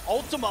Grand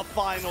Ultima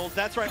Finals.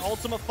 That's right,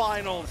 Ultima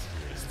Finals.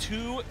 It's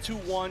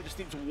 2-1, just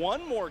needs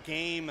 1 more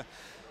game.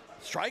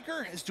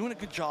 Stryker is doing a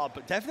good job,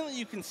 but definitely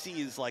you can see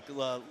is like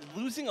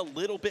losing a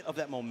little bit of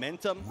that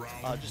momentum.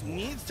 Just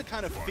needs to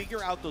kind of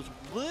figure out those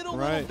little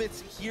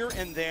bits here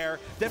and there.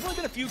 Definitely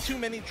been a few too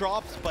many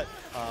drops, but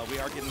we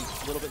are getting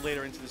a little bit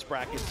later into this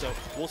bracket, so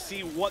we'll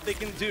see what they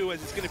can do,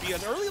 as it's going to be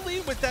an early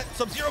lead with that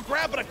Sub-Zero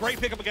grab, but a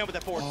great pickup again with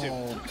that forward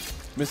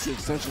 2. Missed the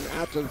extension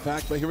after the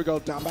fact, but here we go,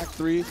 down back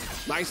 3.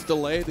 Nice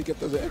delay to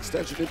get the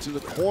extension into the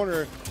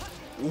corner.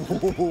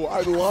 Ooh,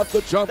 I love the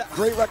jump.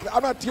 Great record.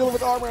 I'm not dealing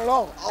with armor at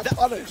all. I'll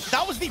punish.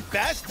 That was the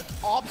best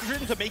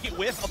option to make it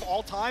whiff of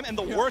all time and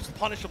the worst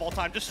punish of all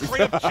time. Just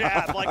straight up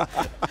jab. Like,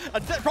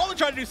 probably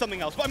trying to do something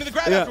else. But I mean, the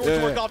grab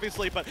afterwards worked,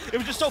 obviously, but it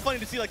was just so funny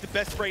to see like the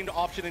best framed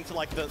option into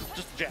like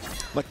just jab.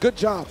 Like, good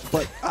job,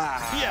 but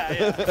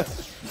Yeah.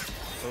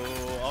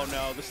 Oh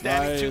no, the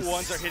standing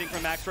 2-1s are hitting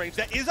from max range.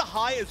 That is a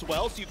high as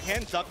well, so you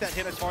can duck that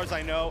hit as far as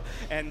I know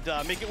and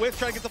make it whiff,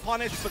 try to get the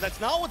punish, but that's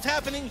not what's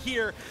happening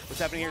here. What's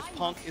happening here is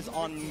Punk is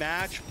on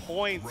match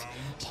point.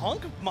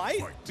 Punk might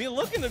be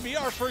looking to be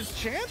our first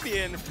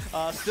champion.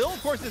 Still,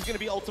 of course, there's going to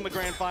be Ultima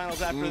Grand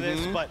Finals after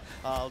this, but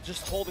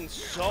just holding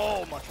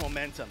so much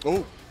momentum.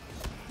 Oh,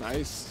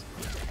 nice.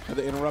 Had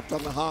the interrupt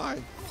on the high.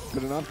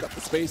 Good enough, got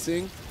the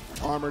spacing,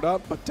 armored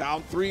up, but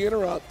down 3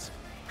 interrupt.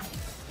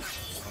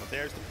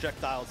 There's the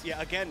projectiles.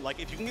 Yeah, again, like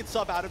if you can get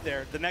sub out of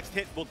there, the next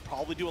hit will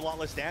probably do a lot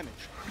less damage.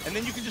 And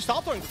then you can just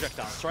stop throwing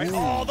projectiles, right?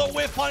 Oh, the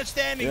whiff punish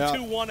standing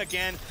 2-1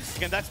 again.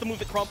 Again, that's the move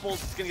that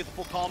crumples. It's going to get the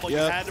full combo. You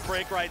had to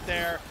break right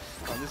there.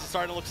 This is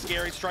starting to look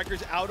scary.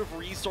 Stryker's out of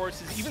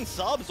resources. Even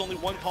sub is only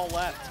 1 call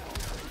left.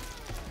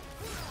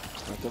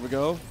 Right, there we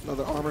go.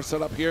 Another armor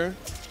set up here.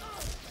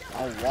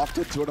 Oh,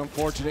 wafted to an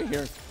unfortunate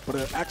here, but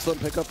an excellent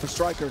pickup for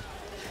Stryker.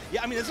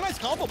 Yeah, I mean, it's a nice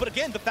combo, but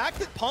again, the fact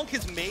that Punk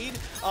has made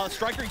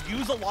Stryker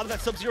use a lot of that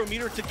Sub-Zero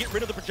meter to get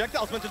rid of the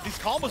projectiles meant that these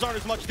combos aren't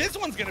as much. This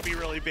one's going to be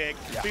really big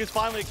because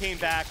finally it came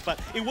back,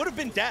 but it would have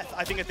been death,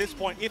 I think, at this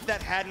point if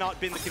that had not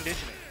been the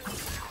conditioning.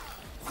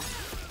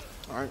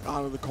 All right,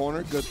 out of the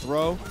corner, good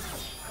throw.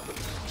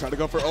 Try to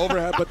go for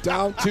overhead, but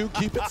down two,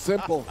 keep it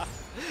simple.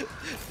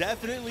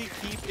 Definitely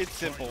keep it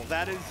simple.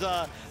 That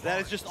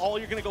is just all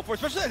you're going to go for,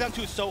 especially that down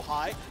two is so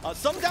high.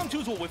 Some down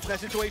twos will whip in that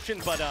situation,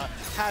 but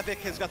Havik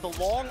has got the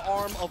long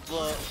arm of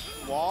the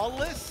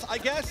flawless, I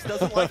guess.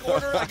 Doesn't like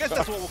order. I guess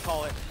that's what we'll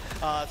call it.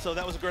 So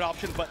that was a great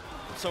option, but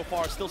so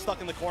far still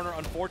stuck in the corner,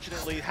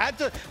 unfortunately. Had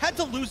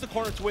to lose the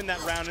corner to win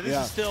that round, and this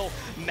is still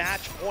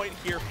match point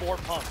here for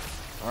Punk.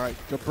 All right,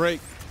 good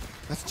break.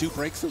 That's 2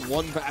 breaks in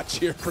 1 match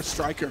here for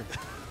Stryker.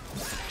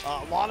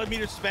 A lot of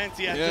meters spent,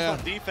 just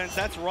on defense.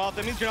 That's rough.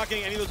 That means you're not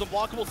getting any of those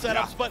unblockable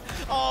setups, but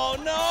oh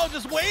no,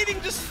 just waiting,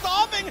 just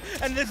stopping,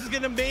 and this is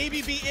gonna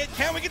maybe be it.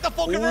 Can we get the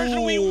full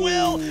conversion? We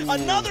will.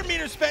 Another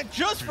meter spent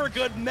just for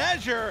good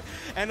measure,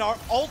 and our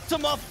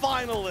Ultima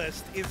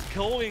finalist is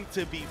going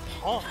to be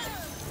Punk.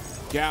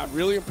 Yeah,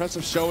 really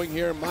impressive showing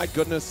here. My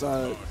goodness,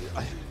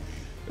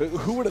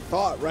 who would have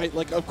thought, right?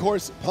 Like, of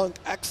course, Punk,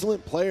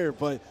 excellent player,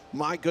 but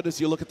my goodness,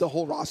 you look at the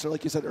whole roster,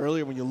 like you said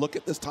earlier, when you look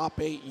at this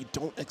top 8, you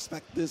don't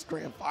expect this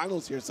grand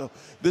finals here. So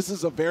this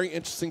is a very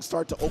interesting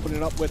start to open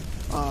it up with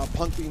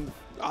Punk being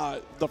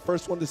the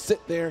first one to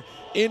sit there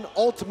in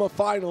Ultima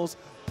Finals,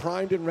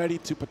 primed and ready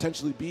to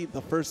potentially be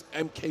the first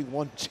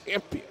MK1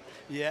 champion.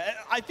 Yeah,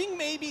 I think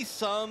maybe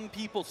some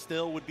people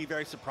still would be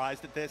very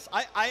surprised at this.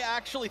 I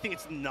actually think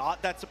it's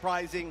not that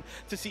surprising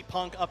to see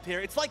Punk up here.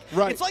 It's like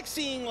it's like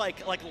seeing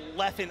like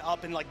Leffen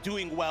up and like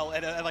doing well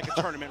at like a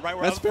tournament, right?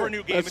 Where for a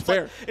new game,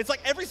 it's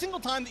like every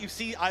single time that you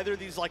see either of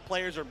these like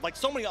players or like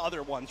so many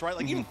other ones, right?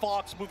 Like even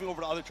Fox moving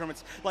over to other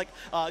tournaments, like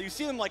you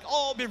see them like,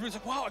 oh, everybody's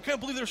like, wow, I can't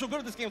believe they're so good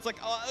at this game. It's like,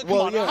 come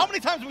on, how many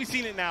times have we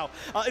seen it now?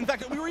 In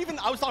fact,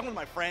 I was talking with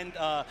my friend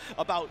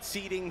about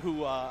seeding,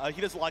 who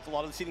he doesn't like a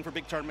lot of the seeding for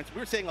big tournaments. We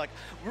were saying like,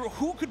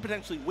 who could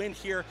potentially win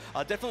here?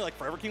 Definitely, like,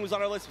 Forever King was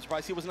on our list. I'm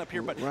surprised he wasn't up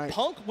here. But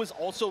Punk was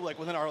also, like,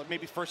 within our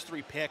maybe first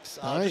 3 picks.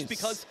 Just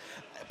because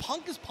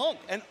Punk is Punk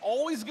and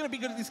always going to be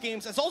good at these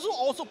games. Has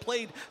also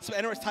played some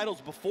NRS titles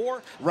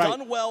before,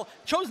 done well,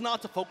 chose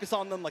not to focus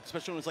on them, like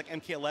especially when it was like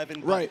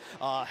MK11.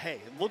 But,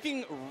 hey,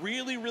 looking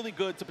really, really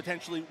good to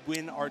potentially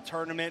win our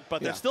tournament.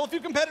 But there's still a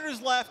few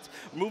competitors left.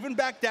 Moving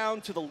back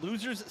down to the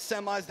losers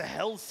semis, the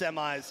Hell's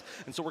semis.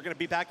 And so we're going to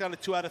be back down to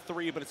 2 out of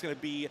 3, but it's going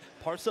to be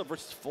Parsa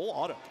versus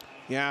FullAuto.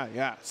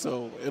 Yeah.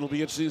 So it'll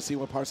be interesting to see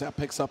what ParsaHP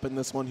picks up in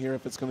this one here,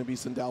 if it's going to be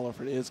Sindel or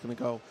if it is going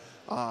to go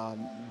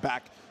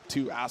back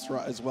to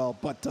Ashrah as well.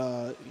 But,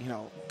 you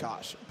know,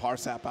 gosh,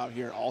 ParsaHP out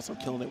here also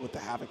killing it with the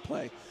Havik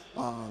play.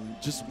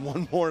 Just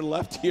one more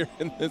left here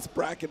in this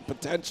bracket,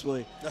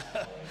 potentially.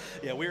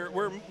 Yeah,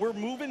 we're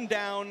moving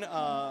down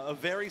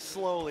very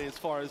slowly as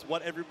far as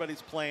what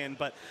everybody's playing.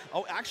 But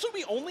actually,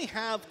 we only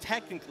have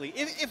technically,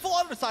 if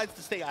FullAuto decides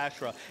to stay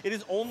Ashrah, it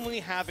is only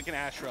Havik and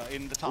Ashrah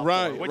in the top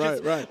 4,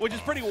 which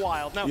is pretty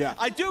wild. Now,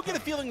 I do get a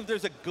feeling that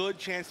there's a good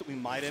chance that we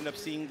might end up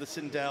seeing the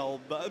Sindel,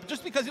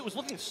 just because it was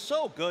looking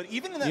so good,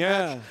 even in that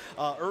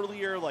match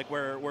earlier, like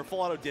where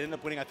FullAuto did end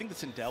up winning. I think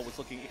the Sindel was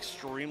looking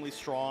extremely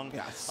strong.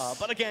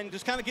 But again,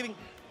 just kind of getting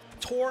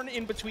torn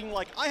in between,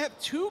 like, I have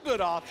 2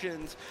 good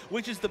options,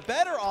 which is the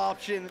better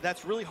option.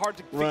 That's really hard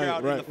to figure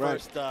out in the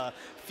first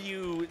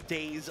few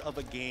days of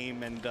a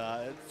game, and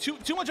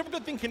too much of a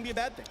good thing can be a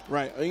bad thing.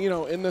 Right. You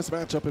know, in this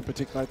matchup in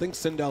particular, I think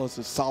Sindel is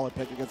a solid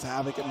pick against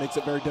Havik. It makes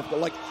it very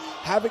difficult. Like,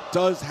 Havik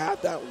does have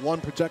that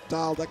one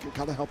projectile that can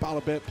kind of help out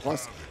a bit,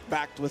 plus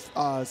backed with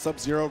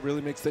Sub-Zero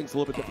really makes things a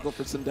little bit difficult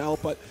for Sindel,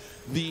 but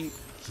the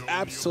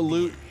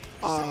absolute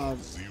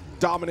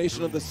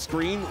domination of the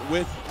screen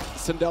with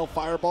Sindel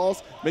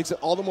fireballs makes it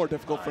all the more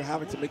difficult for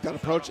Havik to make that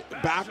approach,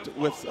 backed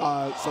with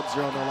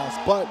Sub-Zero no less.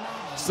 But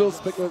still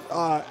sticking with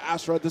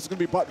Ashrah. This is going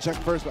to be button check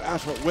first, but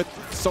Ashrah with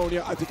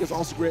Sonya I think is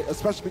also great,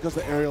 especially because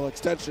of the aerial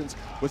extensions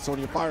with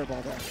Sonya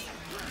fireball there.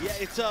 Yeah,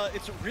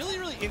 it's really,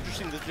 really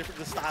interesting,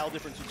 the style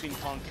difference between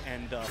Punk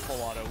and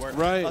FullAuto,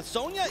 where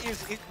Sonya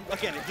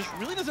again, it just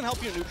really doesn't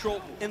help you in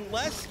neutral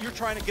unless you're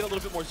trying to get a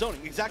little bit more zoning.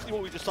 Exactly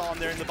what we just saw on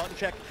there in the button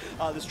check,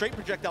 the straight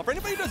projectile. For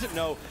anybody who doesn't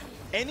know,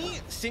 any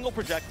single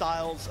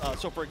projectiles,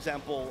 so for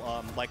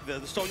example, like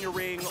the Sonya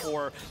ring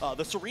or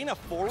the Sareena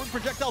forward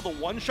projectile, the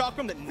one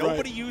chakram that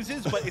nobody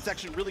uses, but it's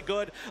actually really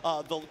good,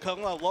 the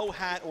low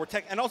hat or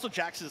tech, and also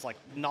Jax's like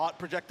not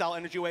projectile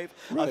energy wave,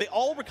 they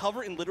all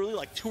recover in literally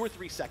like 2 or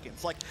 3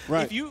 seconds. Like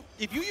if you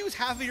use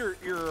half of your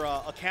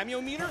a cameo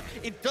meter,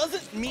 it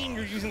doesn't mean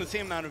you're using the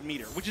same amount of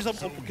meter, which is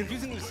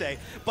confusing to say,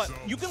 but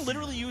you can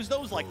literally use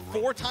those like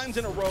 4 times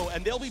in a row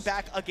and they'll be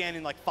back again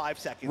in like 5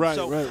 seconds.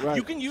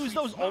 You can use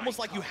those almost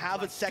like you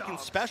have a second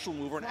special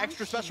move or an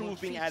extra special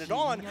move being added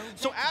on,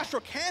 so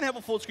Ashrah can have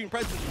a full screen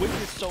presence with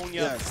his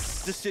Sonya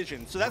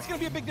decision. So that's going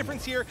to be a big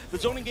difference here. The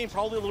zoning game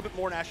probably a little bit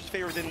more in Ashrah's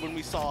favor than when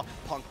we saw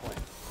Punk play.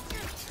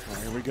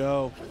 Here we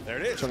go. There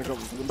it is. Trying to go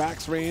to the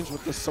max range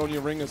with the Sonya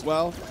ring as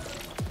well.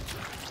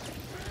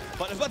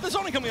 But there's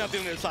only coming out the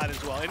other side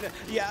as well. And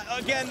yeah,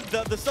 again,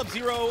 the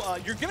Sub-Zero,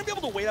 you're going to be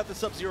able to wait out the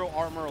Sub-Zero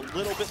armor a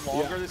little bit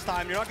longer this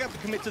time. You're not going to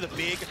have to commit to the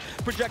big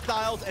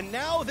projectiles. And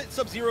now that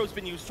Sub-Zero has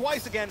been used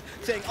twice again,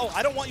 saying, oh,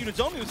 I don't want you to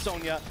zone me with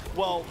Sonya,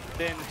 well,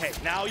 then, hey,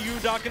 now you're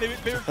not going to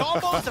get bigger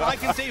combos, and I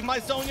can save my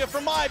Sonya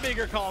for my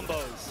bigger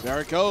combos.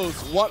 There it goes.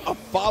 What a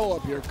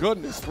follow-up here.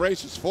 Goodness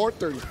gracious,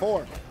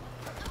 434.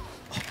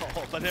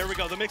 Oh, but there we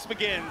go, the mix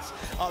begins.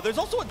 There's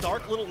also a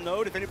dark little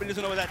node, if anybody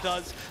doesn't know what that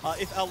does.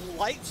 If a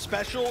light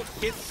special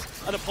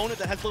hits an opponent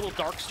that has a little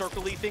dark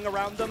circle-y thing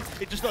around them,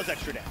 it just does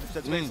extra damage.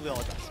 That's basically all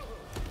it does.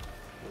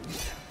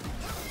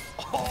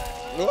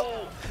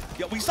 Oh!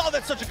 Yeah, we saw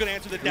that's such a good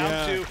answer, the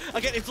down two.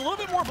 Again, it's a little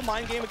bit more of a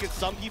mind game against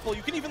some people.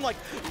 You can even like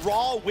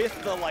raw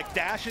with the like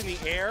dash in the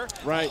air.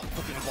 Right.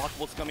 Looking at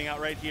unblockables coming out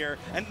right here.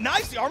 And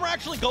nice, the armor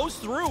actually goes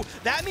through.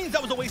 That means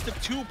that was a waste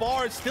of 2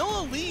 bars.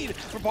 Still a lead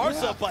for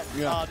Barca, but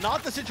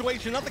not the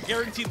situation, not the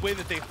guaranteed win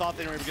that they thought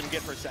they were going to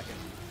get for a second.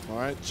 All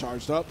right,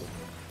 charged up.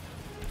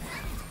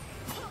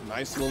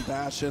 Nice little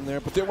dash in there,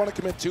 but they don't want to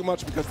commit too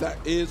much because that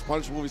is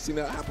punishable. We've seen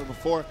that happen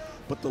before.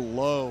 But the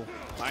low,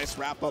 nice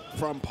wrap up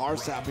from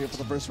ParsaHP here for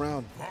the first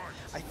round.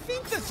 I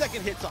think the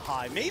second hit's a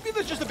high. Maybe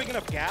there's just a big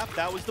enough gap.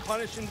 That was the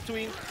punish in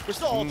between. We're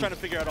still all trying to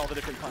figure out all the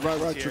different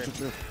punishes here.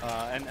 True.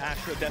 And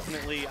Ashrah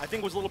definitely, I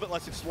think, was a little bit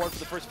less explored for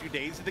the first few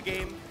days of the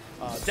game.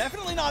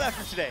 Definitely not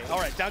after today. All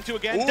right, down 2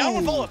 again. Down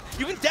 1 follow-up.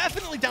 You can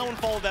definitely down 1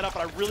 follow that up,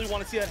 but I really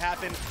want to see that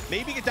happen.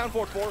 Maybe get down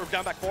forward 4 or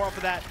down back 4 off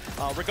of that.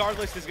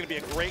 Regardless, this is going to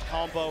be a great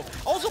combo.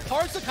 Also,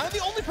 Parsa, kind of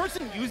the only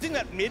person using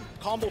that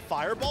mid-combo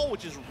fireball,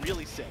 which is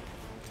really sick.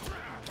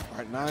 All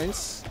right,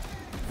 nice.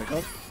 Pick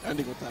up,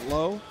 ending with that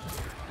low.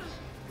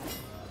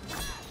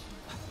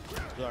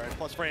 All right,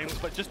 plus frames,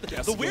 but just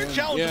the weird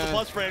challenge of the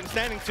plus frames,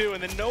 standing 2,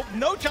 and then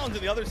no challenge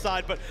on the other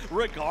side, but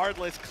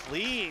regardless,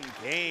 clean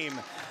game.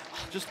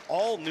 Just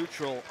all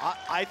neutral.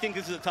 I think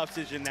this is a tough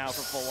decision now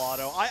for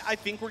FullAuto. I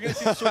think we're going to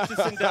see the switch to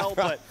Sindel,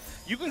 but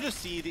you can just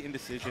see the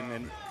indecision,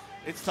 and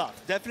it's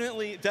tough.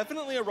 Definitely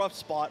a rough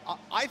spot.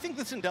 I think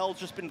that Sindel's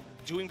just been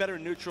doing better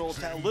in neutral.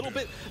 It's a little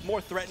bit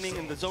more threatening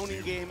in the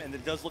zoning game, and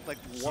it does look like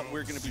what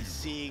we're going to be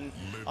seeing.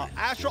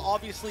 Ashrah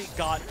obviously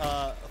got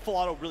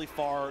FullAuto really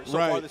far so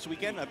far this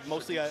weekend.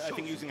 Mostly, I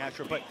think, using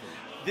Ashrah, but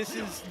this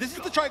is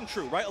the tried and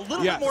true, right? A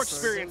little bit more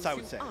experience, I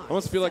would say. I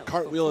almost feel like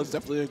Cartwheel is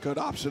definitely a good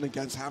option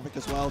against Havik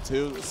as well,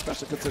 too,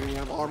 especially considering you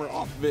have armor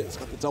off of it. It's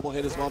got the double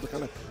hit as well to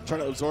kind of try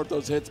to absorb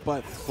those hits,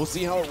 but we'll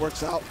see how it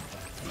works out.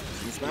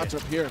 This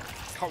matchup here.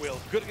 Cartwheel,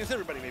 good against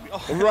everybody, maybe.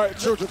 Oh. Right,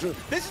 true.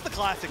 This is the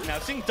classic now,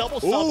 seeing double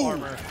sub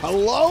armor.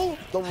 Hello?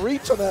 The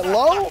reach on that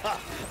low?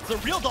 It's a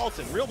real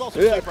Dalton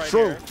flip right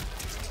true. here.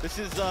 This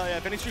is,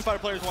 if any Street Fighter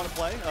players want to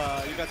play,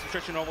 you've got some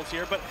Tricia Normals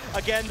here. But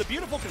again, the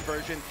beautiful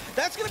conversion.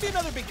 That's going to be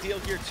another big deal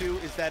here, too,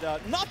 is that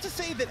not to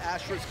say that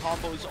Ashrah's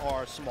combos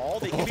are small.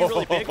 They can be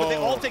really big, but they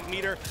all take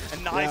meter.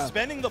 And nice,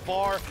 spending the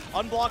bar,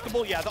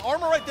 unblockable. Yeah, the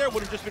armor right there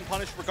would have just been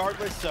punished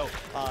regardless. So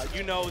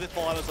you know that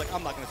FullAuto's like,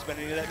 I'm not going to spend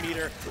any of that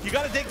meter. You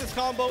got to take this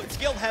combo. It's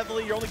scaled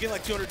heavily. You're only getting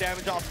like 200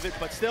 damage off of it,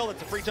 but still,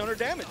 it's a free 200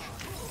 damage.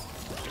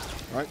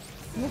 All right,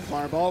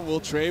 fireball. We'll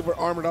trade. We're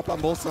armored up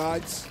on both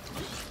sides.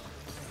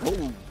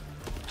 Oh.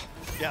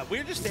 Yeah,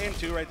 we're just stand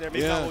 2 right there.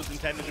 Maybe not what was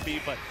intended to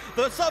be, but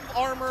the sub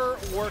armor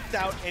worked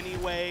out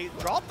anyway.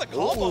 Drop the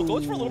combo,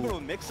 goes for a little bit of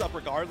a mix-up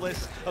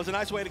regardless. That was a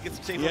nice way to get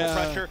some safe little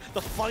pressure.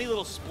 The funny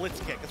little splits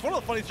kick. It's one of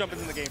the funniest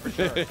jump-ins in the game for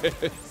sure.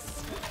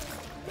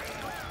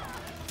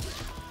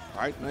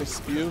 All right, nice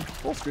spew.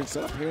 Full screen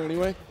setup here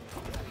anyway.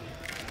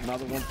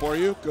 Another one for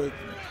you. Good.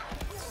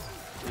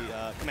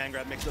 The command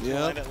grab mix-ups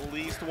land at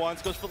least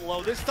once. Goes for the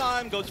low this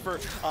time. Goes for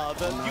you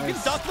can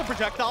duck the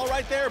projectile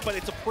right there, but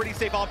it's a pretty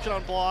safe option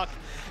on block.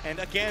 And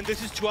again,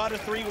 this is 2 out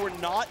of 3. We're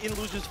not in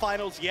losers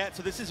finals yet,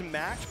 so this is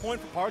match point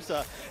for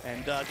Parsa,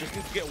 and just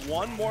needs to get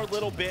one more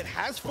little bit.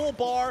 Has full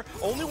bar,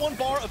 only 1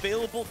 bar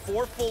available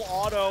for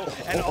FullAuto,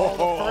 and the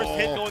first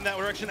hit going that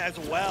direction as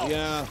well.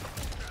 Yeah.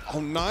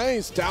 Oh,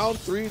 nice. Down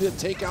 3 to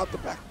take out the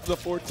back of the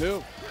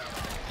 4-2.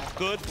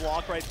 Good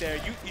block right there.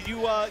 You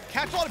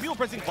catch a lot of people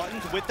pressing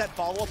buttons with that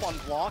follow-up on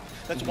block.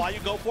 That's why you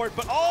go for it.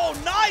 But oh,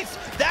 nice!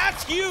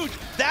 That's huge.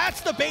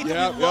 That's the bait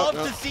that we love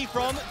to see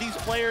from these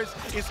players.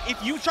 Is if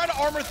you try to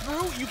armor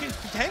through, you can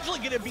potentially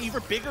get an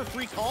even bigger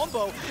free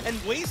combo and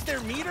waste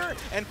their meter.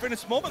 And for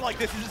this moment like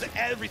this, this is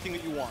everything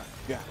that you want.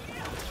 Yeah.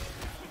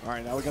 All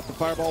right, now we got the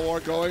fireball war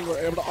going. We're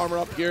able to armor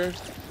up here.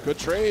 Good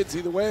trades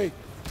either way.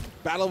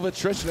 Battle of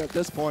attrition at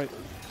this point.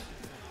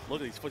 Look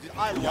at these footsies.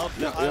 I love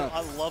them.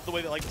 I love the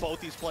way that like both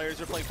these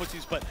players are playing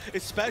footsies, but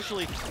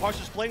especially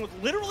Parsa's playing with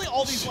literally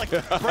all these like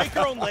break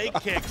your own leg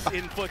kicks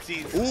in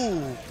footsies.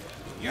 Ooh.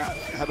 Yeah,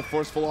 had a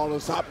forceful on the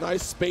top.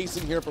 Nice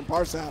spacing here from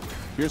ParsaHP.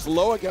 Here's the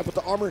low again, but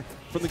the armor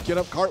from the get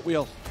up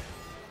cartwheel.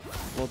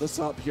 Well, this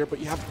up here, but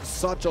you have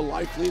such a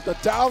life lead. The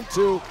down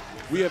 2.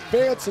 We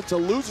advance into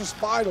losers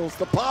finals.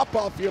 The pop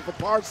off here for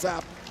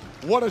ParsaHP.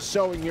 What a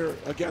showing here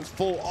against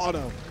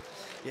FullAuto.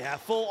 Yeah,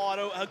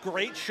 FullAuto, a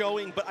great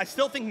showing, but I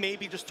still think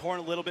maybe just torn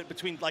a little bit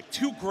between like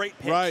two great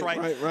picks,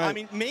 right? I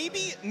mean,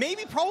 maybe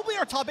probably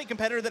our top 8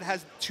 competitor that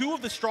has 2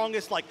 of the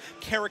strongest like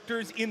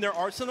characters in their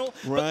arsenal,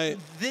 but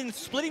then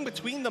splitting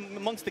between them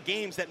amongst the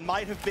games that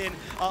might have been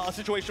a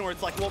situation where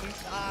it's like, well,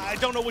 I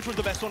don't know which one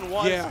the best one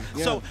was.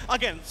 So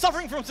again,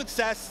 suffering from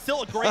success,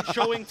 still a great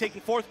showing,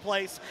 taking 4th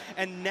place,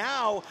 and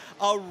now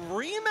a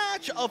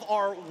rematch of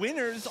our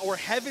winners or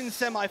Heaven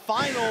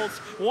semifinals.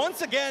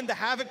 Once again, the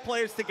Havik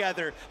players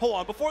together. Hold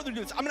on, before they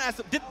do this, I'm gonna ask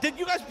them, did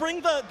you guys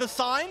bring the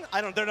sign?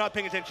 They're not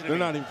paying attention to me.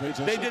 They're not even paying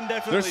attention. They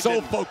definitely They're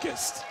so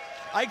focused.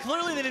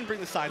 Clearly they didn't bring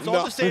the sign, so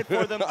I'll just say it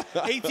for them.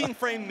 18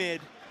 frame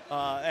mid.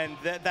 And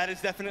that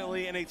is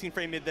definitely an 18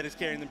 frame mid that is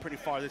carrying them pretty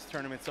far this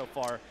tournament so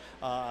far.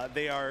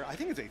 They are, I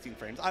think it's 18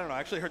 frames. I don't know. I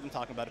actually heard them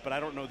talking about it, but I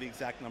don't know the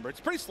exact number. It's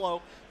pretty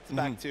slow. It's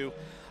back 2.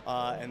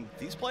 And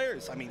these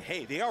players, I mean,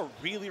 hey, they are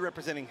really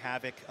representing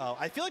Havik.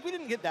 I feel like we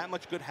didn't get that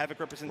much good Havik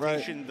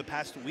representation the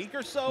past week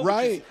or so.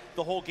 Which is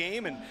the whole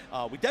game. And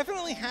we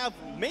definitely have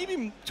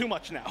maybe too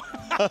much now.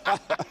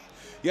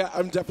 Yeah,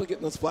 I'm definitely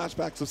getting those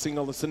flashbacks of seeing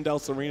all the Sindel,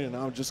 Sareena,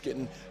 now I'm just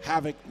getting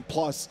Havik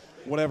plus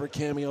whatever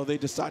cameo they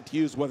decide to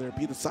use, whether it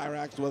be the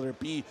Cyrax, whether it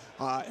be,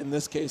 in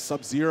this case,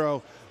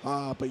 Sub-Zero.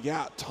 But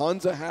yeah,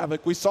 tons of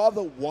Havik. We saw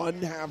the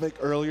one Havik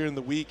earlier in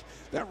the week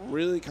that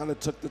really kind of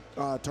took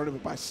the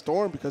tournament by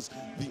storm because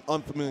the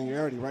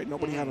unfamiliarity, right?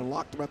 Nobody had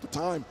unlocked him at the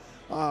time.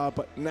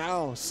 But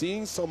now,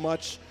 seeing so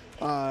much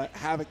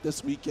Havik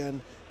this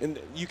weekend, and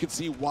you can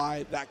see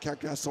why that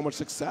character has so much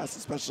success,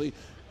 especially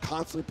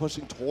constantly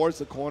pushing towards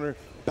the corner,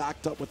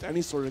 backed up with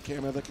any sort of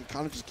camera that can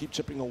kind of just keep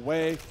chipping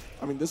away.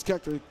 I mean, this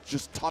character is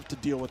just tough to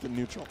deal with in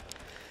neutral.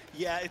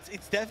 Yeah,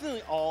 it's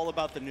definitely all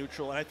about the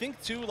neutral. And I think,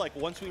 too, like,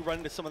 once we run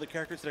into some of the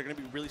characters that are going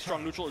to be really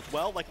strong neutral as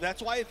well, like,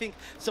 that's why I think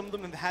some of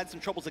them have had some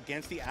troubles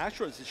against the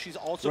Ashrahs. She's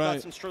also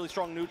got some really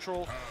strong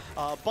neutral.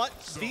 But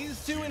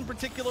these 2 in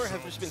particular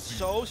have just been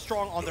so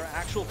strong on their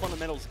actual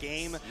fundamentals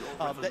game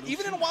that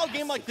even in a wild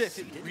game like this,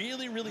 it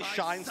really, really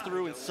shines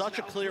through in such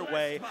a clear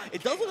way.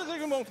 It does look like they're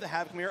going to go for the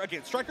Havik mirror.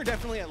 Again, Stryker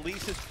definitely at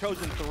least has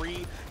chosen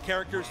 3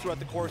 characters throughout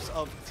the course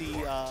of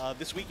the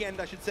this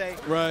weekend, I should say.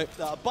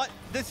 But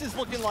this is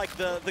looking like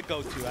the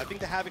go-to. I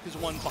think the Havik has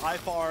won by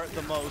far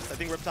the most. I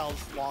think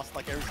Reptile's lost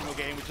like every single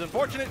game, which is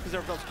unfortunate because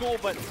Reptile's cool,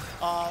 but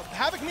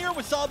Havik mirror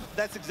with sub,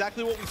 that's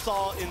exactly what we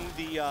saw in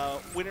the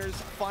winners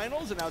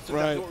finals, and now it's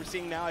exactly what we're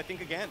seeing now, I think,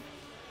 again.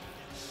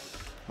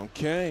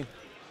 Okay,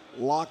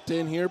 locked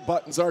in here,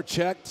 buttons are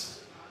checked.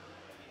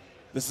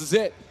 This is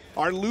it.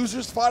 Our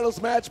losers finals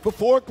match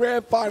before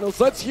grand finals.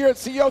 Let's hear it,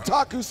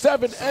 CEOtaku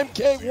 7,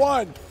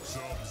 MK1.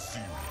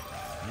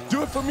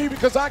 Do it for me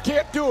because I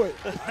can't do it.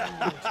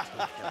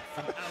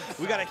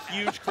 We got a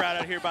huge crowd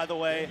out here, by the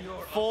way.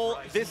 I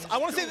want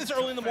to say this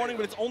early in the morning,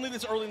 but it's only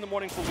this early in the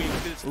morning for me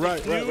because it's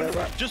noon,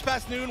 just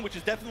past noon, which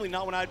is definitely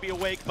not when I'd be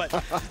awake. But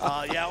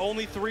yeah,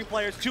 only 3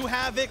 players, 2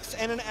 Haviks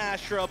and an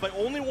Ashrah, but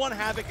only 1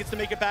 Havik gets to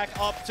make it back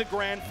up to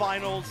grand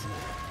finals.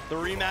 The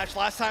rematch,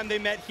 last time they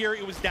met here,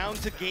 it was down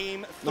to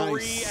game 3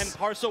 and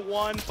Parsa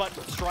won, but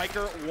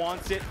Stryker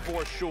wants it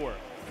for sure.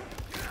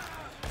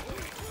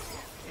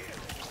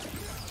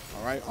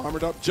 All right,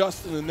 armored up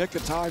just in the nick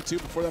of time, too,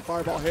 before that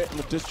fireball hit, and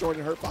the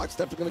disjointed hurt box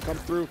definitely going to come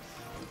through.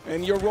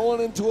 And you're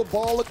rolling into a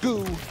ball of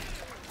goo.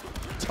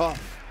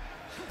 Tough.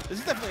 This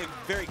is definitely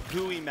a very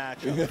gooey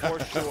matchup,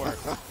 for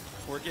sure.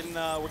 We're getting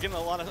a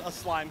lot of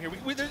slime here.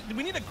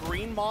 We need a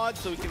green mod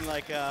so we can,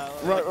 like, be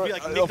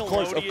like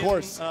Nickelodeon. Of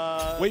course.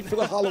 Wait for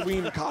the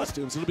Halloween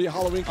costumes. It'll be a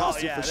Halloween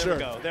costume for sure.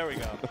 There we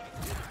go.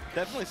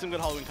 Definitely some good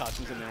Halloween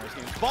costumes in there.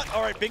 But,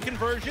 all right, big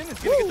conversion.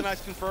 It's going to get the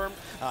nice confirm.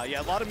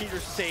 Yeah, a lot of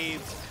meters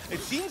saved. It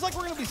seems like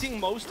we're going to be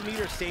seeing most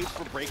meters saved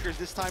for breakers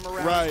this time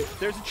around.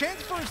 There's a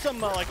chance for some,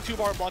 like,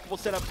 2-bar blockable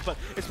setups, but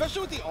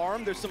especially with the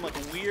arm, there's some, like,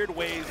 weird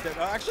ways that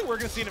actually we're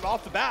going to see it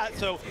off the bat,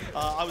 so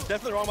I was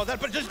definitely wrong about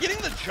that. But just getting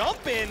the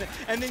jump in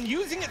and then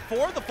using it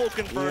for the full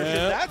conversion,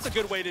 that's a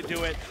good way to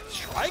do it.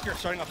 Stryker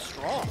starting off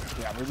strong.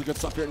 Yeah, really good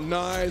stuff here.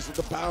 Nice with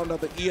the pound of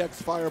the EX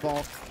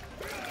fireball,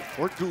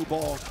 or goo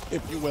ball,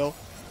 if you will.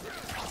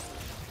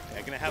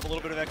 Going to have a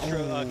little bit of extra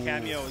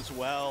cameo as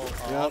well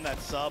on that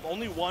sub.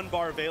 Only 1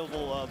 bar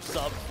available of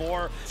sub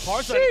for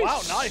Parsa. Wow,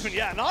 not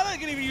going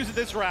to even use it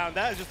this round.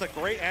 That is just a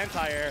great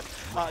anti-air.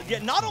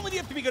 Yeah, not only do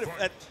you have to be good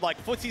at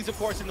like footsies, of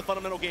course, in the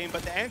fundamental game,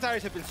 but the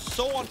anti-airs have been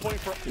so on point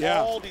for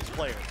all these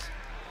players.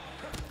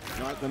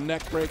 All right, the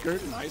neck breaker.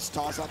 Nice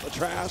toss out the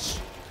trash.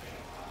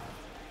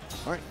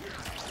 All right.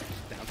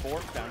 Down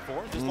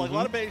 4. Just like a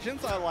lot of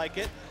patience. I like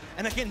it.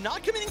 And again,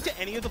 not committing to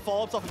any of the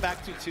follow-ups off of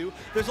back 2-2.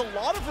 There's a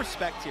lot of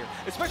respect here,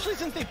 especially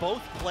since they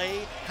both play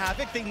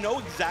Havik. They know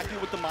exactly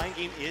what the mind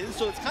game is,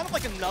 so it's kind of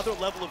like another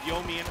level of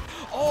Yomi.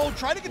 And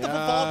try to get the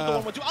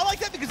follow-up with the 1-1-2. I like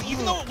that because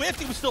even though it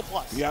whiffed, it was still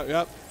plus. Yep.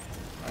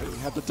 Right, we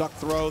had the duck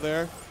throw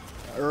there.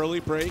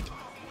 Early break.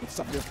 Good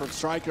stuff here from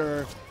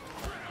Stryker.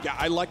 Yeah,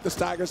 I like the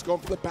staggers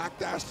going for the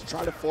backdash to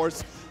try to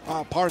force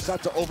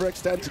Parsa to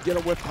overextend to get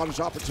a whip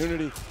punish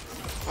opportunity.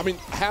 I mean,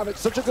 Havik,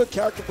 such a good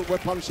character for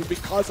whip punishing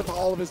because of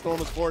all of his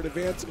normal forward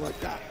advancing like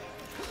that.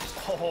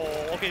 Oh,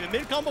 okay, the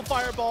mid-combo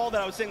fireball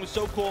that I was saying was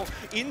so cool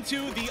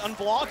into the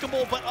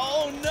unblockable, but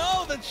oh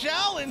no, the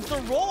challenge, the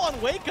roll on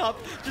wake up,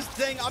 just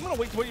saying, I'm going to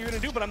wait to what you're going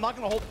to do, but I'm not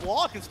going to hold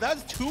block, and so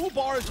that's 2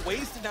 bars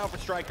wasted now for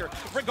Stryker.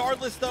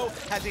 Regardless, though,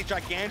 has a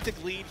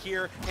gigantic lead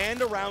here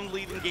and a round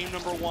lead in game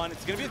number 1.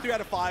 It's going to be a 3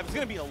 out of 5. It's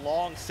going to be a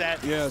long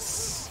set.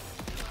 Yes.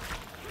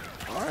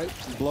 All right,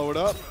 blow it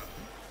up.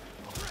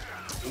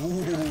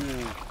 Ooh.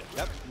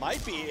 Yep,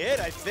 might be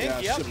it, I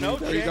think. Yeah, yep, no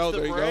there you chance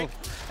go, to break.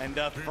 And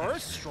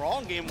first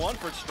strong game 1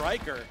 for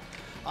Stryker.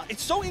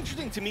 It's so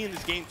interesting to me in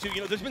this game, too.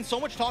 You know, there's been so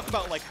much talk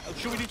about, like,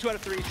 should we do 2 out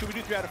of 3? Should we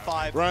do 3 out of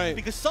 5? Right.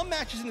 Because some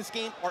matches in this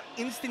game are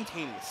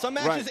instantaneous. Some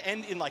matches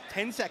end in, like,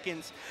 10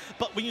 seconds.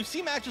 But when you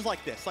see matches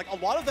like this, like a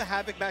lot of the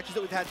Havik matches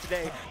that we've had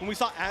today, when we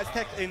saw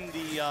Aztec in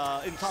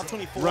the in top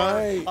 24,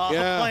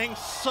 playing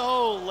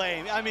so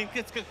lame. I mean,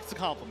 it's a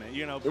compliment,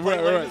 you know.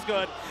 Playing lame is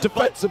good.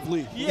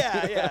 Defensively. But,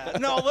 yeah.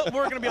 No,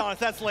 we're going to be honest.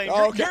 That's lame.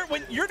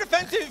 When you're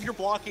defensive, you're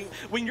blocking.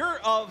 When you're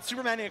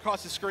Supermaning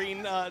across the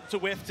screen to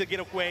whiff to get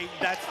away,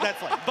 that's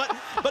lame.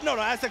 But no,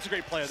 Aztec's a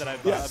great player that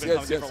I've been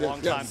commenting for a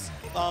long time.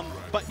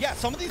 But yeah,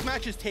 some of these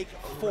matches take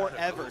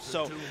forever,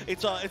 so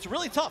it's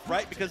really tough,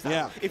 right? Because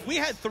if we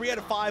had 3 out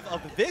of 5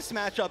 of this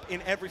matchup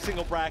in every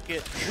single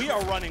bracket, we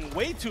are running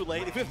way too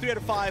late. If we have 3 out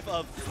of 5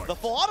 of the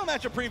FullAuto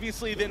matchup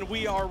previously, then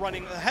we are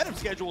running ahead of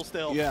schedule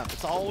still. Yeah.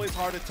 It's always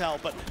hard to tell.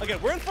 But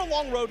again, we're in for a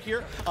long road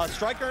here.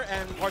 Stryker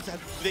and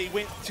ParsaHP, they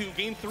went to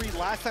game 3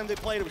 last time they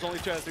played. It was only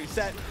 2 out of 3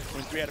 set. We're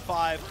in 3 out of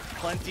 5.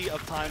 Plenty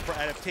of time for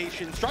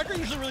adaptation. Stryker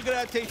usually really good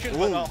adaptation,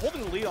 but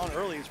holding the lead on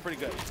early is pretty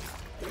good.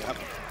 Yep.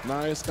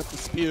 Nice, got the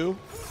spew.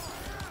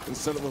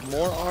 Instead of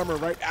more armor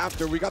right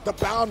after. We got the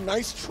bound.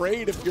 Nice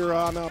trade if you're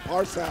on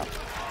ParsaHP.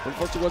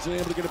 Unfortunately, wasn't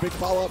able to get a big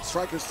follow-up.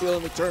 Stryker still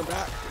in the turn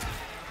back.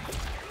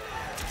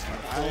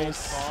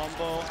 Nice.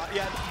 Combo.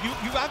 Yeah,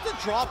 you have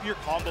to drop your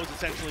combos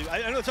essentially.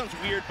 I know it sounds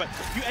weird, but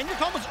you end your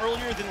combos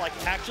earlier than like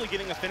actually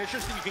getting a finisher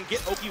so you can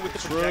get Oki with the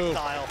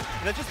projectile.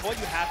 And that's just what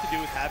you have to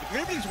do with Havik. If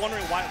anybody's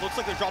wondering why it looks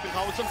like they're dropping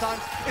combos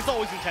sometimes, it's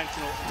always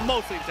intentional,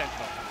 mostly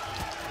intentional.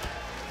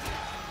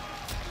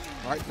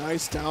 All right,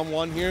 nice. Down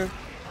 1 here.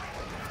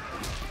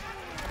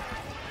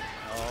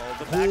 Oh,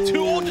 the back 2.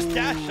 Oh, just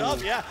dash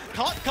up. Yeah,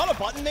 caught a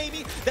button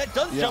maybe. That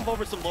does jump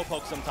over some low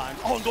pokes sometimes.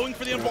 Oh, going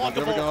for the unblockable.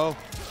 There we go.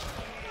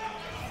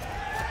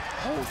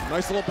 Oh,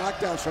 nice little back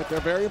dash right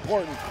there. Very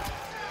important.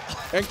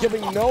 And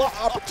giving no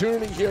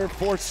opportunity here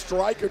for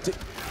Stryker to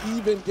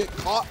even get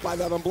caught by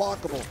that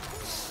unblockable.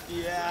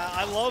 Yeah,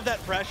 I love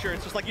that pressure.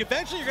 It's just like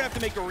eventually you're going to have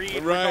to make a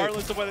read,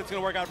 regardless of whether it's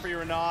going to work out for you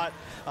or not.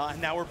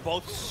 Now we're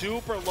both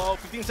super low.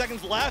 15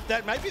 seconds left.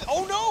 That might be...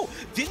 Oh, no!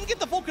 Didn't get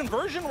the full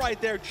conversion right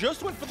there.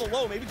 Just went for the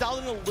low. Maybe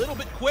dialed in a little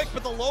bit quick,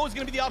 but the low is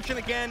going to be the option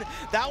again.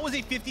 That was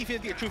a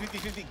 50-50, a true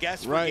 50-50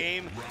 guess for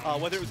game.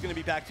 Whether it was going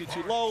to be back to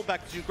too low,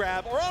 back to too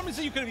grab, or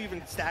honestly, you could have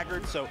even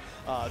staggered. So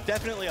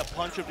definitely a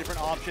bunch of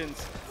different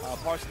options.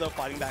 Parsa, though,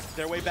 fighting back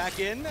their way back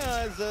in.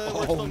 As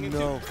we're still in game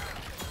 2.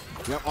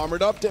 Yep,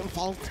 armored up, didn't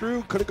follow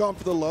through. Could have gone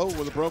for the low,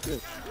 would have broken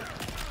it.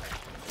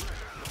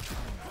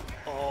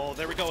 Oh,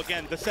 there we go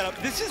again. The setup.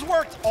 This has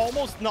worked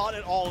almost not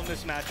at all in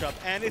this matchup,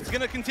 and it's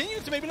going to continue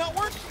to maybe not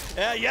work.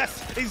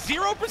 Yes, a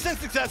 0%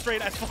 success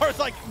rate as far as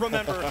I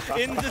remember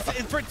in this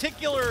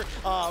particular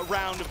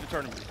round of the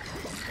tournament.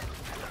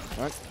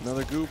 All right,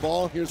 another goo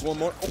ball. Here's one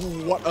more.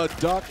 Oh, what a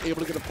duck.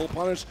 Able to get a full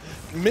punish.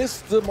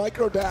 Missed the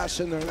micro dash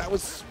in there. That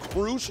was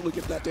crucial to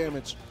get that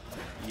damage.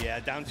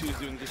 Yeah, down 2 is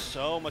doing just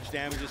so much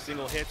damage with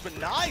single hits, but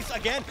nice,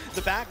 again,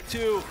 the back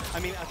 2, I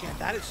mean, again,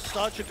 that is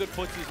such a good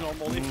footsies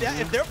normal.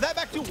 If that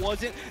back 2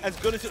 wasn't as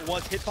good as it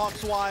was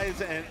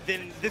hitbox-wise, and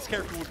then this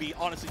character would be,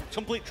 honestly,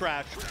 complete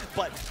trash,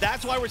 but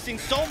that's why we're seeing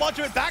so much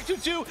of it. Back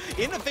 2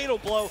 in a fatal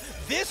blow.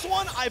 This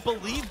one, I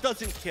believe,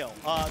 doesn't kill.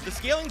 The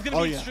scaling is going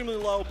to be extremely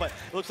low, but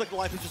it looks like the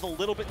life is just a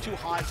little bit too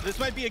high, so this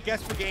might be a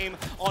guess for game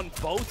on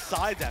both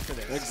sides after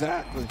this.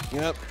 Exactly,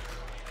 yep.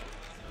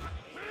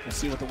 We'll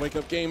see what the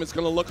wake-up game is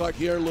going to look like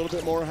here. A little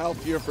bit more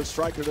health here for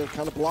Stryker to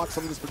kind of block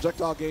some of this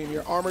projectile game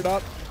here. Armored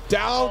up,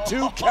 down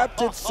 2,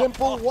 kept it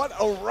simple. What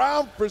a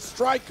round for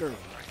Stryker.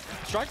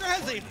 Stryker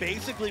has a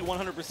basically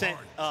 100%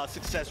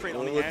 success rate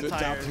on the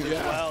anti-airs as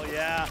well,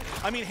 yeah.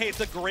 I mean, hey, it's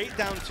a great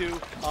down 2.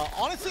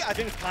 Honestly, I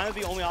think it's kind of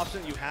the only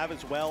option you have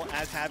as well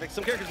as Havik.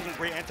 Some characters have a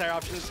great anti-air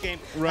option in this game.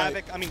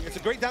 Havik, I mean, it's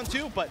a great down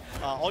 2, but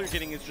all you're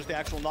getting is just the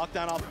actual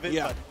knockdown off of it,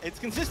 but it's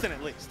consistent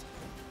at least.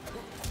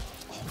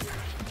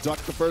 Duck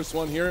the first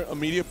one here.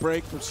 Immediate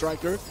break from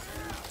Stryker.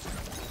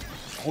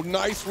 Oh,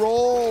 nice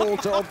roll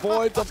to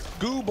avoid the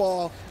goo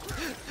ball.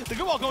 The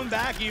goo ball going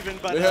back even,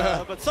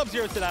 but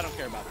Sub-Zero said, I don't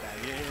care about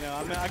that. You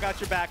know, I got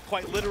your back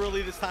quite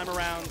literally this time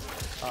around.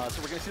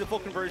 So we're going to see the full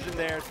conversion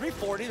there.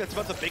 340, that's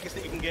about the biggest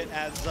that you can get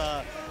as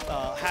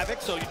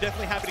Havik, so you're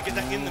definitely happy to get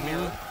that in the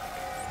mirror.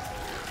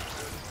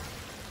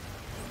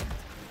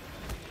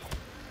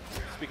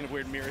 Speaking of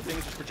weird mirror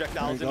things, just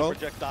projectiles into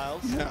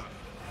projectiles. Yeah.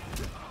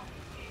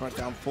 Front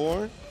down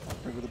 4,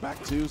 bring with the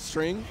back 2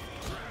 string.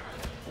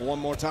 One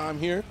more time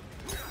here.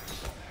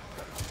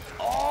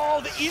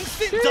 Oh, the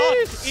instant duck!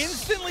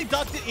 Instantly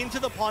ducked it into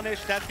the punish.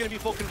 That's going to be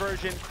full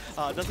conversion.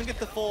 Doesn't get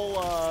the full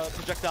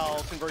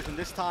projectile conversion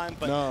this time,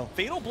 but no.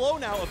 Fatal Blow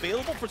now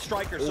available for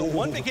Stryker. So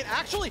one big hit.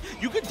 Actually,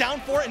 you could down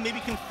for it and maybe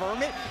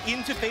confirm it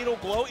into Fatal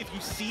Blow if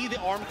you see the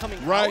arm coming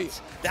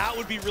out. That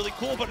would be really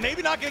cool, but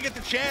maybe not going to get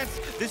the chance.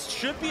 This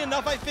should be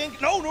enough, I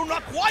think. No,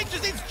 not quite.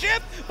 Just it's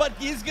chip, but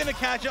he's going to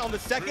catch it on the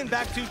second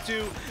back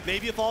 2-2.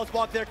 Maybe a false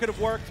block there could have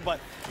worked, but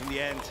in the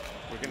end,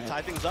 we're going to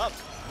tie things up.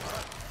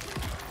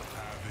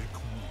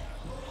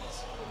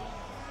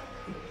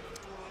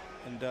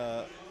 And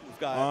we've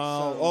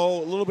got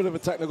a little bit of a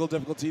technical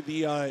difficulty.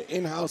 The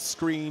in-house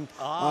screen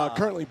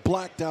currently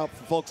blacked out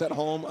for folks at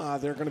home.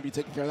 They're going to be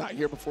taking care of that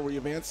here before we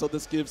advance. So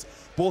this gives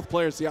both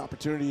players the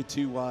opportunity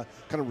to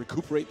kind of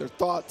recuperate their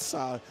thoughts,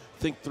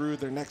 think through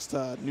their next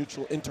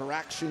neutral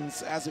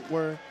interactions, as it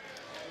were.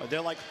 They're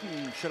like,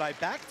 should I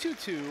back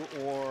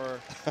 2-2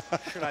 or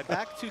should I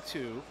back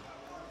 2-2?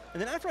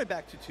 And then after I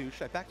back 2-2,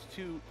 should I back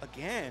 2-2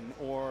 again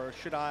or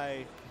should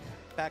I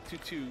back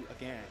 2-2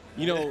 again?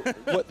 You know,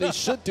 what they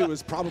should do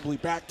is probably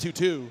back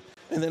 2-2,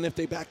 and then if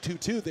they back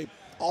 2-2, they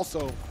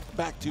also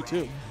back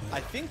 2-2.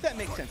 I think that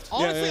makes sense.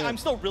 Honestly, I'm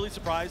still really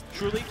surprised,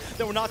 truly,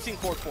 that we're not seeing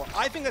forward 4.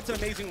 I think that's an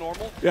amazing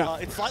normal.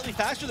 It's slightly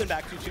faster than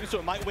back 2-2, so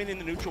it might win in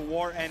the neutral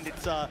war, and it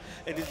is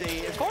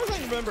a, as far as I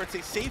remember, it's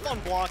a safe on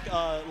block,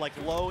 like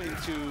low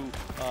into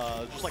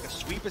just like a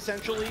sweep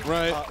essentially.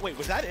 Wait,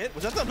 was that it?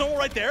 Was that the normal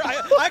right there?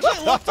 I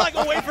actually looked like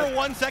away for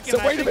 1 second.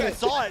 So wait a minute. I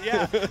saw it.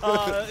 Yeah.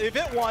 If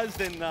it was,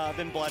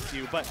 then bless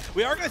you. But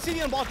we are going to see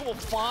the unblockable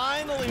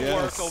finally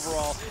work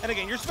overall. And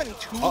again, you're spending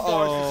 2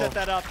 bars to set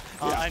that up,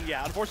 and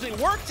unfortunately it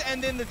worked,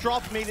 and then the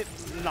drop made it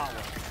not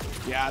work.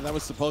 Yeah, that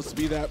was supposed to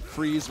be that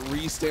freeze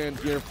restand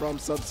here from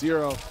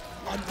Sub-Zero.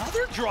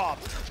 Another drop.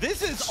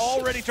 This is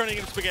already turning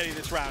into spaghetti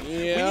this round.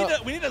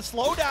 We need to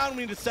slow down.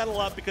 We need to settle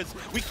up because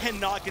we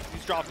cannot get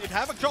these drops. If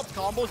Havik drops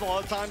combos a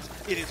lot of times,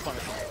 it is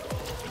punishable.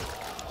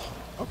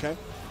 Okay.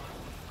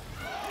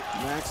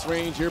 Max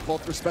range here,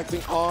 both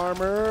respecting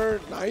armor.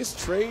 Nice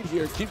trade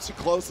here. Keeps you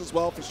close as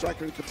well for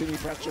Stryker to continue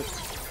pressure.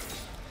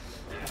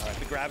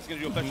 The grab's going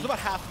to do effect. It's about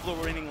half of the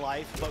remaining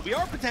life, but we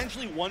are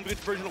potentially one good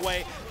conversion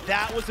away.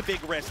 That was a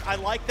big risk. I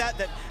like that.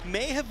 That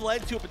may have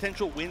led to a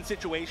potential win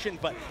situation,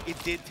 but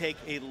it did take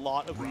a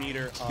lot of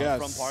meter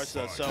from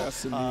Parsa.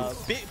 So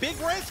big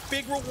risk,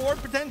 big reward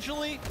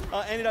potentially.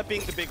 Ended up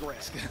being the big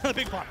risk, the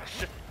big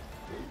punish.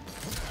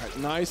 Right,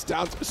 nice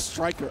down to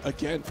Stryker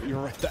again. You're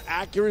right. The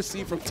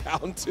accuracy from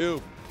down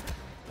 2.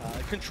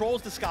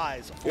 Controls the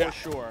skies for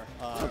sure.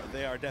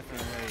 They are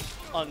definitely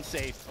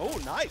unsafe. Oh,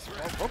 nice.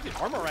 Broke the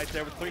armor right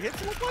there with 3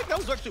 hits. It looked like that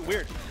was actually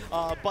weird.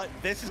 But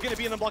this is going to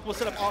be an unblockable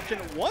setup option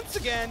once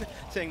again,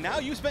 saying now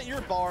you spent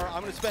your bar,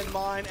 I'm going to spend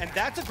mine. And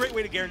that's a great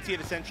way to guarantee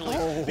it essentially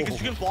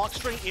because you can block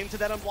string into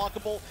that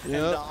unblockable.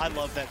 And I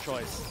love that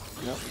choice.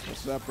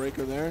 That's that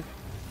breaker there.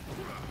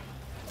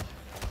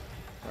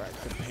 All right,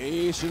 the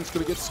patient's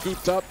going to get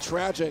scooped up.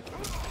 Tragic.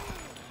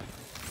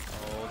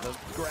 The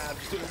grab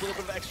just doing a little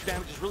bit of extra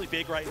damage is really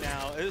big right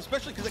now,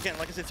 especially because, again,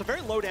 like I said, it's a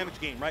very low damage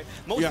game, right?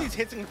 Most of these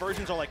hits and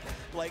conversions are like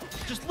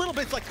just little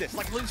bits like this.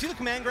 Like, you see the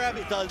command grab,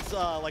 it does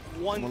like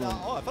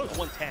I thought it was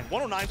 110.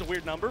 109 is a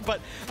weird number,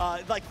 but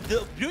like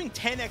doing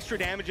 10 extra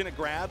damage in a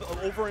grab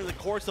over the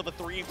course of a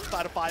 3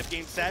 out of 5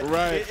 game set,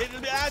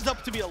 it adds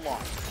up to be a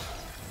lot.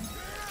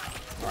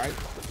 All right.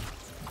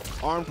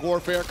 Armed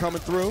warfare coming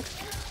through.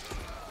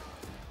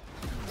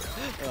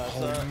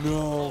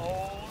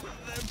 No.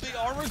 The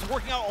armor is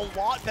working out a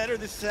lot better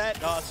this set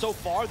so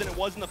far than it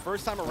was in the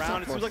first time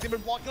around. It seems like they've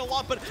been blocking a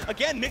lot, but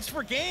again, mixed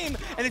for game,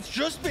 and it's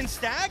just been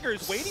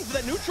staggers waiting for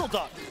that neutral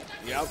duck.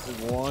 Yep,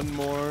 one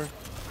more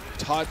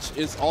touch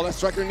is all that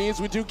Stryker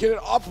needs. We do get it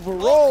off of a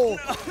roll.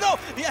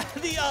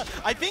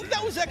 I think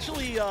that was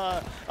actually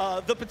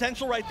the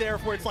potential right there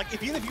where it's like,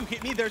 even if you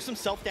hit me, there's some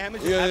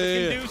self-damage that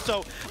Havik can do.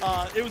 So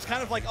it was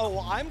kind of like, oh,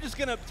 well, I'm just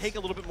going to take a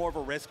little bit more of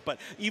a risk, but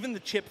even the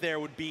chip there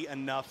would be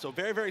enough. So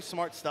very, very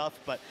smart stuff.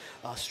 But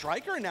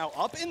Stryker now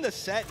up in the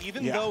set,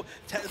 even though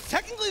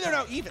technically they're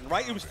now even,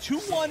 right? It was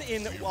 2-1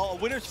 in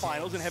winners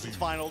finals and Heaven's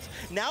finals.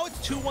 Now it's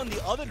 2-1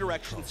 the other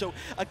direction. So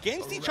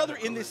against each other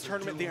in this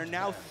tournament, they are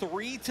now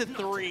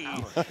 3-3.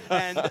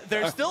 And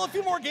there's still a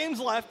few more games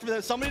left for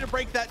somebody to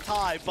break that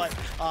tie, but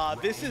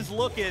this is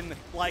looking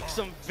like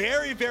some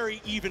very,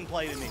 very even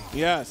play to me.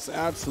 Yes,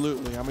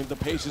 absolutely. I mean, the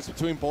patience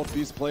between both of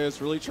these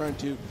players really trying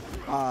to,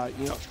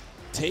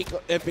 take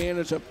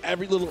advantage of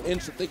every little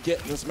inch that they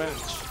get in this match.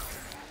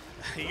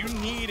 You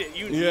need it.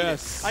 You need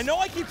it. I know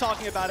I keep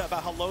talking about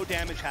how low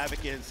damage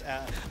Havik is.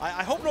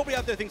 I hope nobody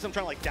out there thinks I'm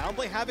trying to like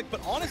downplay Havik, but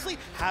honestly,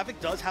 Havik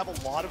does have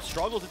a lot of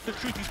struggles. It's the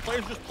truth. These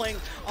players are just playing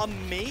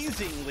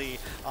amazingly.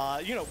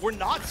 We're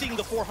not seeing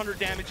the 400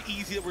 damage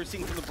easy that we're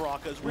seeing from the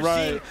Barakas.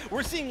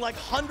 We're seeing like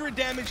 100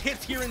 damage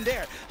hits here and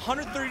there,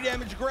 130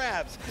 damage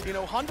grabs,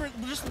 100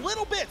 just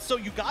little bits. So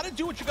you got to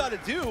do what you got to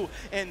do,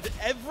 and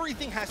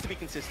everything has to be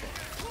consistent.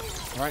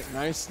 All right,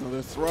 nice.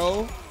 Another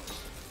throw.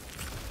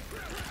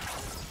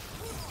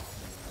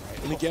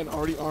 And again,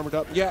 already armored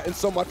up. Yeah, and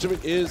so much of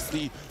it is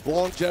the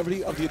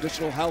longevity of the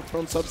additional health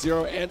from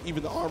Sub-Zero and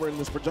even the armor in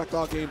this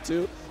projectile game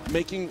too,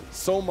 making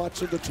so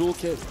much of the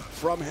toolkit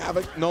from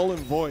Havik null and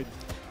void.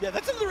 Yeah,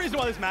 that's another reason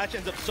why this match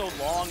ends up so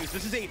long, is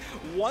this is a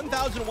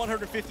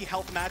 1,150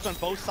 health match on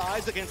both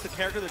sides against a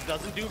character that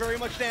doesn't do very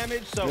much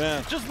damage, so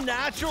just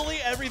naturally,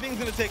 everything's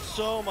going to take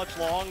so much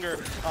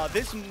longer.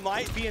 This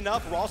might be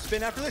enough. Raw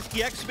spin after this,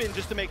 EX spin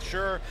just to make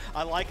sure.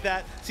 I like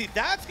that. See,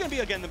 that's going to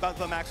be, again, about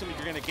the maximum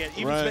you're going to get.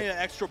 Even spinning that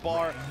extra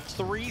bar,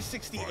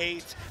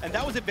 368, and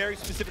that was a very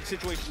specific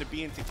situation to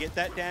be in to get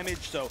that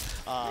damage, so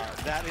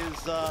that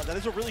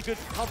is a really good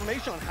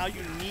confirmation on how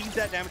you need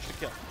that damage to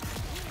kill.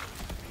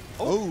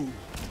 Oh.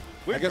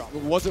 I guess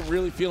wasn't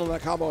really feeling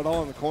that combo at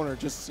all in the corner.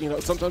 Just, you know,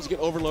 sometimes you get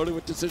overloaded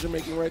with decision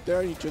making right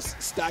there and you just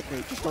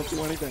stagnate, just don't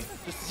do anything.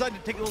 Just decided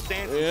to take a little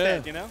dance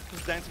instead, you know?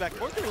 Just dance back and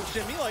forth, a little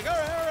shimmy, like, all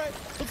right,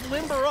 let's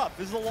limber up.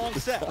 This is a long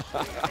set.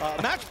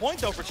 Match point,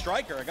 though, for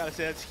Stryker. I gotta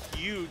say, that's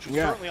huge,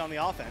 certainly on the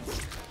offense.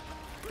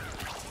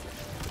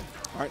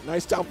 All right,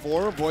 nice down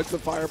four, avoids the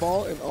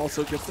fireball and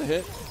also gets the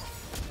hit.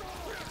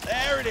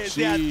 There it is. Jeez.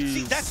 Yeah,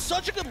 see, that's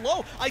such a good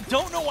low. I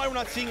don't know why we're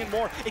not seeing it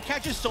more. It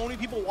catches so many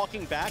people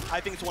walking back. I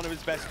think it's one of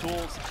his best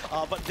tools.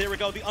 But there we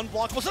go, the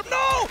unblockable. So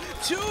no!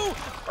 Too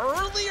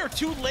early or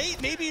too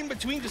late, maybe in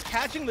between, just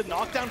catching the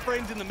knockdown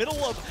frames in the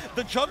middle of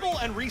the juggle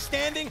and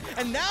restanding.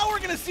 And now we're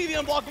going to see the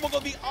unblockable go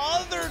the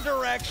other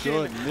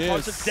direction.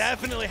 Parsa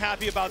definitely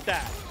happy about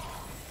that.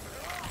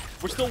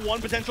 We're still one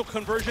potential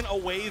conversion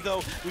away,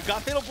 though. We've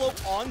got Fatal Blow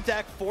on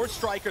deck for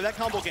Stryker. That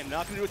combo, again,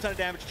 not going to do a ton of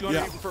damage, 200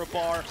 even for a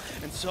bar.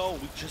 And so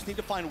we just need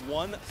to find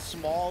one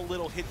small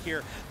little hit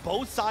here.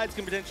 Both sides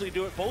can potentially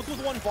do it, both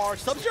with one bar.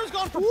 Sub-Zero's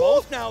gone for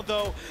both now,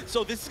 though.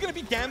 So this is going to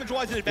be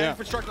damage-wise an advantage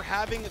for Stryker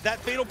having that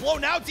Fatal Blow.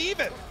 Now it's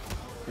even.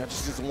 Yeah,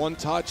 just one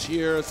touch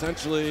here,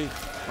 essentially.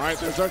 All right,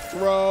 there's our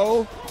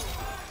throw.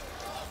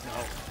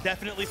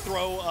 Definitely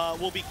throw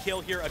will be kill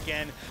here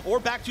again.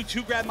 Or back to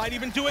 2-grab might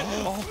even do it.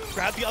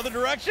 Grab the other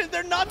direction.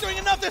 They're not doing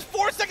enough. There's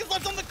 4 seconds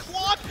left on the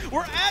clock.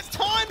 We're at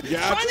time.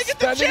 Trying to get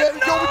the chip.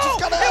 No!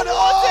 It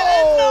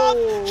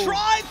wasn't enough.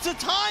 Tried to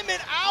time it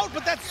out,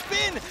 but that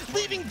spin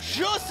leaving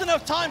just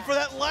enough time for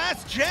that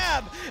last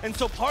jab. And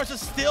so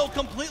Parsa's still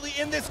completely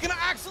in this. Gonna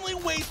accidentally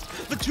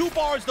waste the 2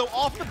 bars, though,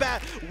 off the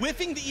bat.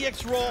 Whiffing the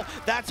EX roll.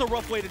 That's a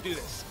rough way to do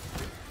this.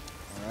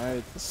 All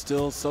right,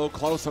 still so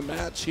close a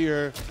match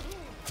here.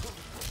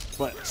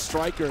 But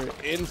Stryker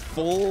in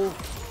full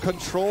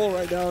control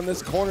right now in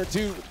this corner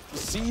too.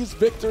 Sees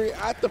victory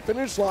at the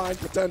finish line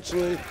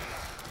potentially.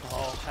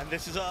 Oh, and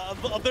this is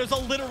there's a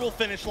literal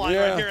finish line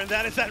right here, and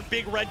that is that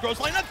big red gross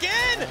line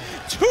again!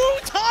 2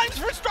 times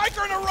for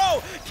Stryker in a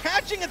row!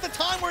 Catching at the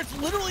time where it's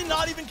literally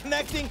not even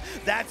connecting.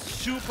 That's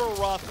super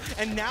rough.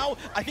 And now,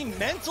 I think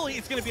mentally,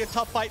 it's gonna be a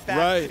tough fight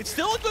back. It's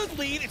still a good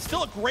lead, it's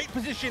still a great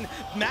position,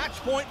 match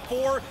point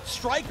for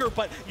Stryker,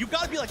 but you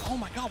gotta be like, oh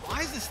my god, why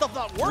is this stuff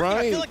not working?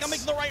 I feel like I'm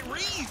making the right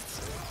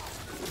reads.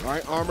 All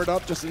right, armored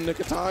up just in the nick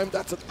of time.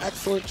 That's an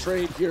excellent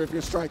trade here if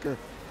you're Stryker.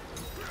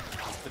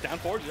 The down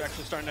forwards are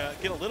actually starting to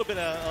get a little bit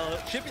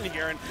of chipping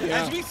here, and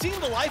as we've seen,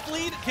 the life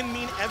lead can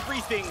mean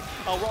everything.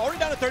 We're already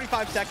down to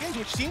 35 seconds,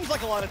 which seems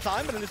like a lot of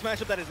time, but in this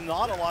matchup, that is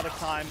not a lot of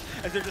time,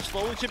 as they're just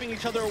slowly chipping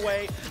each other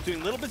away,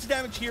 doing little bits of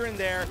damage here and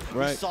there.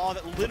 We saw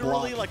that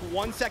literally like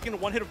 1 second,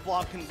 1 hit of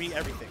block can be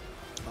everything.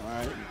 All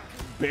right,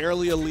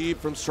 barely a lead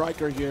from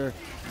Stryker here,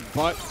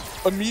 but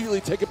immediately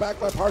take it back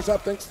by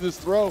ParsaHP thanks to this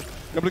throw.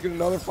 Able to get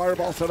another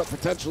fireball set up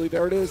potentially.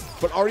 There it is,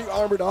 but already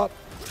armored up.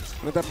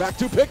 With that back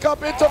 2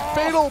 pickup, it's a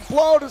Fatal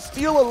Blow to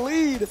steal a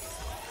lead.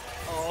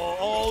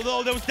 Oh,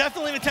 no, there was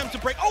definitely an attempt to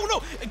break. Oh,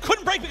 no, it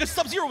couldn't break because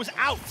Sub-Zero was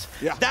out.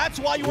 That's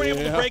why you weren't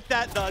able to break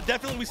that.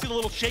 Definitely, we see the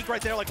little shake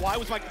right there, like, why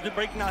was my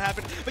break not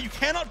happen? But you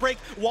cannot break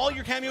while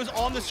your cameo is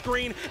on the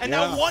screen. And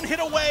now 1 hit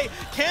away.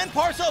 Can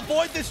Parsa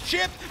avoid this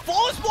chip?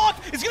 Flawless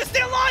block is going to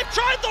stay alive.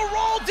 Tried the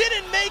roll,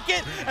 didn't make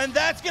it. And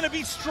that's going to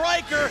be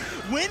Stryker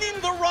winning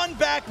the run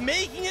back,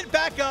 making it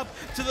back up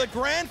to the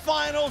grand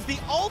finals, the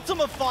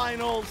Ultima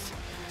finals.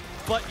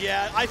 But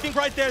yeah, I think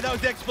right there, that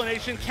was the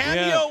explanation.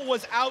 Cameo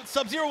was out,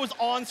 Sub-Zero was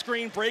on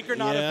screen, Breaker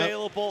not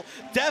available.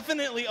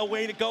 Definitely a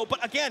way to go.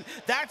 But again,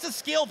 that's a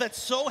skill that's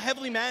so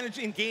heavily managed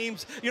in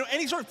games, you know,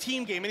 any sort of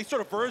team game, any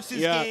sort of versus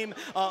game.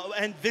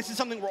 And this is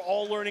something we're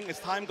all learning as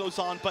time goes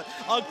on. But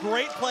a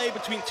great play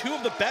between 2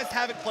 of the best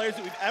Havik players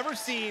that we've ever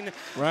seen.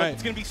 But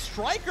it's going to be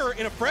Stryker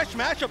in a fresh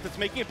matchup that's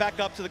making it back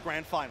up to the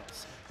grand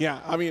finals. Yeah,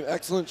 I mean,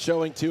 excellent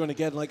showing too. And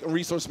again, like,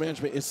 resource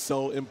management is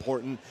so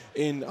important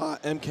in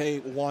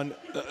MK1,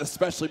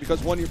 especially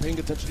because, 1, you're paying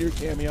attention to your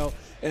cameo.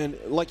 And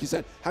like you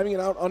said, having it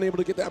out, unable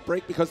to get that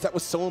break because that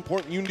was so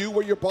important. You knew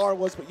where your bar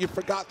was, but you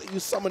forgot that you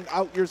summoned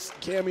out your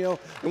cameo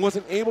and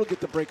wasn't able to get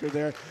the breaker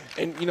there.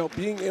 And, you know,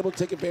 being able to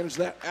take advantage of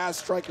that as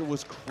Stryker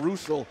was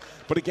crucial.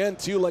 But again,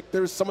 too, like,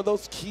 there's some of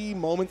those key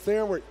moments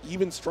there where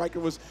even Stryker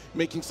was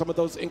making some of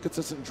those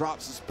inconsistent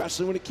drops,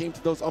 especially when it came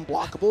to those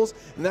unblockables.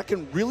 And that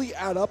can really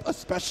add up,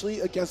 especially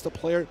especially against a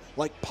player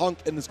like Punk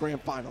in this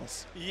grand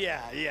finals.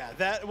 Yeah,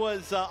 that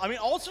was, I mean,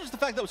 also just the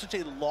fact that it was such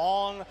a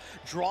long,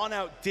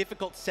 drawn-out,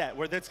 difficult set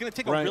where it's going to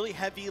take a really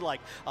heavy, like,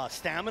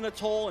 stamina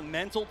toll and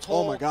mental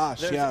toll. Oh my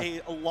gosh,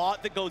 There's a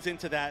lot that goes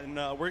into that, and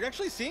we're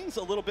actually seeing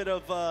a little bit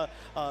of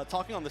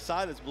talking on the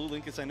side, as Blue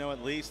Linkus, I know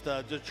at least,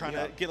 just trying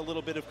to get a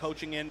little bit of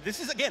coaching in. This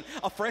is, again,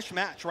 a fresh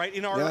match, right?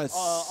 In our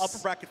upper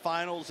bracket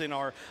finals, in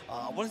our,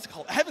 what is it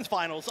called? Heavens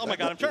finals. Oh my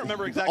God, I'm trying to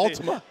remember exactly.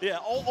 Ultima. Yeah,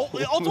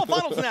 Ultima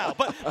finals now.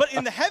 But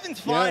in the Heavens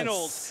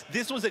finals,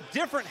 this was a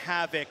different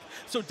Havik.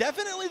 So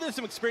definitely there's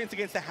some experience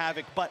against the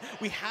Havik, but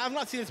we have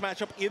not seen this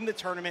matchup in the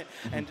tournament.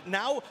 And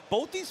now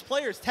both these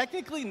players,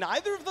 technically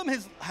neither of them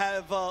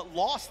have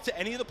lost to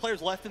any of the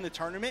players left in the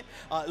tournament,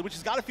 which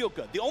has got to feel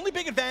good. The only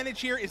big advantage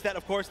here is that,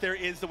 of course, there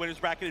is the winner's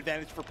bracket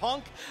advantage for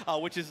Punk,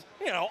 which is,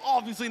 you know,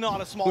 obviously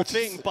not a small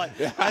thing. But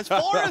as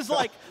far as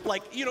like,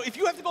 you know, if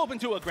you have to go up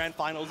into a grand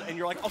finals and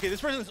you're like, okay,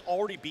 this person has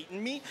already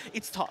beaten me,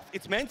 it's tough.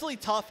 It's mentally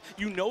tough.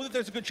 You know that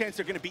there's a good chance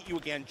they're going to beat you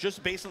again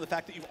just based on the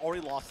fact that you've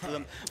already lost to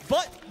them.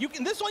 But you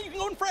can, this one you can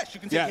go in fresh. You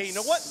can say, hey, you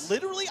know what?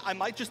 Literally, I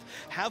might just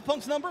have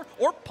Punk's number,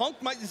 or Punk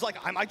is like,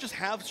 I might just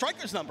have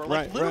Stryker's number.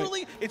 Like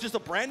literally, it's just a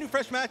brand new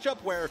fresh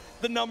matchup where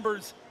the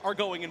numbers are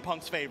going in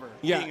Punk's favor,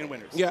 being in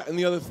winners. Yeah, and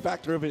the other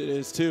factor of it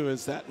is, too,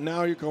 is that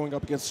now you're going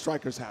up against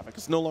Stryker's Havik.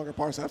 It's no longer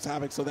ParsaHP's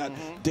Havik, so that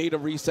data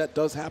reset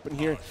does happen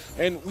here.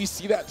 And we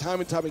see that time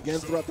and time again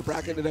throughout the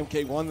bracket at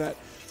MK1 that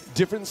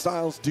different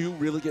styles do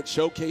really get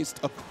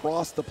showcased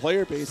across the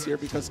player base here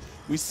because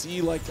we see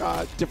like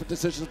different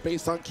decisions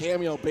based on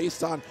cameo,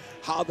 based on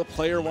how the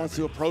player wants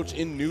to approach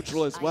in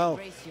neutral as well.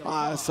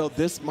 So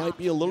this might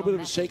be a little bit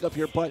of a shakeup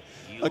here, but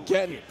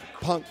again,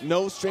 Punk,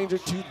 no stranger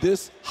to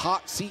this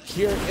hot seat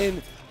here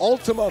in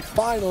Ultima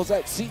Finals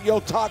at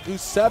CEOtaku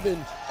 7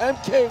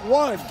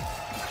 MK1.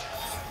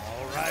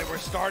 All right, we're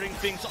starting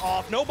things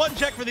off. No button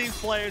check for these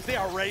players. They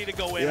are ready to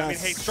go in. I mean,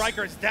 hey,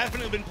 Stryker has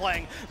definitely been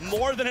playing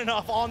more than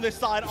enough on this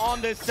side, on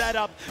this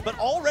setup. But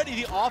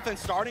already the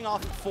offense starting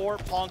off for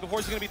Punk. Of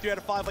course, it's going to be 3 out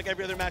of 5 like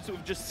every other match that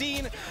we've just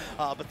seen.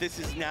 But this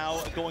is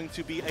now going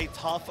to be a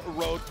tough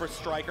road for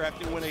Stryker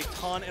after to win a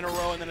ton in a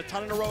row and then a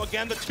ton in a row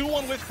again. The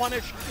 2-1 with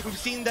punish. We've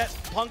seen that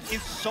Punk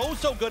is so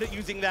good at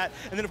using that.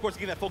 And then, of course,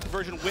 getting that full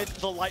conversion with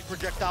the light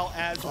projectile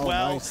as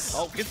well. Nice.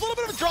 Oh, gets a little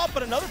bit of a drop,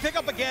 but another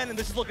pickup again. And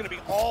this is looking to be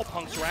all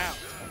Punk's round.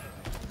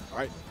 All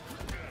right.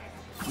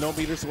 No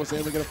meters, so wasn't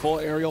able to get a full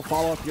aerial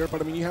follow-up here,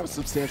 but I mean, you have a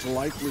substantial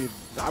life lead.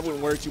 I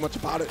wouldn't worry too much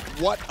about it.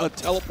 What a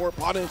teleport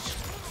punish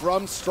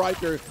from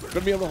Stryker. Going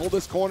to be able to hold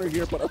this corner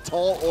here, but a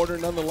tall order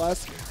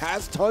nonetheless.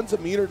 Has tons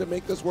of meter to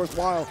make this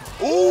worthwhile.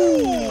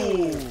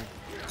 Ooh!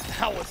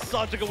 That was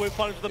such a good whip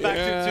punish for the back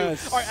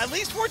too. All right, at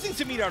least forcing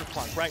some meat out of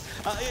Punk, right?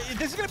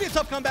 This is going to be a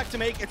tough comeback to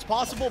make. It's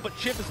possible, but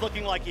Chip is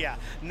looking like,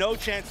 no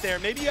chance there.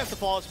 Maybe you have to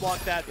flawless block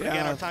that. But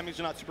again, our timings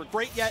are not super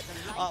great yet.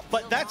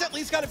 But that's at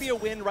least got to be a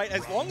win, right?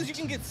 As long as you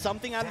can get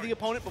something out of the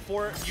opponent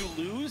before you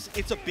lose,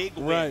 it's a big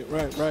win.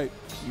 Right.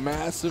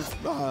 Massive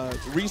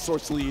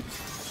resource lead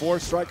for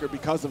Stryker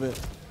because of it.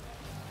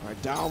 All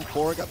right, down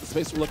 4. Got the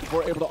space we're looking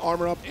for. Able to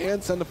armor up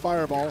and send a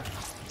fireball.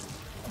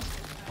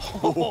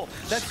 Oh,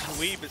 that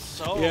sweep is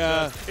so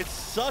good. It's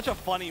such a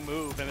funny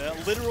move and a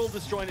literal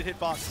disjointed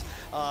hitbox.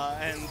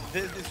 And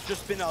this has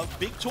just been a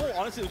big tool.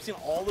 Honestly, we've seen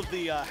all of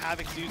the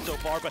Haviks used so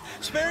far, but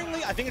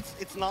sparingly, I think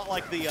it's not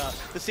like the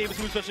safest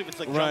move, especially if it's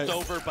like jumped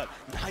over. But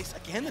nice.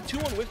 Again, the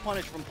 2-1 with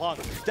punish from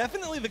Punk.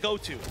 Definitely the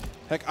go-to.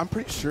 Heck, I'm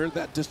pretty sure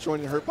that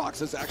disjointed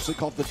hurtbox is actually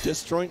called the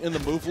disjoint in the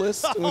move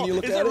list. When you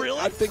look at it, really?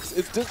 I think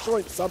it's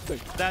disjoint something.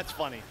 That's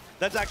funny.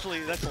 That's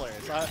hilarious.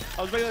 I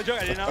was making that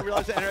joke. I did not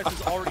realize that NRS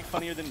is already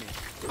funnier than me.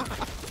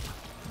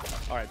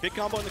 All right, big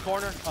combo in the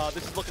corner.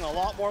 This is looking a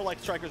lot more like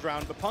Stryker's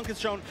round, but Punk has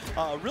shown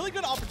a really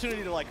good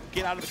opportunity to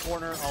get out of the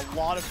corner a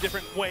lot of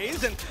different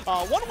ways. And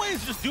one way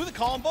is just do the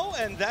combo,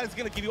 and that is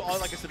going to give you,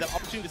 like I said, that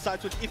opportunity to side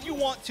switch if you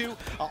want to.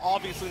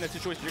 Obviously, in that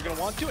situation, you're going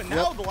to want to. And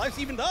now the life's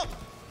evened up.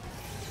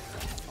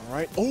 All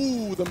right.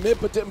 Oh, the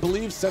mid, but didn't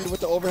believe. Send it with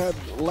the overhead.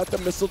 Let the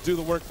missile do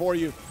the work for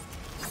you.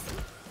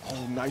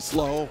 Oh, nice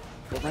low.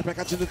 Go right back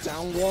out to the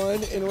down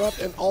 1, interrupt,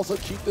 and also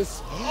keep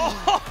this.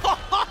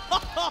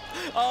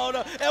 Oh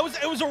no,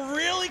 it was a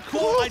really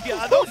cool idea.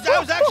 That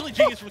was actually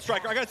genius from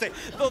Stryker. I gotta say,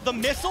 the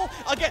missile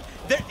again.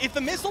 If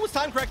the missile was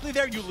timed correctly,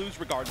 there you lose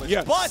regardless.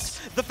 Yes. But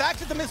the fact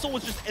that the missile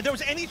was if there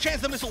was any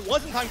chance the missile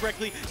wasn't timed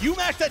correctly, you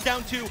mash that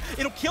down 2.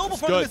 It'll kill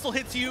before the missile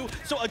hits you.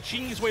 So a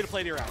genius way to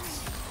play to your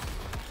outs.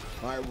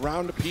 All right,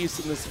 round apiece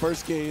in this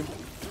first game.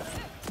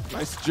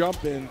 Nice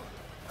jump in.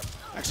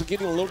 Actually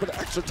getting a little bit of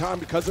extra time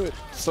because of it,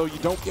 so you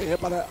don't get hit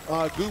by that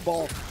goo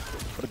ball.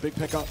 But a big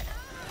pickup.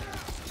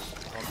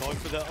 Going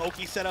for the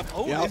Oki setup.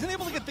 Oh, isn't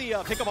able to get the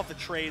pickup off the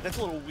trade. That's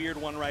a little weird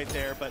one right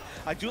there, but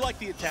I do like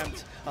the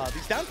attempt.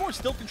 These down 4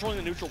 still controlling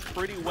the neutral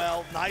pretty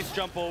well. Nice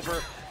jump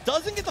over.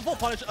 Doesn't get the full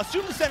punish.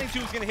 Assume the standing 2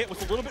 is going to hit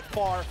was a little bit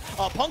far.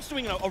 Punk's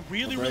doing a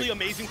really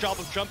amazing job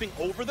of jumping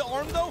over the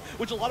arm, though,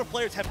 which a lot of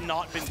players have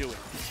not been doing.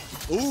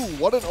 Ooh,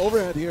 what an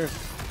overhead here.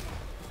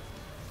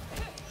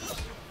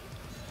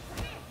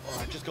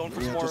 just going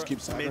for some more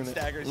mid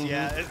staggers.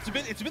 Yeah,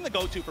 it's been the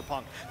go-to for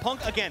Punk.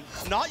 Punk, again,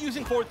 not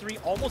using forward 3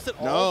 almost at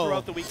all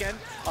throughout the weekend.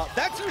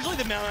 That's usually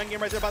the Mileena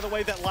game right there, by the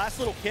way, that last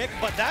little kick,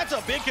 but that's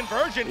a big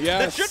conversion.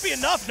 That should be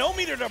enough. No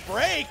meter to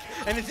break.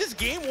 And is this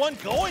game 1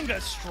 going to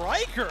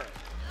Stryker?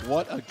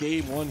 What a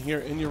game 1 here.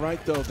 And you're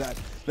right, though, that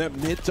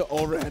mid to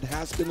overhead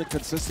has been the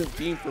consistent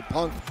theme for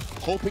Punk,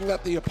 hoping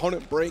that the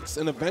opponent breaks.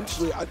 And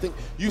eventually, I think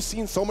you've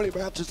seen so many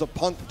matches of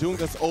Punk doing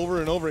this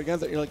over and over again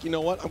that you're like, you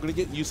know what? I'm going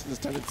to get used to this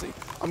tendency.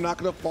 I'm not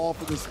going to fall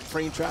for this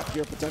train trap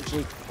here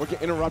potentially or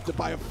get interrupted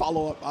by a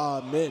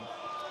follow-up mid.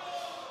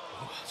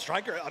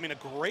 Stryker, I mean, a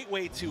great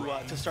way to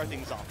start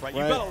things off, right?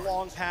 You've got a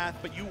long path,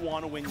 but you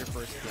want to win your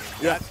first game.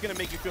 That's going to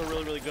make you feel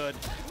really, really good,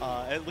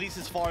 at least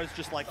as far as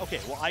just like,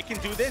 okay, well, I can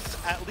do this.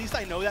 At least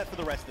I know that for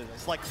the rest of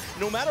this. Like,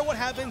 no matter what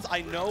happens,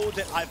 I know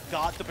that I've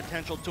got the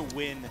potential to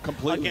win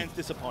against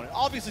this opponent.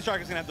 Obviously,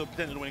 Stryker's going to have the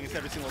potential to win against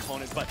every single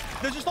opponent, but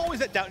there's just always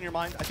that doubt in your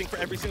mind, I think, for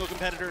every single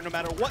competitor, no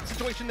matter what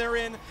situation they're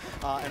in.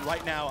 And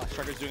right now,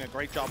 Stryker's doing a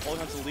great job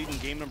holding on to the lead in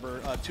game number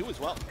 2 as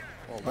well.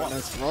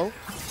 Nice throw.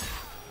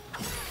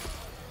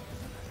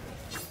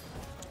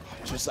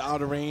 Just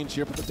out of range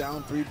here, but the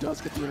down 3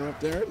 does get the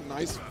interrupt there.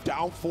 Nice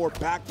down 4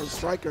 back from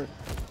Stryker.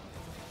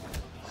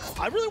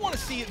 I really want to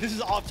see, this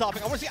is off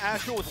topic, I want to see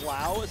Ashrah with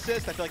Lao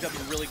assist. I feel like that'd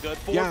be really good.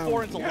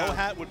 4-4 into low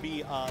hat would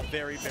be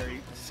very, very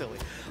silly.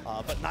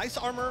 But nice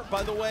armor,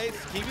 by the way,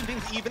 keeping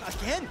things even.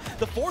 Again,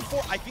 the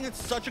 4-4, I think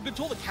it's such a good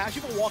tool to catch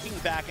people walking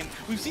back. And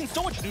we've seen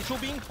so much neutral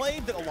being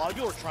played that a lot of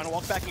people are trying to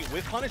walk back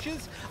with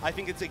punishes. I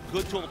think it's a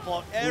good tool to pull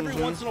out every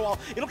once in a while.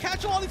 It'll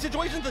catch a lot of these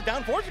situations the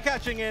down 4s are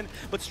catching in.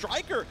 But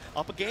Stryker,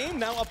 up a game,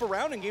 now up a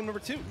round in game number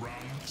 2. Round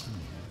 2,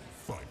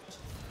 fight.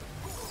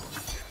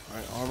 All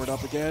right, armored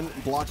up again,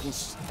 blocking,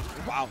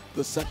 wow,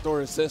 the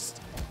Sektor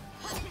assist.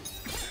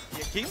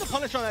 Yeah, getting the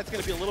punish on that's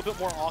going to be a little bit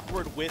more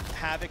awkward with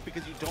Havik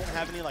because you don't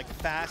have any like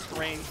fast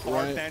range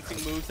or advancing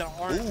moves that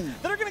are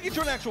going to get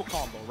you an actual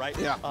combo, right?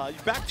 Yeah.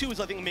 Back 2 is,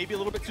 I think, maybe a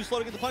little bit too slow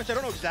to get the punish. I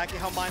don't know exactly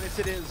how minus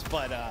it is,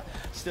 but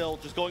still,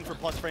 just going for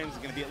plus frames is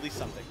going to be at least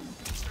something.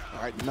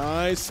 All right,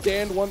 nice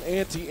stand 1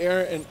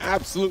 anti-air and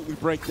absolutely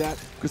break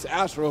that because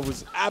Ashrah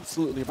was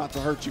absolutely about to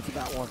hurt you for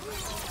that one.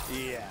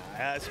 Yeah,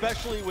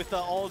 especially with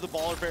all of the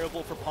baller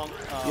variable for Punk.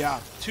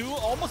 2,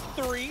 almost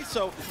 3,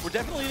 so we're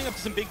definitely leading up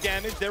to some big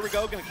damage. There we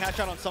go, going to catch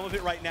out on some of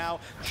it right now.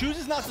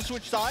 Chooses not to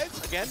switch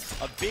sides. Again,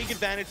 a big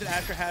advantage that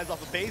Ashrah has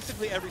off of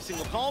basically every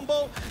single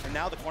combo, and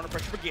now the corner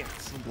pressure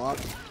begins. Block.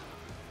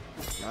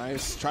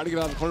 Nice, try to get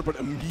out of the corner, but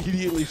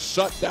immediately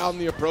shut down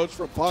the approach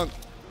from Punk.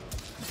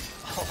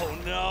 Oh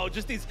no,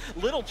 just these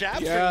little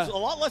jab strings, a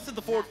lot less than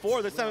the forward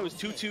 4. This time it was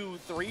 2-2-3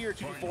 or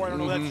 2-4, I don't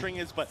know what that string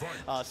is, but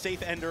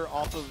safe ender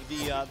off of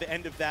the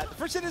end of that. The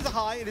first hit is a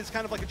high, it is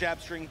kind of like a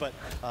jab string, but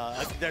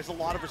there's a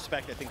lot of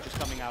respect, I think, just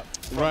coming out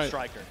from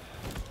Stryker.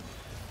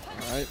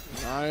 All right,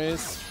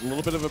 nice. A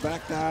little bit of a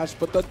backdash,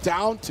 but the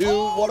down 2,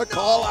 what a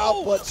call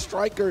out, but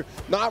Stryker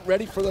not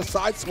ready for the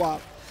side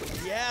swap.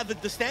 Yeah,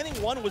 the standing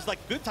 1 was like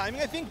good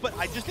timing, I think, but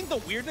I just think the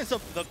weirdness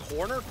of the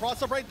corner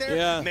cross-up right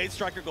there made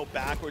Stryker go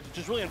backwards, which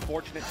is really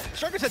unfortunate.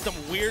 Stryker's had some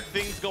weird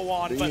things go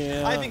on, but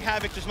I think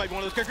Havik just might be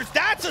one of those characters.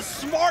 That's a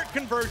smart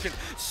conversion.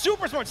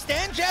 Super smart.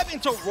 Stand jab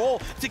into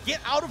roll to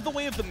get out of the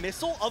way of the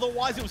missile.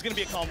 Otherwise, it was going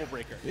to be a combo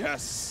breaker.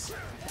 Yes.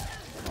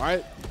 All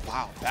right.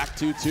 Wow. Back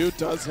 2-2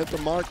 does hit the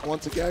mark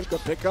once again.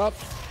 Good pickup.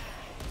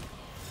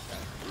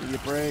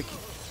 Immediate break.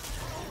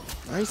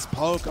 Nice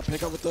poke, a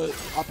pickup with the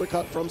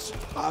uppercut from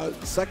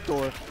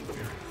Sektor.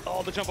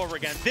 Oh, the jump over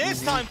again.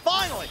 This time,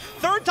 finally,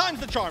 3rd time's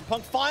the charm.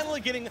 Punk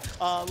finally getting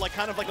like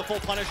kind of like a full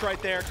punish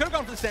right there. Could have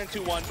gone for the stand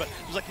 2-1, but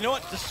he was like, you know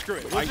what, just screw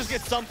it. We'll just get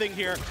something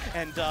here,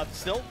 and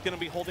still gonna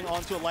be holding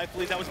on to a life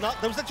lead. That was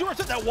not, that was the 2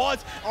 that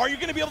was. Are you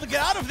gonna be able to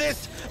get out of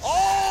this?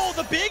 Oh,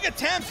 the big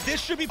attempt. This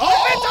should be, it's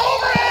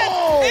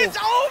overhead! It's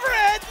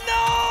overhead,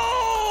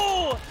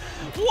 no!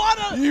 What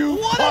a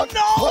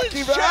knowledge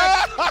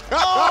check!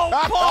 Oh,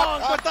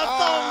 Punk with the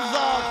thumbs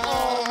up!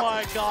 Oh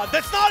my God,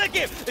 that's not a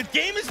game. The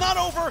game is not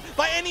over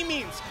by any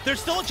means. There's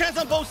still a chance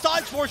on both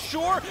sides for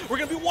sure. We're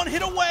gonna be 1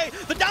 hit away.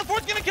 The down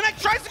 4's gonna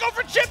connect, tries to go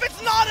for chip,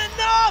 it's not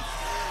enough!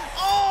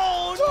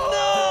 Oh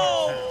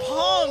no,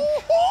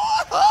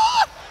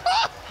 Punk!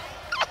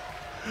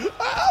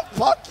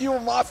 Punk, you a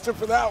monster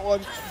for that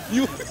one.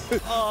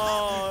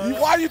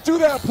 Why you do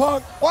that,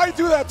 Punk? Why you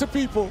do that to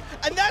people?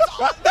 And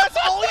that's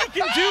all you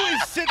can do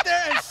is sit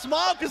there and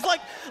smile, because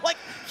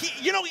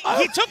he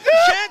took the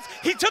chance.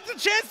 He took the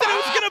chance that it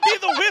was gonna be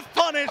the whiff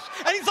punish,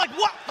 and he's like,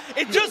 what?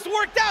 It just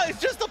worked out. It's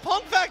just a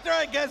Punk factor,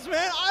 I guess,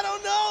 man. I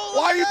don't know.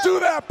 Why you do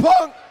that,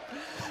 Punk?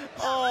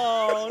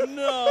 Oh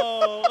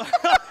no!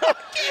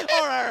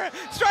 All right.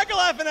 Stryker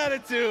laughing at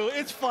it too.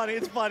 It's funny.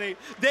 It's funny.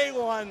 Day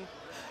one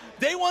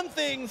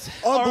things.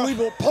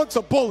 Unbelievable. Punk's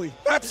a bully.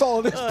 That's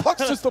all it is.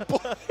 Punk's just a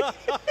bully.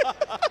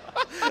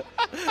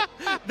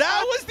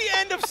 That was the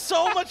end of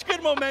so much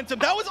good momentum.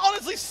 That was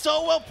honestly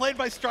so well played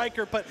by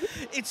Stryker, but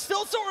it's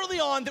still so early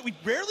on that we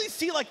rarely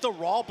see like the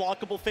raw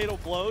blockable fatal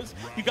blows.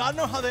 You gotta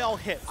know how they all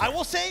hit. I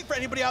will say, for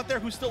anybody out there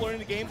who's still learning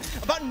the game,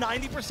 about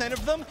 90%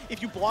 of them,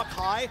 if you block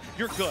high,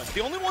 you're good.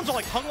 The only ones are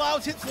like Hung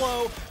Lao's hits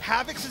low,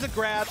 Havik's is a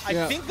grab. I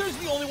think those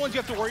are the only ones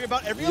you have to worry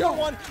about. Every other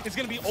one is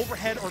gonna be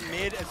overhead or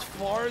mid, as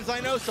far as I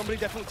know. Somebody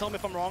definitely tell me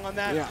if I'm wrong on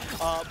that.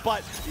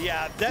 But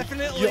yeah,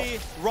 definitely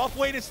rough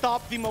way to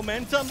stop the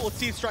momentum. Let's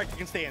see if Stryker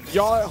can stay in this.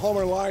 Y'all at home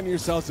are lying to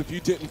yourselves if you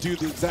didn't do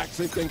the exact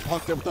same thing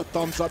Punk did with a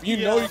thumbs up. You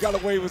know you got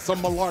away with some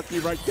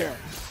malarkey right there.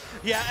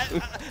 Yeah,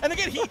 and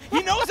again,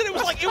 he knows that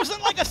it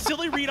wasn't like a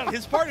silly read on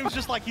his part. It was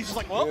just like, he's just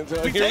like, well,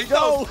 we take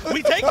those.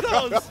 We take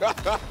those.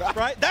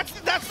 Right?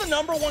 That's the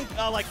number one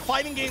like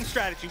fighting game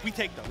strategy. We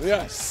take those.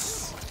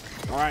 Yes.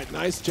 All right,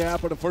 nice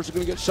jab, but unfortunately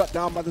going to get shut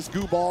down by this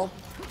goo ball.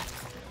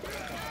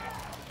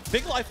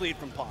 Big life lead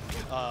from Punk.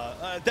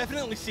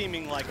 Definitely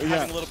seeming like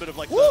having a little bit of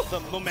like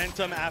the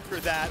momentum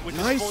after that, which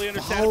is fully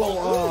understandable.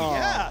 Ooh,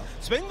 yeah,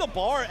 spinning the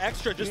bar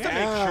extra just to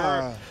make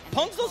sure.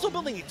 Punk's also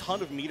building a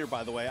ton of meter,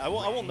 by the way. I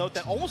will note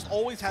that almost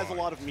always has a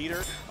lot of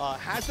meter,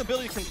 has the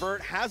ability to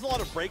convert, has a lot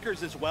of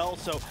breakers as well.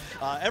 So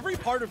every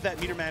part of that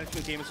meter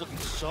management game is looking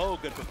so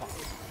good for Punk.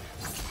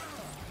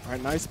 All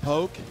right, nice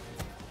poke.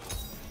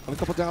 And a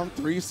couple down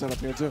three set up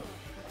here too.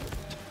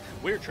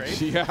 Weird trade.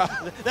 Yeah.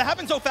 That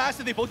happened so fast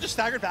that they both just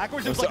staggered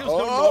backwards. It was like it was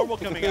no normal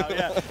coming out.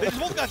 Yeah. They just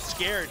both got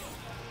scared.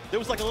 There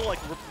was like a little like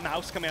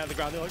mouse coming out of the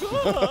ground. They're like,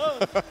 oh.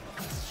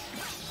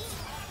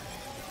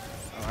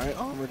 All right,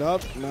 armored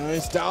up.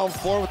 Nice. Down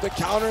four with the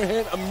counter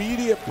hit.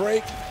 Immediate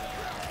break.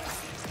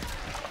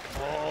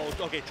 Oh,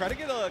 okay. Try to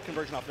get a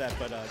conversion off that,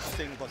 but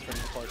staying plus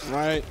friendly, of course.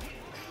 Right.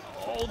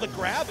 Oh, the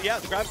grab. Yeah,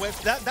 the grab wins.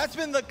 That's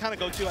been the kind of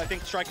go-to, I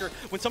think, Stryker.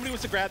 When somebody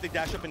wants to grab, they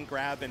dash up and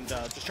grab and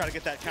just try to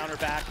get that counter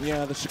back.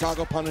 Yeah, the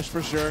Chicago punish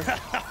for sure.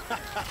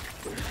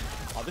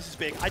 Oh, this is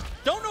big. I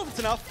don't know if it's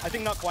enough. I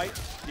think not quite.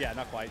 Yeah,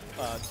 not quite.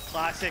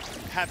 Classic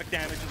Havik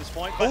damage at this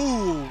point. But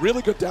ooh,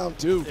 really good down,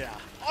 too. Yeah.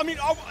 I mean,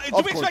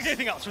 do we expect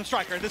anything else from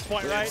Stryker at this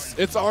point, right?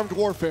 It's armed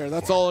warfare.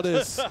 That's all it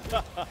is.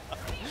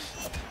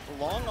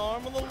 Long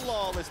arm of the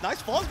lawless.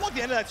 Nice falls block at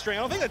the end of that string.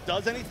 I don't think that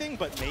does anything,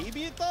 but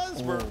maybe it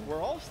does. We're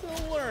all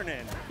still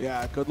learning.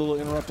 Yeah, good little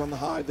interrupt on the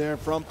high there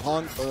from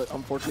Punk, but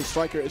unfortunately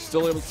Stryker is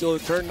still able to steal the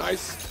turn.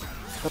 Nice.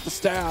 Got the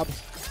stab.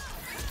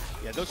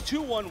 Yeah, those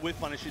 2-1 with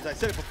punishes, I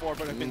said it before,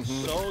 but have been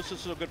so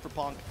good for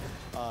Punk.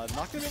 Not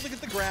going to be able to get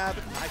the grab.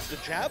 Nice, the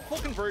jab full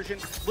conversion.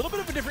 A little bit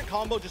of a different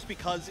combo just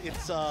because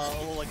it's a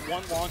little like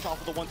one launch off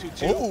of the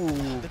 1-2-2.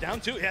 Ooh. The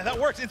down 2, yeah, that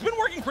works. It's been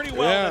working pretty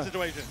well in that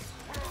situation.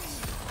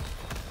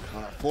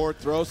 All right, forward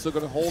throw, still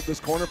going to hold this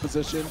corner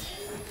position.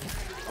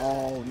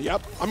 Oh,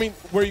 yep. I mean,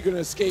 where are you going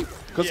to escape?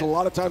 Because a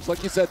lot of times,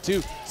 like you said,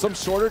 too, some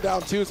shorter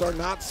down twos are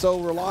not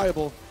so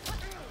reliable.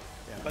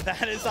 Yeah, but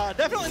that is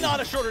definitely not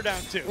a shorter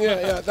down two.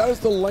 Yeah, that is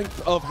the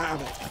length of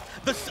Havik.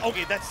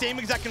 Okay, that same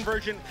exact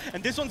conversion,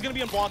 and this one's going to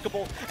be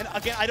unblockable. And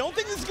again, I don't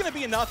think this is going to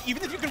be enough.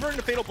 Even if you convert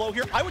into Fatal Blow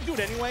here, I would do it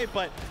anyway,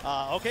 but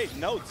okay,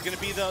 no, it's going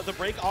to be the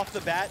break off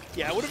the bat.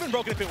 Yeah, it would have been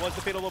broken if it was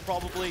the Fatal Blow,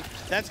 probably.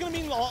 That's going to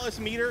mean lawless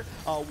meter.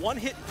 One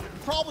hit,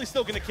 probably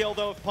still going to kill,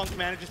 though, if Punk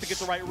manages to get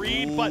the right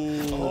read. Ooh. But,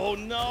 oh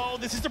no,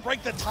 this is to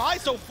break the tie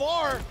so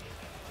far.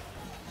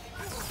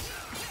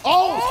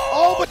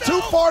 But no.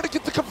 Too far to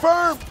get the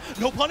confirm.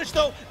 No punish,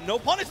 though. No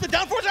punish. The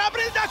down four's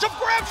happening. The dash up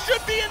grab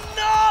should be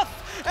enough.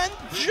 And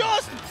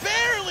just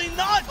barely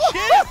not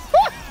chip.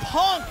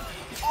 Punk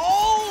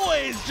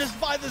always just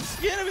by the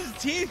skin of his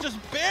teeth,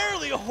 just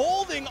barely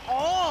holding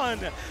on.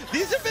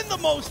 These have been the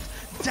most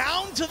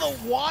down to the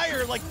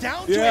wire, like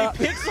down to a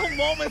pixel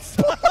moments.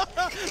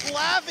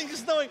 Laughing,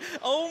 just knowing,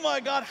 oh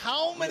my God,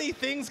 how many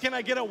things can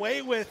I get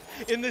away with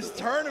in this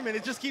tournament?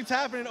 It just keeps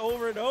happening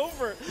over and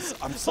over.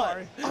 I'm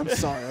sorry. I'm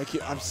sorry.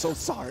 I'm so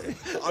sorry.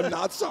 I'm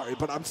not sorry,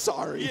 but I'm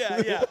sorry.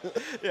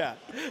 Yeah.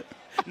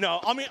 No,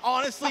 I mean,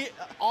 honestly,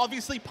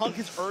 obviously, Punk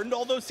has earned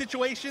all those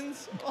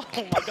situations. Oh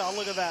my God,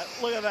 look at that.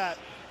 Look at that.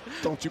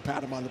 Don't you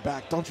pat him on the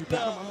back. Don't you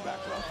pat him on the back,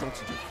 bro. Don't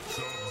you do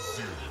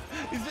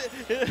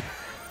it.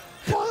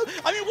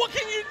 I mean, what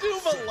can you do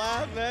but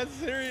laugh, man?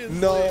 Seriously.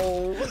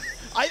 No.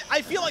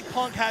 I feel like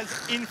Punk has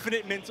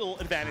infinite mental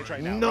advantage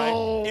right now.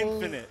 No. Right?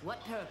 Infinite.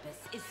 What purpose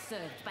is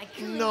served by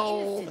killing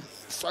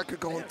innocents? Stryker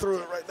going through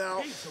it right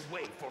now.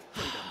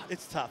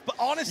 It's tough. But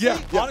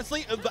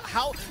honestly,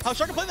 how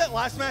Stryker played that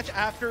last match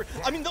after,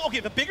 I mean, okay,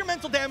 the bigger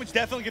mental damage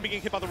definitely going to be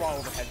getting hit by the raw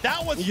overhead.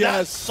 That was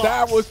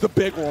that was the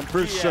big one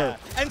for sure.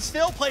 And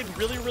still played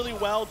really, really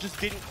well, just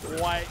didn't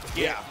quite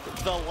get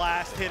the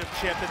last hit of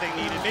chip that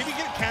they needed. Maybe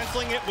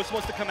canceling it was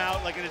supposed to come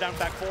out like in a down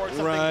back four or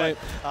something,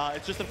 but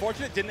it's just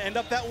unfortunate. Didn't end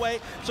up that way.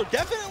 So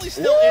definitely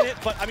still in it,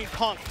 but I mean,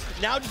 Punk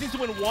now just needs to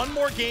win one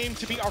more game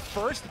to be our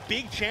first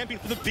big champion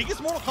for the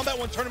biggest Mortal Kombat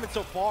 1 tournament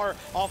so far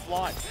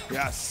offline.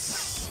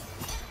 Yes.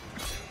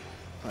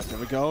 All right, there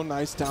we go.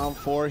 Nice down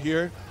four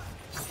here.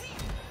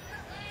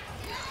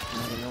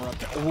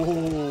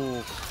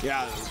 Oh,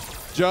 yeah.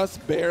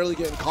 Just barely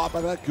getting caught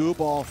by that goo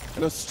ball.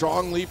 And a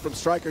strong lead from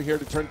Stryker here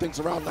to turn things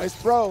around. Nice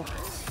throw.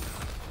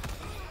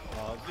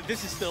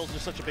 this is still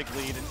just such a big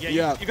lead. And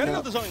yeah, you got to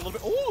go the zoning a little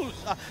bit. Ooh,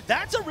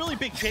 that's a really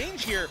big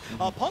change here.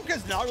 Punk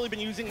has not really been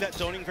using that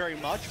zoning very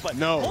much, but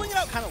pulling it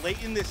out kind of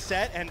late in this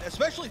set, and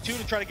especially too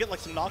to try to get like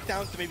some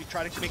knockdowns to maybe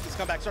try to make this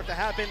comeback start to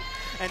happen.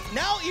 And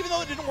now, even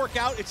though it didn't work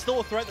out, it's still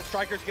a threat that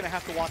Stryker's going to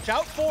have to watch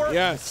out for.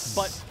 Yes.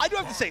 But I do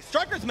have to say,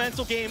 Stryker's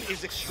mental game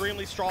is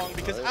extremely strong,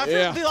 because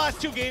after the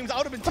last 2 games, I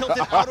would have been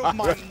tilted out of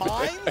my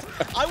mind.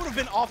 I would have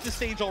been off the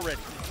stage already.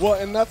 Well,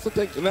 and that's the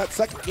thing. In that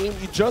second game,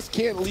 you just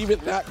can't leave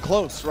it that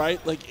close,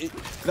 right? Like,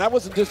 that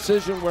was a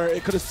decision where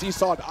it could have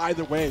seesawed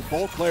either way.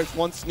 Both players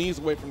one sneeze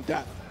away from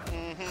death.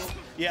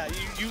 Yeah,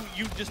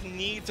 you just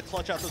need to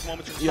clutch out those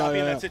moments to stop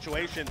being in that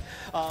situation.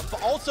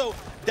 But also,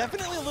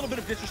 definitely a little bit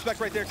of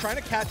disrespect right there, trying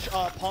to catch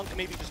Punk,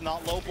 maybe just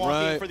not low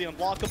blocking for the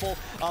unblockable.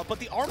 But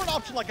the armored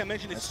option, like I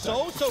mentioned, is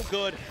so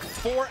good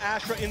for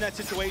Ashrah in that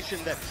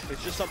situation that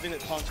it's just something that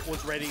Punk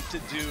was ready to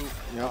do.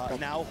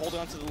 Now holding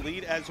on to the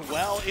lead as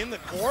well in the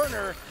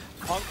corner.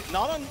 Punk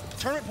not on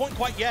tournament point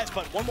quite yet,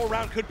 but one more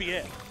round could be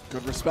it.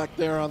 Good respect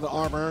there on the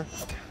armor.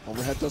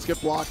 Overhead does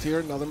get blocked here.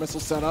 Another missile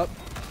set up.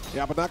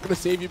 Yeah, but not going to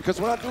save you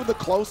because we're not doing the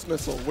close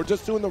missile. We're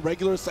just doing the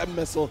regular 7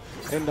 missile.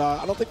 And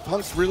I don't think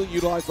Punk's really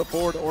utilized the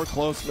forward or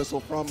close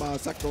missile from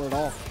Sektor at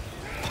all.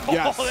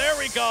 Yes. Oh, there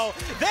we go.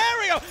 There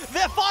we go.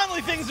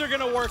 Finally, things are going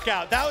to work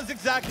out. That was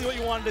exactly what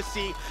you wanted to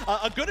see.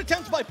 A good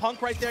attempt by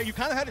Punk right there. You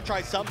kind of had to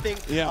try something.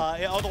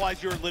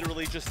 Otherwise, you're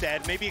literally just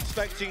dead. Maybe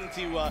expecting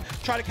to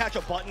try to catch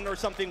a button or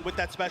something with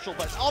that special,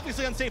 but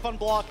obviously unsafe on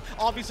block.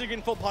 Obviously, you're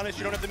getting full punish.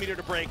 You don't have the meter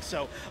to break,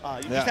 so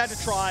you just had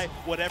to try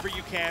whatever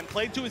you can.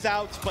 Played to his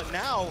outs, but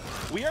now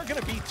we are going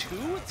to be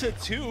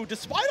 2-2,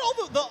 despite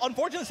all the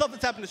unfortunate stuff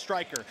that's happened to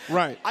Stryker.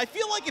 Right. I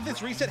feel like if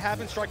this reset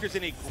happens, Stryker's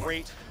in a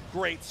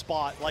great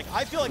spot. Like,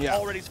 I feel like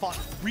already's fought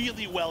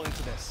really well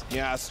into this.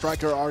 Yeah,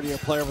 Stryker already a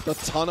player with a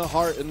ton of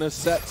heart in this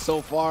set so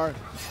far.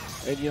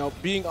 And, you know,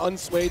 being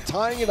unswayed,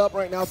 tying it up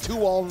right now,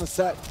 2-all in the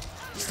set.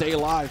 Stay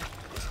alive.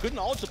 Good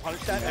knowledge to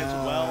punish that as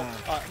well.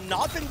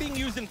 Not been being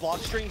used in block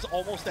strings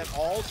almost at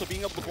all, so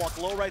being able to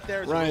block low right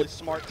there is a really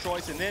smart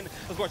choice. And then,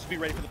 of course, be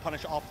ready for the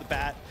punish off the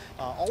bat.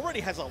 Already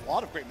has a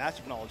lot of great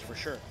matchup knowledge for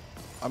sure.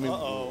 I mean,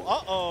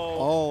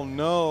 oh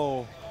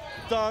no.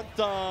 Dun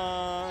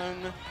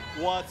dun.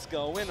 What's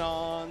going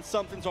on?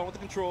 Something's wrong with the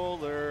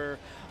controller.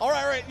 All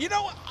right. You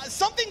know,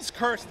 something's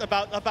cursed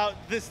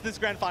about this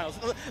grand finals.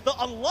 The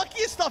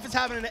unluckiest stuff is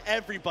happening to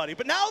everybody.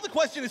 But now the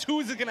question is, who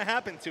is it going to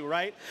happen to,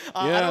 right?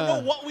 I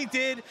don't know what we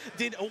did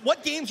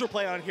what games we're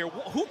playing on here.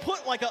 Who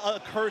put like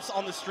a curse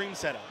on the stream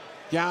setup?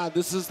 Yeah,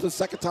 this is the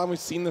second time we've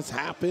seen this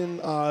happen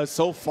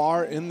so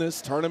far in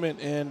this tournament,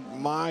 and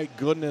my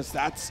goodness,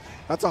 that's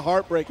a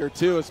heartbreaker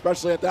too,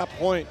 especially at that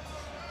point.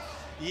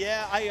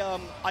 Yeah,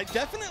 I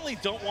definitely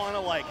don't want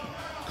to like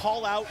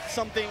call out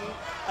something,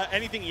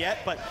 anything yet,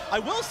 but I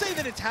will say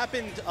that it's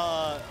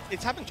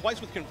happened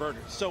twice with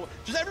converters. So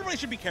just everybody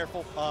should be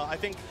careful. I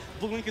think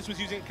Blue Linkus was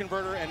using a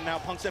converter, and now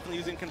Punk's definitely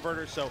using a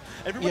converter. So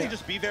everybody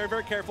just be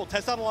very careful.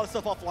 Test out a lot of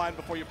stuff offline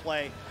before you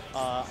play.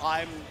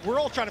 We're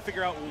all trying to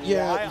figure out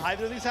why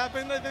either of these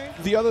happened, I think.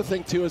 The other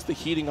thing too is the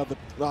heating of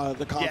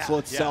the console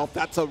itself.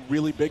 That's a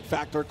really big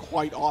factor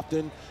quite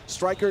often.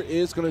 Stryker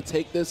is going to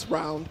take this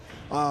round.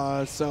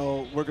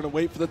 So we're going to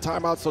wait for the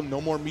timeout, so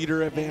no more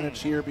meter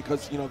advantage here,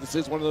 because, you know, this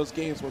is one of those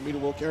games where meter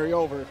will carry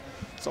over.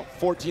 So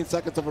 14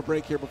 seconds of a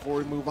break here before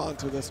we move on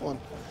to this one.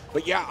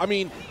 But yeah, I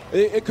mean,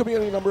 it could be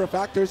any number of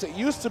factors. It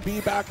used to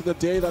be back in the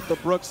day that the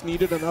Brooks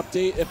needed an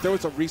update. If there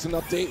was a recent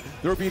update,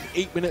 there would be an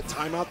 8-minute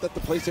timeout that the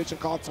PlayStation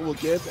console would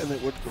give, and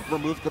it would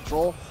remove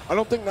control. I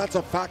don't think that's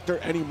a factor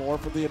anymore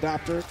for the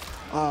adapter.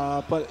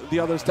 But the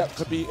other step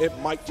could be, it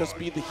might just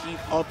be the heat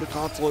of the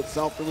console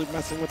itself really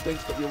messing with things,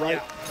 but you're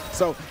right.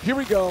 So here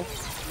we go.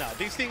 No,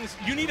 these things,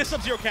 you need a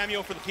Sub-Zero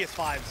cameo for the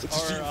PS5s,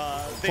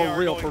 or they for are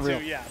real.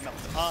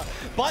 melt.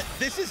 But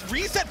this is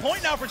reset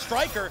point now for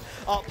Stryker.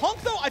 Punk,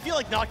 though, I feel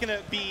like not going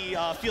to be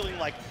feeling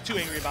like too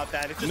angry about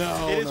that. It's just,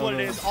 it is what it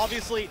is.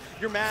 Obviously,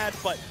 you're mad,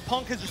 but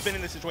Punk has just been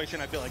in this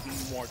situation, I feel like,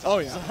 more times. Oh,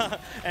 yeah.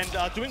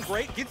 And doing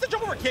great. Gets the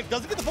jump over kick.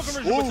 Doesn't get the full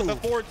conversion with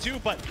the forward, too,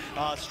 but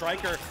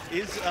Stryker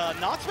is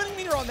not spending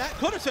meter on that.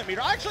 Could have spent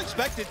meter. I actually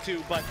expected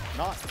to, but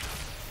not.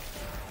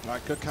 All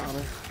right, good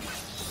counter.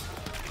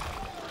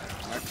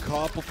 A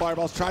couple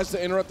fireballs, tries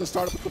to interrupt the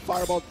startup with the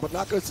fireball, but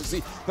not going to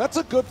succeed. That's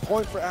a good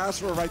point for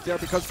Ashrah right there,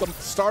 because the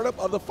startup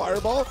of the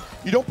fireball,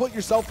 you don't put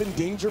yourself in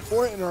danger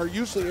for it, and are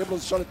usually able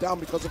to shut it down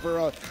because of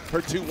her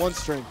 2-1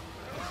 string.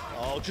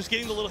 Oh, just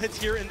getting the little hits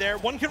here and there.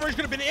 One conversion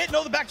could have been it.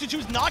 No, the back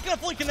 2-2 is not going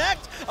to fully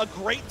connect. A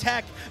great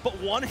tech, but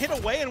one hit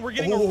away, and we're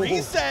getting a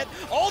reset.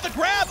 Oh, the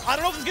grab. I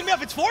don't know if it's going to be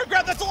enough. It's forward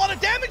grab. That's a lot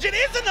of damage. It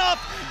is enough.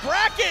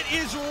 Bracket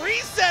is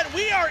reset.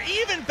 We are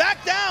even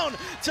back down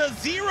to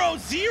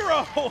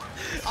 0-0.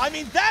 I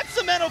mean, that's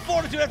the mental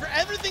fortitude after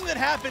everything that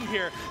happened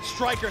here.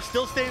 Stryker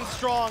still staying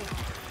strong.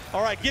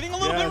 All right, getting a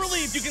little bit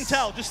relieved, you can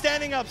tell. Just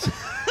standing up.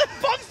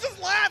 Punk's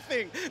just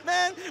laughing.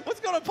 Man,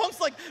 what's going on? Punk's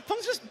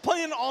just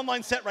playing an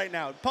online set right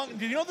now. Punk,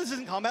 do you know this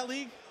isn't Combat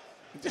League?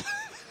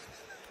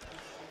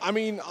 I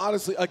mean,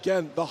 honestly,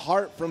 again, the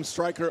heart from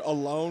Stryker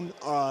alone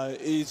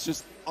is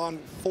just on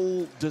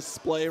full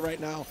display right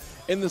now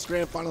in this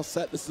grand final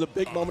set. This is a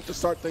big moment to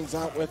start things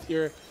out with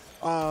here.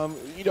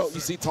 You know, you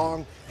see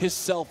Tong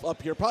himself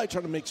up here, probably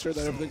trying to make sure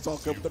that everything's all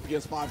good with the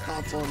PS5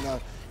 console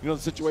and you know,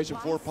 the situation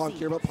for Punk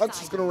here. But Punk's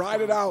just going to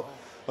ride it out.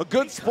 A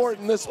good sport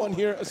in this one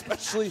here,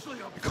 especially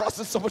it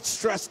causes so much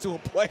stress to a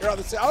player on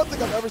the stage. I don't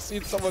think I've ever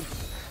seen someone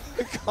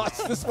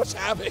cause this much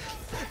havoc.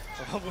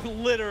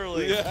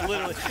 Literally.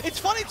 It's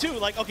funny too,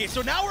 like, okay,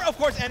 so now we're of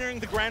course entering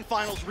the grand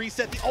finals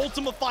reset, the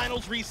ultimate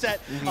finals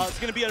reset. It's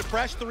gonna be a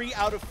fresh 3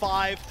 out of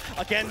 5.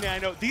 Again, man, I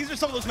know these are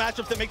some of those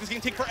matchups that make this game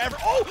take forever.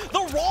 Oh,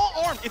 the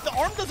raw arm. If the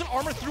arm doesn't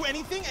armor through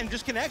anything and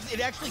just connects, it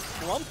actually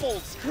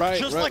crumples.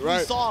 Just like we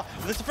saw.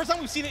 This is the first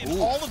time we've seen it in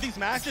all of these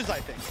matches, I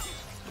think.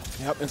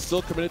 Yep, and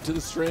still committed to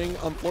the string.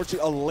 Unfortunately,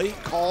 a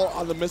late call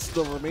on the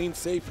missile to remain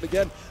safe. And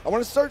again, I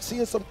want to start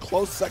seeing some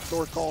close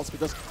sector calls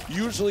because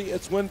usually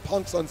it's when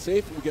Punk's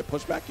unsafe and we get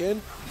pushed back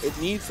in. It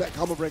needs that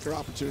combo breaker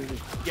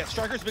opportunity. Yeah,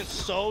 Stryker's been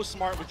so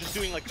smart with just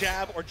doing like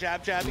jab or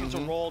jab into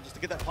roll just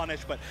to get that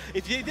punish. But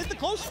if they did the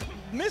close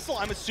missile,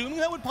 I'm assuming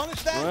that would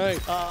punish that.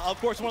 Right. Of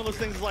course, one of those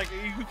things is like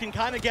you can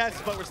kind of guess,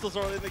 but we're still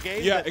sort of in the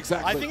game. Yeah, but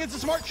exactly. I think it's a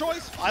smart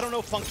choice. I don't know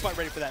if Punk's quite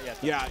ready for that yet.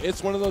 Yeah,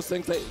 it's one of those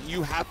things that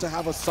you have to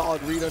have a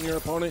solid read on your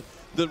opponent.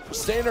 The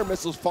standard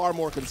missile is far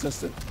more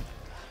consistent.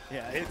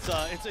 Yeah,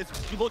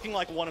 it's looking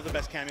like one of the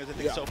best cameos I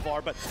think so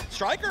far. But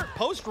Stryker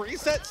post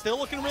reset still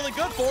looking really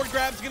good. Forward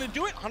grab's gonna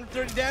do it.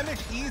 130 damage,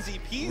 easy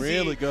peasy.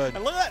 Really good.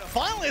 And look at that!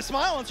 Finally a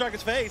smile on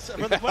Stryker's face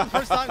for the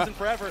first time in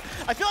forever.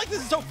 I feel like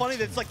this is so funny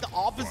that it's like the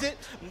opposite.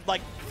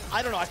 Like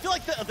I don't know. I feel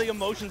like the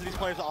emotions of these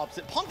players are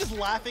opposite. Punk is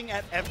laughing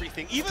at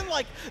everything, even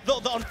like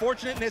the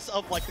unfortunateness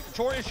of like the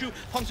controller issue.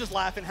 Punk's just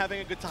laughing,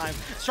 having a good time.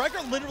 Stryker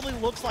literally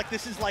looks like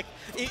this is like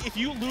if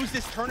you lose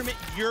this tournament,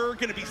 you're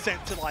gonna be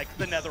sent to like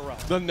the Nether Realm.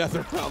 The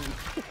Nether Realm.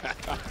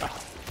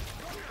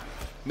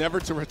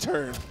 Never to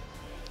return.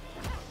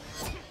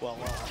 Well,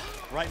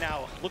 right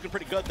now, looking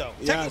pretty good, though.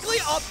 Yes. Technically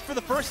up for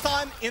the first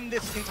time in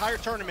this entire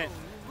tournament.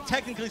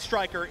 Technically,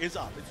 Stryker is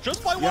up. It's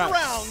just by one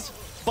round,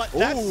 but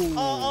that's a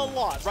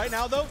lot. Right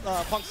now, though,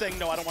 Punk saying,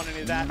 no, I don't want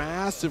any of that.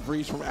 Massive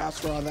reach from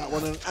Ashrah on that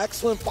one. An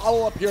excellent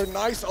follow-up here.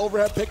 Nice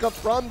overhead pickup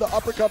from the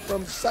uppercut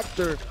from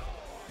Sektor.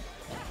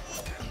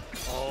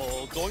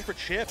 Oh, going for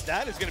chip.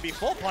 That is going to be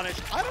full punish.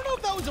 I don't know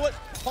if that was what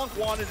Punk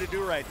wanted to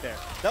do right there.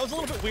 That was a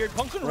little bit weird.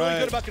 Punk's been really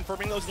good about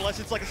confirming those unless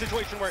it's like a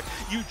situation where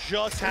you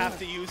just have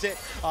to use it.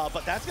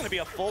 But that's going to be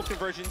a full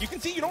conversion. You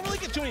can see you don't really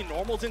get too many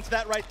normals into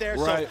that right there.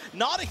 So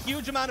not a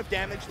huge amount of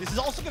damage. This is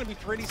also going to be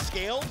pretty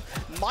scaled.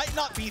 Might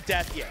not be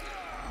death yet.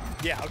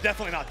 Yeah,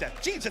 definitely not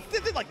death. Jeez, it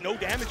did like no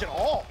damage at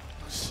all.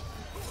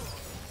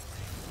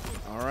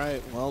 All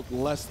right, well,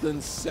 less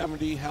than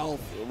 70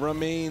 health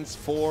remains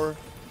for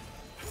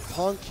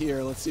Punk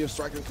here. Let's see if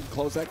Stryker can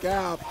close that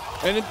gap.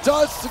 And it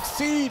does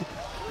succeed.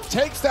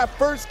 Takes that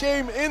first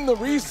game in the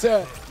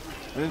reset.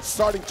 And it's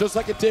starting just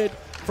like it did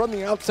from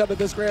the outset of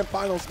this grand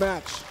finals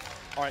match.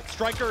 All right,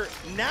 Stryker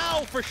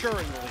now for sure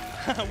in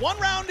the lead. One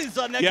round is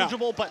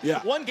negligible, but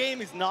one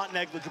game is not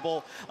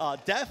negligible.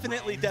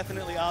 Definitely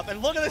up.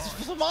 And look at this,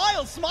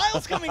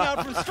 smiles coming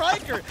out from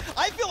Stryker.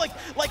 I feel like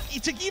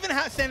to even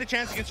stand a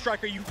chance against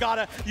Stryker, you've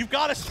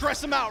gotta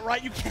stress him out,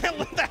 right? You can't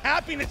let the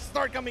happiness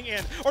start coming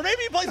in. Or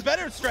maybe he plays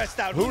better stressed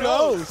out. Who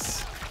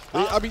knows?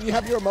 I mean, you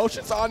have your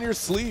emotions on your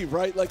sleeve,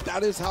 right? Like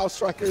that is how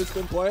Stryker has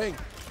been playing.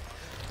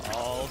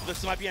 Oh,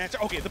 this might be an answer.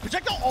 Okay, the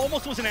projectile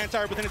almost was an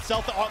answer within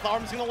itself. The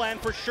arm is going to land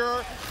for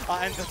sure.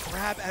 And the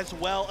grab as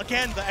well.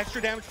 Again, the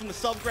extra damage from the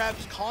sub grab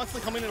is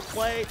constantly coming into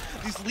play.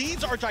 These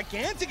leads are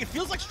gigantic. It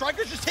feels like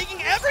Stryker's just taking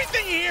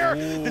everything here.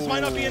 Ooh. This might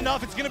not be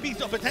enough. It's going to be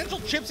a potential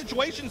chip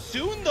situation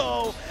soon,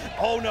 though.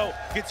 Oh, no.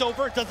 Gets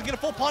over. Doesn't get a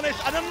full punish.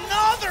 And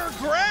another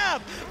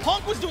grab.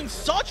 Punk was doing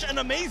such an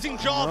amazing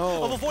job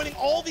of avoiding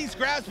all these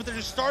grabs, but they're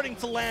just starting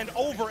to land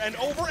over and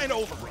over and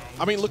over.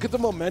 I mean, look at the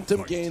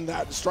momentum gain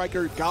that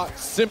Stryker got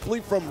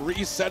simply from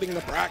resetting the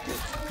bracket.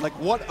 Like,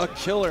 what a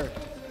killer.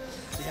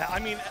 Yeah, I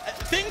mean,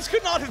 things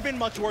could not have been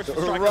much worse for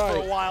Stryker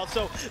for a while.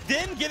 So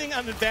then getting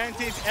an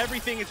advantage,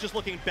 everything is just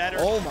looking better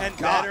and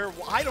better.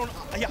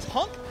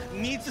 Punk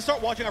needs to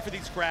start watching out for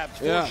these grabs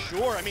for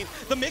sure. I mean,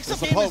 the mix-up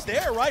game is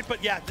there, right?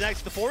 But yeah,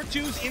 nice. The forward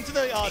twos into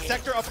the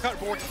Sektor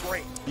uppercut works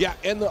great. Yeah,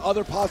 and the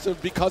other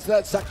positive, because of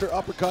that Sektor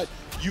uppercut,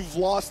 you've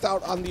lost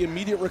out on the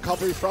immediate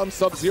recovery from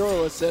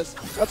Sub-Zero assist.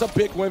 That's a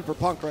big win for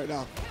Punk right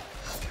now.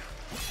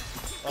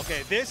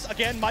 Okay, this,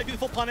 again, might be the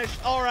full punish.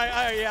 All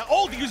right, yeah.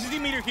 Oh, he uses the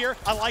meter here.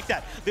 I like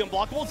that. The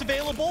unblockable is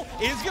available.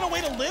 Is going to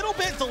wait a little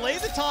bit, delay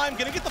the time,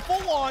 going to get the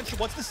full launch.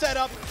 What's the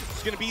setup?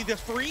 It's going to be the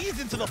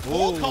freeze into the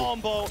full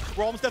combo.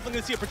 We're almost definitely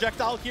going to see a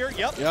projectile here.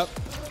 Yep.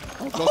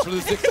 Goes for the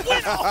it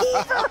went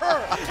over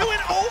her. It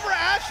went over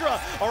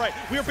Ashrah. All right,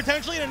 we are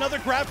potentially in another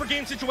grab for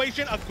game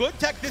situation. A good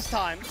tech this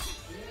time.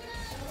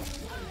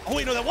 Oh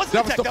wait, no, that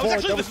wasn't the tech. That was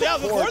actually the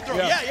fourth throw.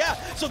 Yeah.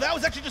 So that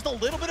was actually just a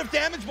little bit of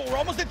damage, but we're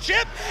almost at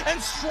chip.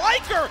 And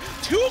Stryker,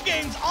 2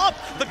 games up.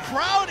 The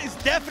crowd is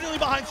definitely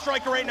behind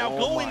Stryker right now,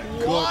 going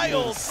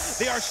wild.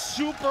 They are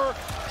super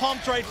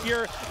pumped right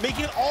here,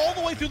 making it all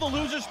the way through the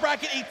losers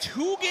bracket. A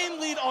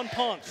 2-game lead on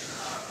Punk.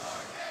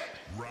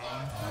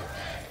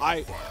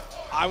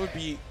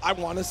 I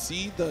want to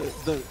see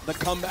the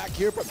comeback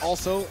here, but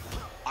also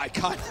I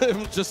kind of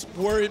am just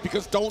worried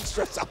because don't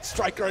stress out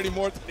Stryker any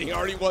more than he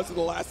already was in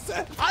the last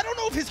set. I don't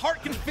know if his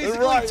heart can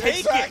physically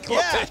take it.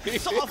 Yeah.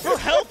 So for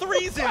health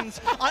reasons,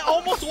 I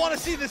almost want to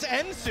see this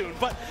end soon.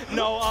 But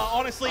no,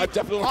 honestly, I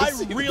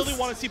really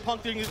want to see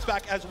Punk doing this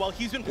back as well.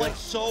 He's been playing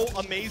so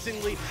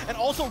amazingly, and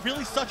also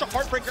really such a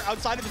heartbreaker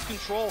outside of his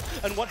control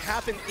and what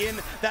happened in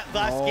that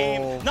last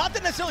game. Not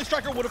that necessarily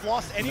Stryker would have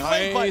lost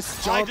anyway,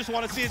 but I just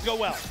want to see it go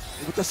well.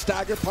 With the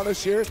stagger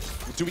punish here,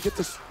 do we get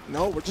this?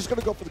 No, we're just going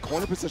to go for the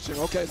corner position.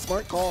 Okay,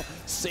 smart call.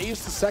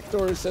 Saves the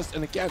Sektor assist.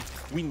 And again,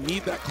 we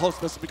need that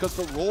closeness because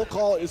the roll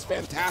call is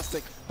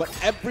fantastic. But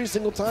every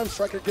single time,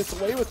 Stryker gets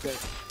away with it.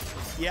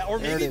 Yeah, or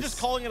maybe just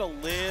calling it a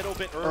little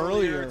bit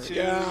earlier too.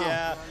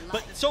 Yeah.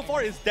 But so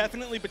far, it's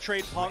definitely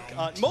betrayed Punk.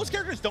 Most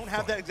characters don't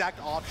have that exact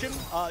option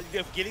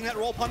of getting that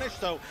roll punish,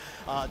 so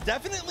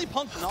definitely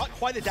Punk not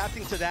quite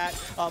adapting to that.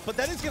 But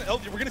that is going to,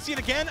 we're going to see it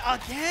again,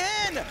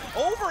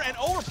 over and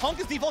over. Punk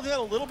is defaulting that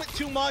a little bit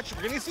too much.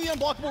 We're going to see the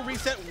unblockable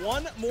reset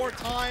one more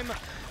time.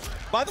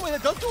 By the way,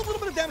 that does do a little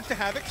bit of damage to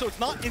Havik, so it's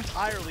not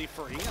entirely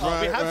free.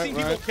 We have seen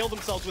people kill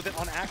themselves with it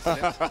on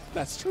accident.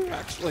 That's true,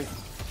 actually.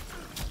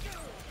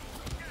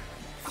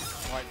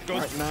 All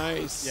right,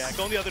 nice. Yeah,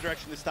 going the other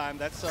direction this time.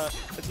 That's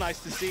nice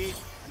to see.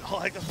 Oh,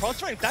 like the front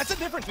strength, that's a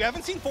difference. We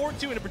haven't seen forward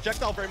 2 in a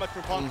projectile very much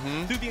from Punk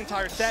through the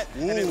entire set,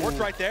 and it worked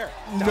right there.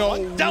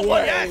 That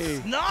one,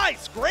 yes,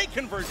 nice, great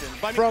conversion.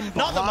 But, I mean, from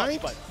not behind?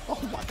 that much, but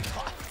oh my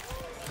god.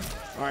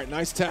 All right,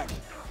 nice tech.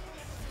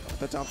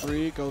 That down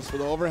 3 goes for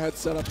the overhead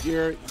setup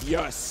here.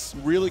 Yes,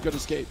 really good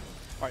escape.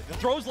 All right, the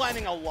throw's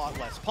landing a lot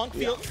less. Punk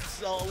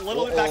feels a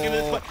little bit back into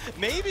this, but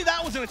maybe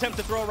that was an attempt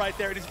to throw right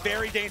there. It is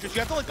very dangerous. You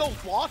have to let go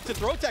of block to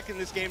throw tech in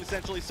this game,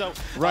 essentially, so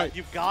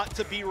you've got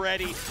to be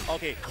ready.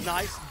 Okay,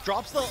 nice.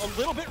 Drops a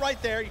little bit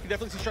right there. You can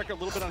definitely see Stryker a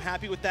little bit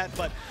unhappy with that,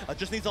 but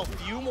just needs a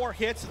few more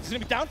hits. It's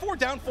going to be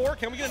down 4.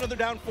 Can we get another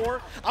down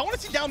 4? I want to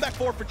see down back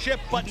 4 for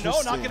Chip, but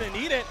no, not going to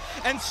need it.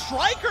 And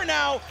Stryker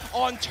now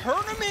on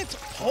tournament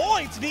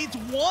points needs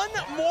one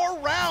more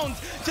round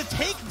to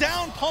take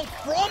down Punk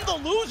from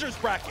the losers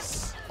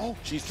bracket. Oh,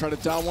 she's trying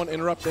to down one,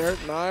 interrupt there.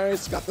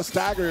 Nice, got the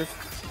stagger.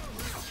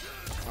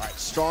 All right,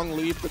 strong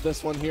lead for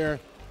this one here.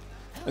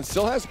 And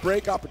still has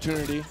break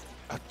opportunity.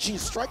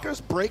 Geez, Stryker's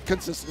break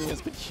consistency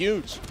has been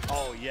huge.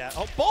 Oh, yeah.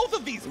 Oh, both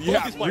of these.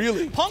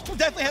 Really. Punk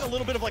definitely had a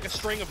little bit of like a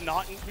string of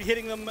not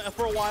hitting them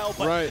for a while,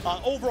 but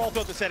overall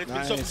throughout the set, it's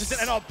been so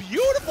consistent. And a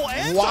beautiful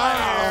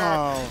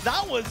anti-air.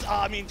 That was,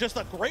 I mean, just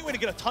a great way to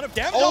get a ton of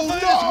damage off of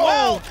it as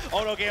well.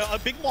 Oh, no, okay, a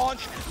big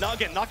launch. Now,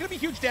 again, not going to be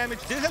huge damage.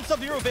 Did have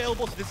Sub-Zero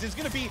available, so this is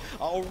going to be,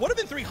 or would have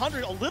been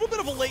 300, a little bit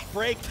of a late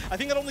break. I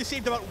think that only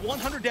saved about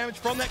 100 damage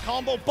from that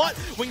combo, but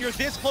when you're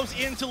this close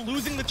into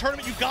losing the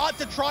tournament, you got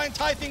to try and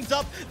tie things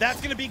up.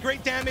 That's going to be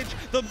great damage.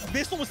 The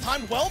missile was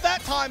timed well that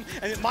time,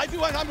 and it might be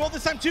timed well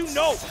this time too.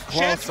 No,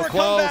 chance for a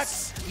comeback.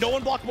 No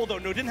unblockable though.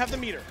 No, didn't have the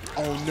meter.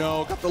 Oh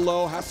no, got the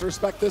low. Has to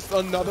respect this.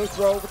 Another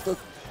throw with the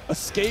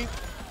escape.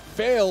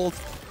 Failed.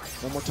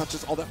 No more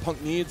touches, all that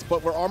Punk needs,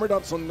 but we're armored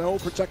up, so no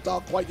projectile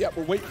quite yet.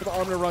 We're waiting for the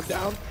armor to run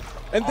down.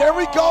 And there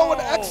we go,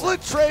 an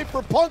excellent trade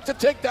for Punk to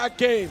take that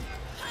game.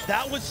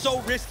 That was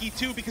so risky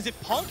too, because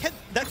if Punk had,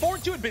 that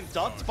forward 2 had been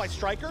ducked by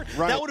Stryker,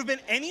 that would have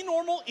been any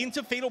normal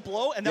into Fatal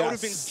Blow, and that would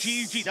have been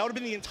GG. That would have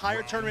been the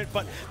entire tournament,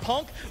 but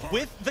Punk,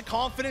 with the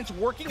confidence,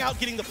 working out,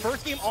 getting the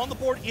first game on the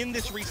board in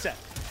this reset.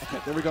 Okay,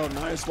 there we go.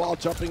 Nice wall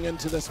jumping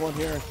into this one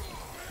here.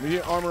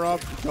 Immediate armor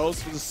up,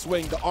 goes for the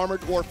swing, the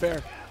armored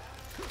warfare.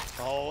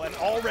 Oh, and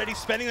already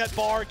spending that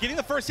bar. Getting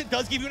the first hit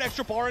does give you an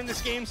extra bar in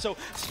this game, so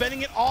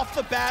spending it off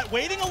the bat,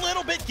 waiting a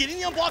little bit, getting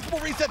the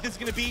unblockable reset. This is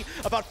going to be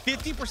about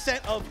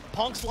 50% of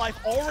Punk's life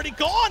already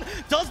gone.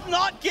 Does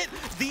not get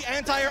the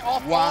anti-air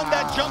off on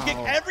that jump kick.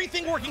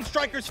 Everything working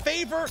Stryker's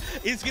favor.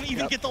 Is going to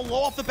even get the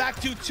low off the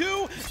back too.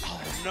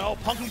 Oh no,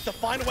 Punk needs to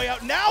find a way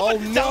out now,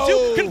 but down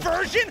 2,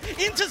 conversion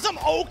into some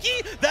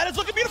Oki. That is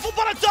looking beautiful,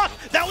 but a duck.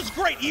 That was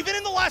great. Even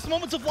in the last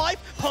moments of life,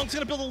 Punk's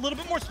going to build a little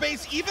bit more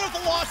space. Even with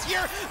the loss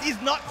here, he's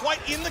not quite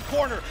in the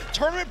corner.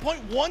 Tournament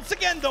point once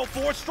again, though,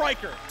 for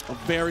Stryker. A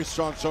very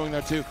strong showing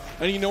there, too.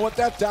 And you know what?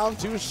 That down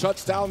 2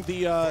 shuts down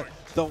the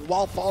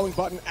while falling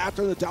button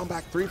after the down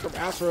back 3 from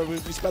Ashrah. We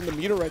spend the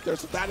meter right there.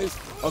 So that is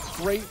a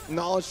great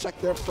knowledge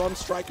check there from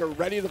Stryker,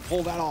 ready to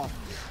pull that off.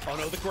 Oh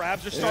no, the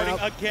grabs are starting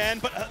again,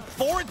 but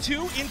forward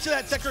 2 into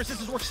that Sektor assist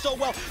has worked so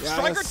well.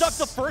 Stryker ducked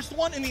the first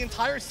one in the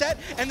entire set,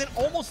 and then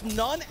almost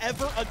none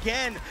ever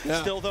again.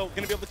 Still, though,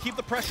 going to be able to keep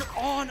the pressure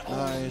on.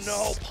 Oh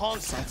no,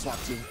 Punk.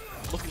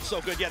 Looking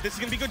so good. Yeah, this is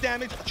going to be good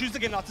damage. Choose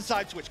again not to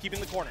side switch, keeping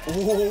the corner.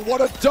 Oh,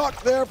 what a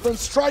duck there from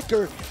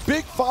Stryker.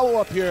 Big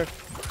follow-up here.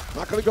 I'm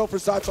not going to go for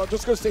side, so I'm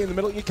just going to stay in the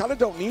middle. You kind of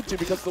don't need to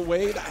because the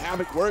way that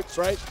Havik works,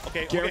 right?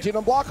 Okay. Guaranteed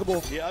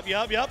unblockable.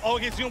 Yep. Oh,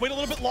 okay, so you're going to wait a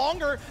little bit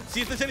longer, see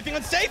if there's anything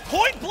unsafe.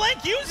 Point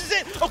blank uses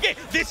it. Okay,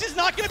 this is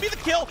not going to be the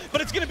kill, but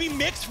it's going to be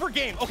mixed for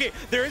game. Okay,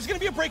 there is going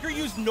to be a breaker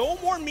used, no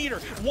more meter.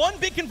 One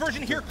big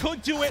conversion here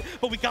could do it,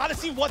 but we got to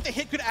see what the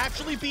hit could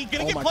actually be.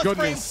 Going to get plus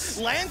frames.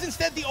 Lands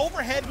instead the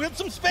overhead with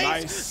some space.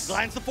 Nice.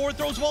 Lands the forward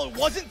throw as well. It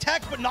wasn't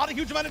tech, but not a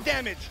huge amount of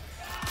damage.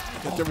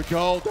 There we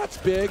go. That's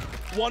big.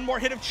 One more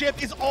hit of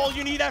chip is all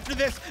you need after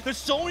this. There's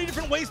so many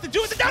different ways to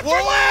do it. That's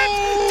where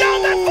lands!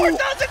 Down that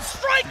 4,000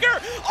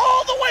 Stryker!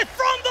 All the way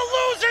from the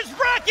loser's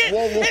bracket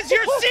is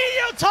your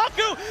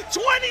CEOtaku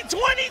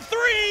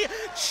 2023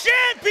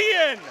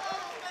 champion!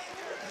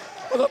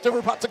 I thought they were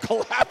about to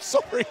collapse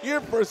over here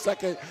for a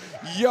second.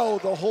 Yo,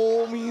 the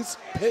homies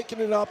picking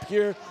it up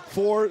here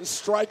for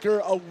Stryker.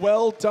 A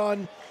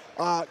well-done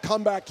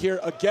comeback here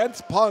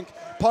against Punk.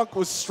 Punk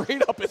was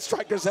straight up at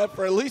Stryker's head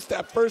for at least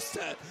that first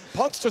set.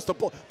 Punk's just a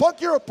bull.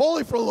 Punk, you're a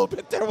bully for a little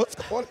bit there. What's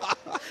going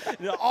on?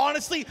 No,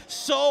 honestly,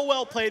 so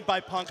well played by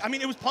Punk. I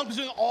mean, Punk was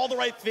doing all the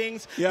right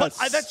things, yes.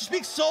 But that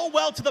speaks so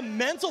well to the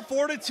mental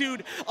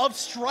fortitude of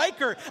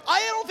Stryker. I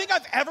don't think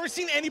I've ever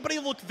seen anybody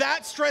look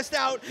that stressed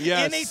out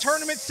in a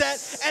tournament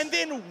set and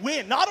then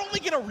win. Not only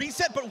get a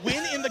reset, but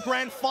win in the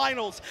grand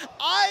finals.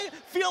 I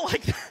feel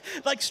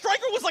like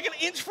Stryker was like an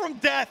inch from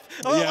death.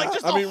 Like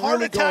just a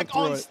heart attack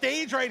on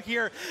stage right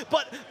here.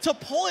 But to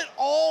pull it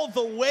all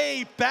the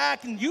way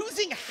back and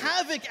using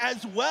Havik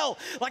as well.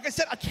 Like I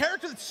said, a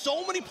character that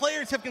so many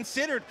players have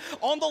considered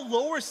on the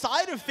lower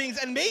side of things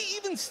and may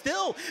even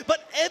still,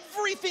 but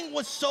everything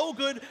was so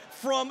good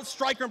from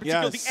Stryker in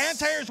particular. Yes. The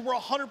anti-airs were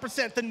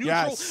 100%. The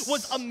neutral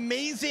was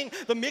amazing.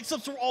 The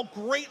mix-ups were all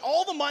great.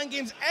 All the mind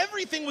games,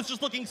 everything was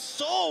just looking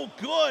so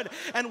good.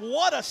 And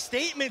what a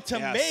statement to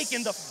make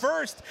in the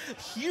first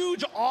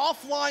huge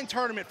offline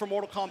tournament for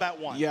Mortal Kombat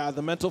 1. Yeah,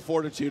 the mental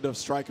fortitude of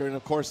Stryker and,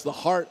 of course, the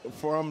heart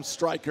from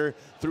Stryker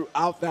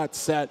throughout that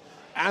set.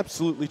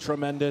 Absolutely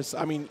tremendous.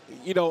 I mean,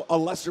 you know, a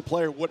lesser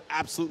player would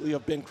absolutely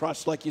have been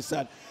crushed, like you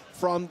said,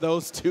 from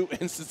those two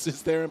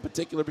instances there in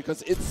particular,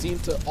 because it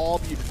seemed to all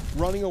be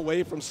running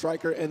away from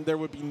Stryker and there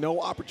would be no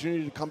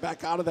opportunity to come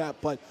back out of that.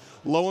 But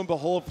lo and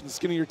behold, from the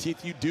skin of your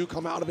teeth, you do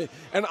come out of it.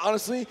 And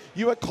honestly,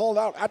 you had called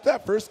out after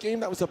that first game,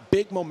 that was a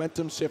big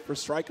momentum shift for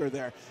Stryker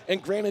there.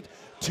 And granted,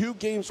 2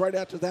 games right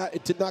after that,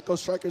 it did not go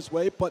Stryker's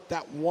way, but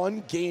that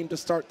one game to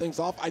start things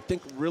off, I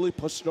think really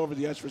pushed it over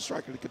the edge for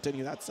Stryker to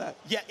continue that set.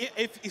 Yeah,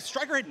 if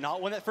Stryker had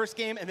not won that first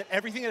game and then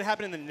everything that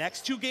happened in the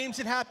next 2 games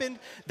had happened,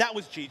 that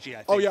was GG, I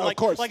think. Oh, yeah, of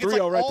course. Like, 3-0 it's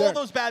like right all there.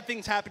 those bad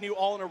things happen to you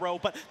all in a row,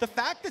 but the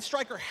fact that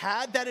Stryker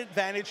had that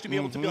advantage to be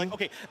able to be like,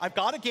 okay, I've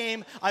got a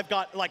game, I've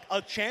got like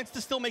a chance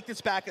to still make this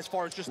back as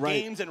far as just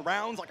games and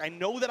rounds. Like, I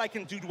know that I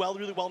can do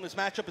really well in this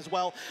matchup as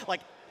well.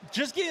 Like,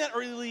 just getting that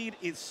early lead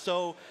is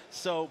so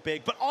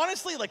big. But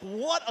honestly, like,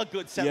 what a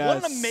good set.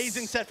 What an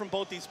amazing set from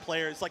both these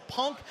players. Like,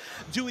 Punk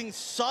doing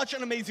such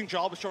an amazing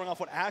job of showing off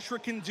what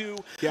Ashrah can do.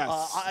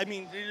 I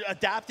mean,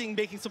 adapting,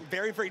 making some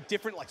very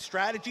different, like,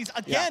 strategies.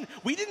 Again,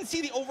 we didn't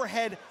see the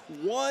overhead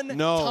one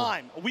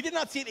time. We did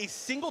not see it a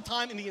single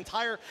time in the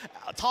entire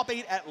top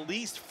 8, at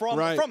least, from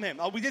him.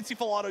 We did see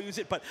FullAuto use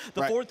it, but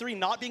the 4-3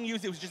 not being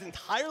used, it was just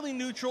entirely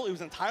neutral. It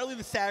was entirely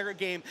the stagger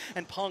game,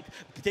 and Punk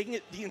taking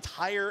it the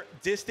entire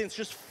distance,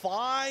 just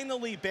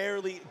finally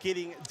barely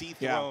getting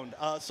dethroned.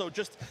 So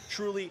just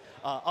truly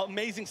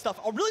amazing stuff.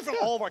 Really from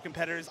all of our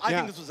competitors. I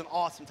think this was an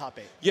awesome top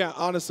 8. Yeah,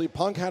 honestly,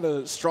 Punk had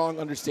a strong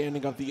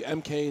understanding of the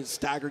MK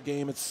stagger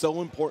game. It's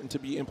so important to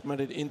be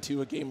implemented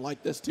into a game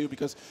like this too,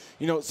 because,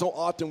 you know, so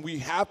often we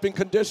have been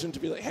conditioned to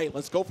be like, hey,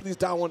 let's go for these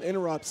down 1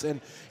 interrupts. And,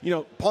 you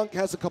know, Punk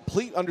has a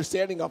complete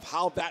understanding of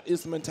how that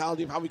is the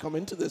mentality of how we come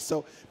into this.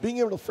 So being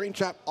able to frame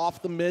trap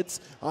off the mids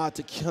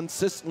to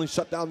consistently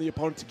shut down the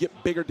opponent to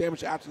get bigger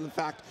damage after the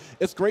fact,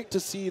 it's great to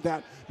see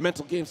that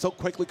mental game so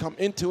quickly come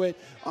into it,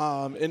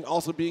 and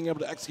also being able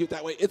to execute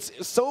that way.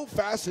 It's so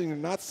fascinating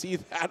to not see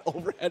that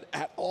overhead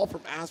at all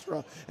from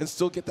Ashrah and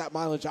still get that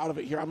mileage out of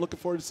it here. I'm looking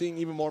forward to seeing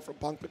even more from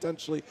Punk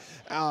potentially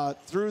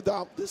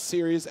throughout this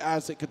series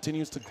as it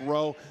continues to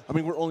grow. I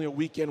mean, we're only a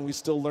weekend and we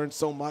still learn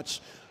so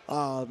much.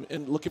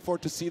 And looking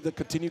forward to see the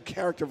continued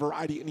character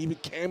variety and even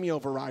cameo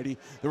variety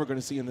that we're going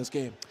to see in this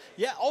game.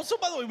 Yeah, also,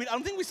 by the way, I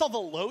don't think we saw the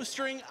low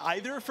string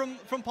either from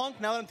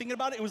Punk, now that I'm thinking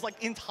about it. It was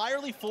like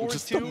entirely forward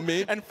 2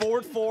 and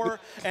forward 4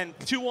 and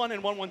 2-1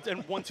 and 1-1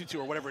 and 1-2-2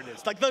 or whatever it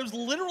is. Like, those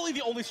literally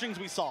the only strings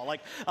we saw.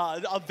 Like,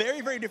 a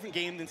very different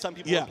game than some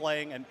people are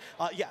playing. And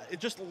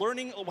just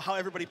learning how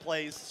everybody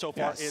plays so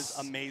far is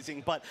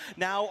amazing. But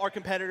now our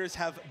competitors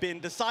have been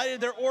decided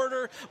their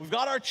order. We've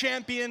got our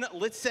champion.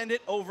 Let's send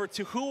it over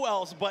to who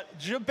else but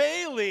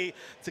Jabali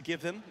to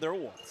give them their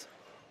awards.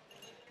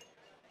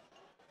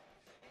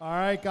 All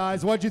right,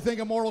 guys, what'd you think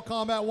of Mortal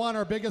Kombat 1,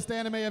 our biggest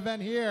anime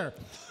event here?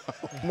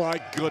 Oh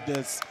my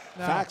goodness.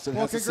 Facts and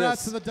well,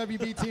 congrats to the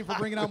WB team for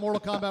bringing out Mortal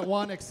Kombat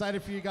 1.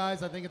 Excited for you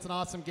guys. I think it's an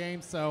awesome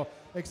game, so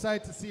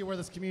excited to see where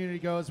this community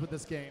goes with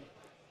this game.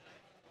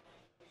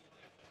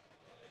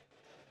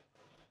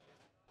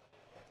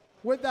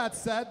 with that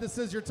said, this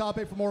is your top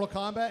 8 for Mortal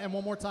Kombat. And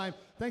one more time,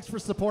 thanks for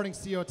supporting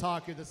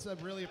CEOtaku.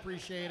 I really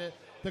appreciate it.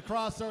 The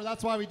crossover,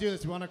 that's why we do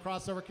this. We want to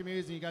crossover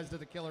communities, and you guys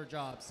did a killer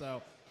job.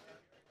 So,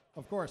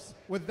 of course.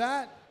 With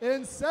that,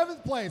 in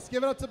 7th place,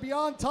 give it up to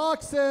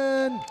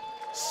BeyondToxin.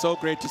 So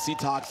great to see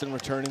Toxin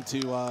returning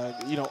to,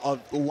 a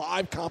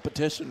live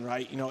competition,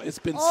 right? It's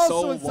been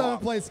also so in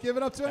 7th place, give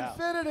it up to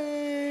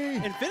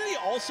Infinitii. Infinitii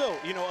also,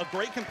 a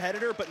great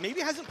competitor, but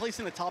maybe hasn't placed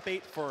in the top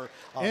 8 for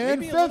in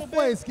maybe 5th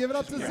place, give it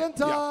up to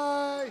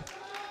Zintai. Yeah.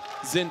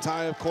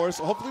 Zintai, of course.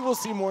 Hopefully we'll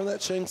see more of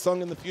that Shang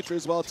Tsung in the future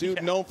as well, too.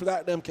 Known for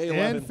that in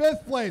MK1. In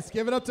 5th place,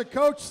 give it up to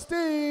Coach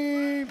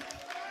Steve.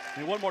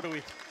 What more do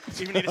we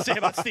even need to say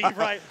about Steve,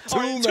 right?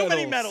 Too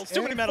many medals.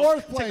 Too many medals.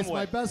 4th place,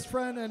 my best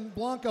friend and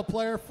Blanca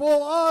player,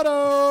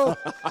 FullAuto.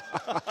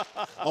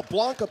 A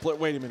Blanca player.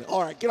 Wait a minute.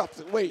 All right, get up.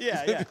 Wait.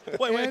 Yeah.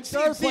 Wait. In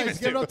 3rd place,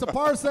 give it up to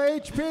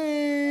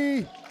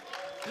ParsaHP.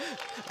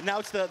 Now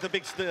it's the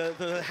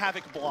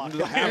Havik block.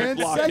 The Havik in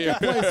block 2nd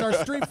place, our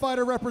Street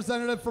Fighter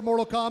representative for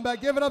Mortal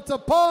Kombat, give it up to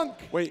Punk.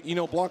 Wait,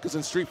 Blanca's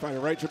in Street Fighter,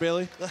 right,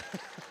 Jabali?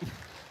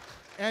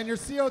 And your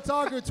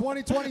CEOtaku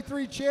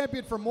 2023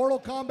 champion for Mortal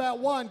Kombat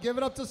 1, give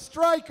it up to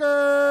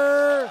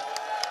Stryker.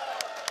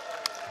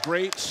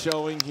 Great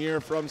showing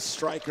here from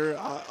Stryker.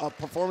 A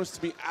performance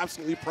to be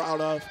absolutely proud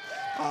of.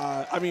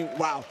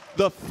 Wow.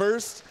 The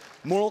first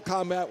Mortal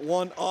Kombat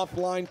 1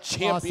 offline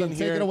champion awesome.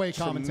 here. Take it away,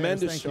 commentators.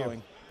 Tremendous Thank showing.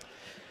 you.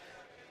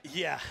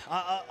 Yeah,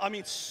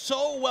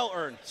 so well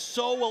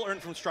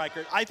earned from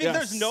Stryker. I think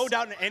there's no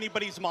doubt in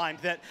anybody's mind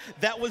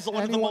that was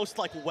one of the most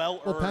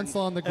well earned.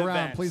 Pencil on the ground.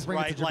 Events, Please bring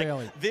it to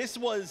Jabali. This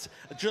was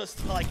just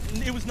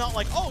it was not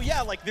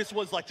this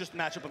was just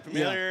matchup of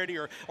familiarity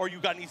or you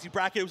got an easy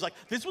bracket. It was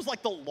this was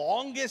the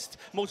longest,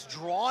 most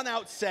drawn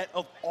out set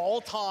of all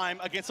time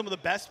against some of the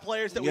best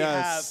players that we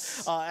have,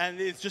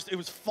 and it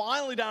was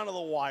finally down to the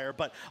wire.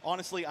 But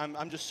honestly,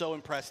 I'm just so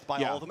impressed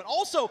by all of them. And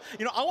also,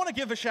 I want to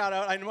give a shout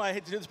out. I know I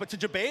hate to do this, but to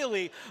Jabali.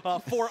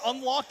 For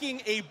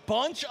unlocking a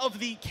bunch of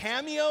the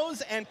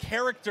cameos and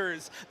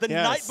characters the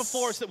night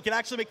before so that we could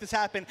actually make this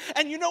happen.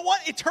 And you know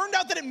what? It turned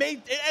out that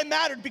it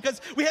mattered because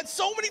we had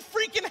so many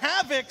freaking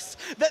Haviks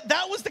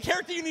that was the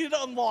character you needed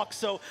to unlock.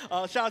 So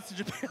shout out to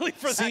Jabali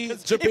for that.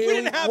 Because if we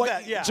didn't have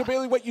that,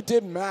 Jabali, what you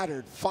did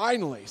mattered.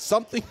 Finally.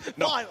 Something.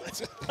 No. Finally.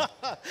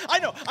 I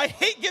know. I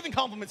hate giving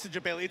compliments to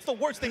Jabali. It's the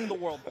worst thing in the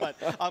world, but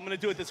I'm going to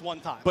do it this one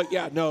time. But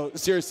yeah, no,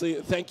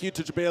 seriously, thank you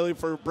to Jabali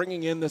for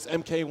bringing in this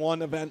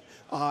MK1 event.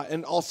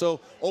 And also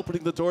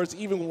opening the doors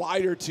even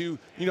wider to,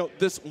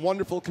 this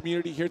wonderful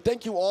community here.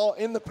 Thank you all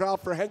in the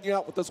crowd for hanging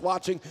out with us,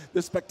 watching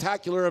this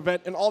spectacular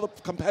event, and all the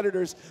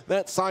competitors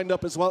that signed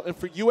up as well. And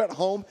for you at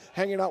home,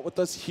 hanging out with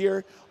us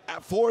here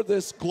for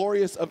this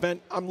glorious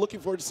event. I'm looking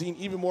forward to seeing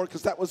even more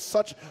because that was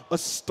such a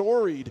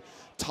storied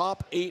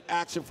top 8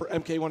 action for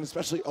MK1,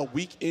 especially a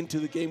week into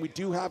the game. We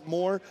do have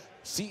more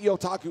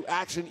CEOtaku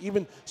action,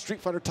 even Street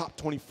Fighter Top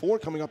 24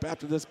 coming up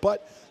after this,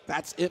 but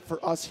that's it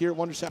for us here at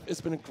Wonder Chef.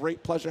 It's been a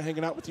great pleasure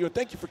hanging out with you, and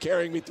thank you for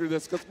carrying me through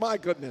this, because my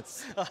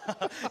goodness.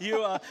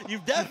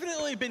 You've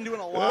definitely been doing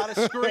a lot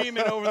of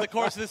screaming over the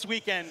course of this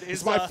weekend.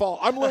 It's my fault.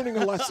 I'm learning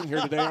a lesson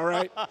here today, all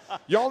right?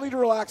 Y'all need to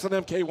relax on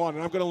MK1,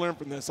 and I'm going to learn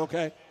from this,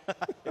 okay?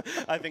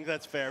 I think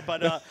that's fair.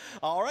 But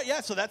all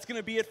right, so that's going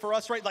to be it for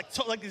us, right?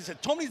 Like you said,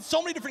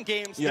 so many different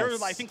games. Yes. There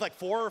are, I think,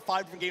 4 or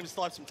 5 different games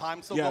still have some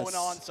time still going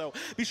on. So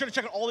be sure to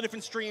check out all the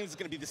different streams. It's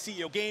going to be the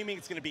CEO Gaming.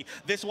 It's going to be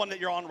this one that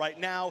you're on right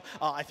now.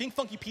 I think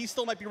Funky P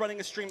still might be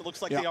running a stream. It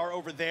looks like they are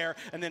over there.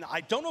 And then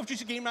I don't know if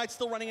Juicy Game Night's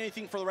still running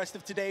anything for the rest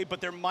of today,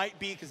 but there might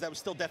be because that was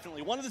still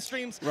definitely one of the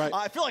streams. Right.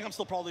 I feel like I'm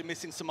still probably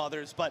missing some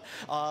others. But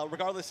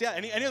regardless,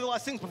 any other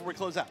last things before we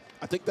close out?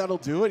 I think that'll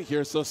do it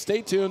here. So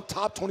stay tuned.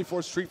 Top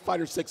 24 Street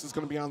Fighter 6 is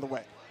going to be on the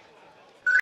way.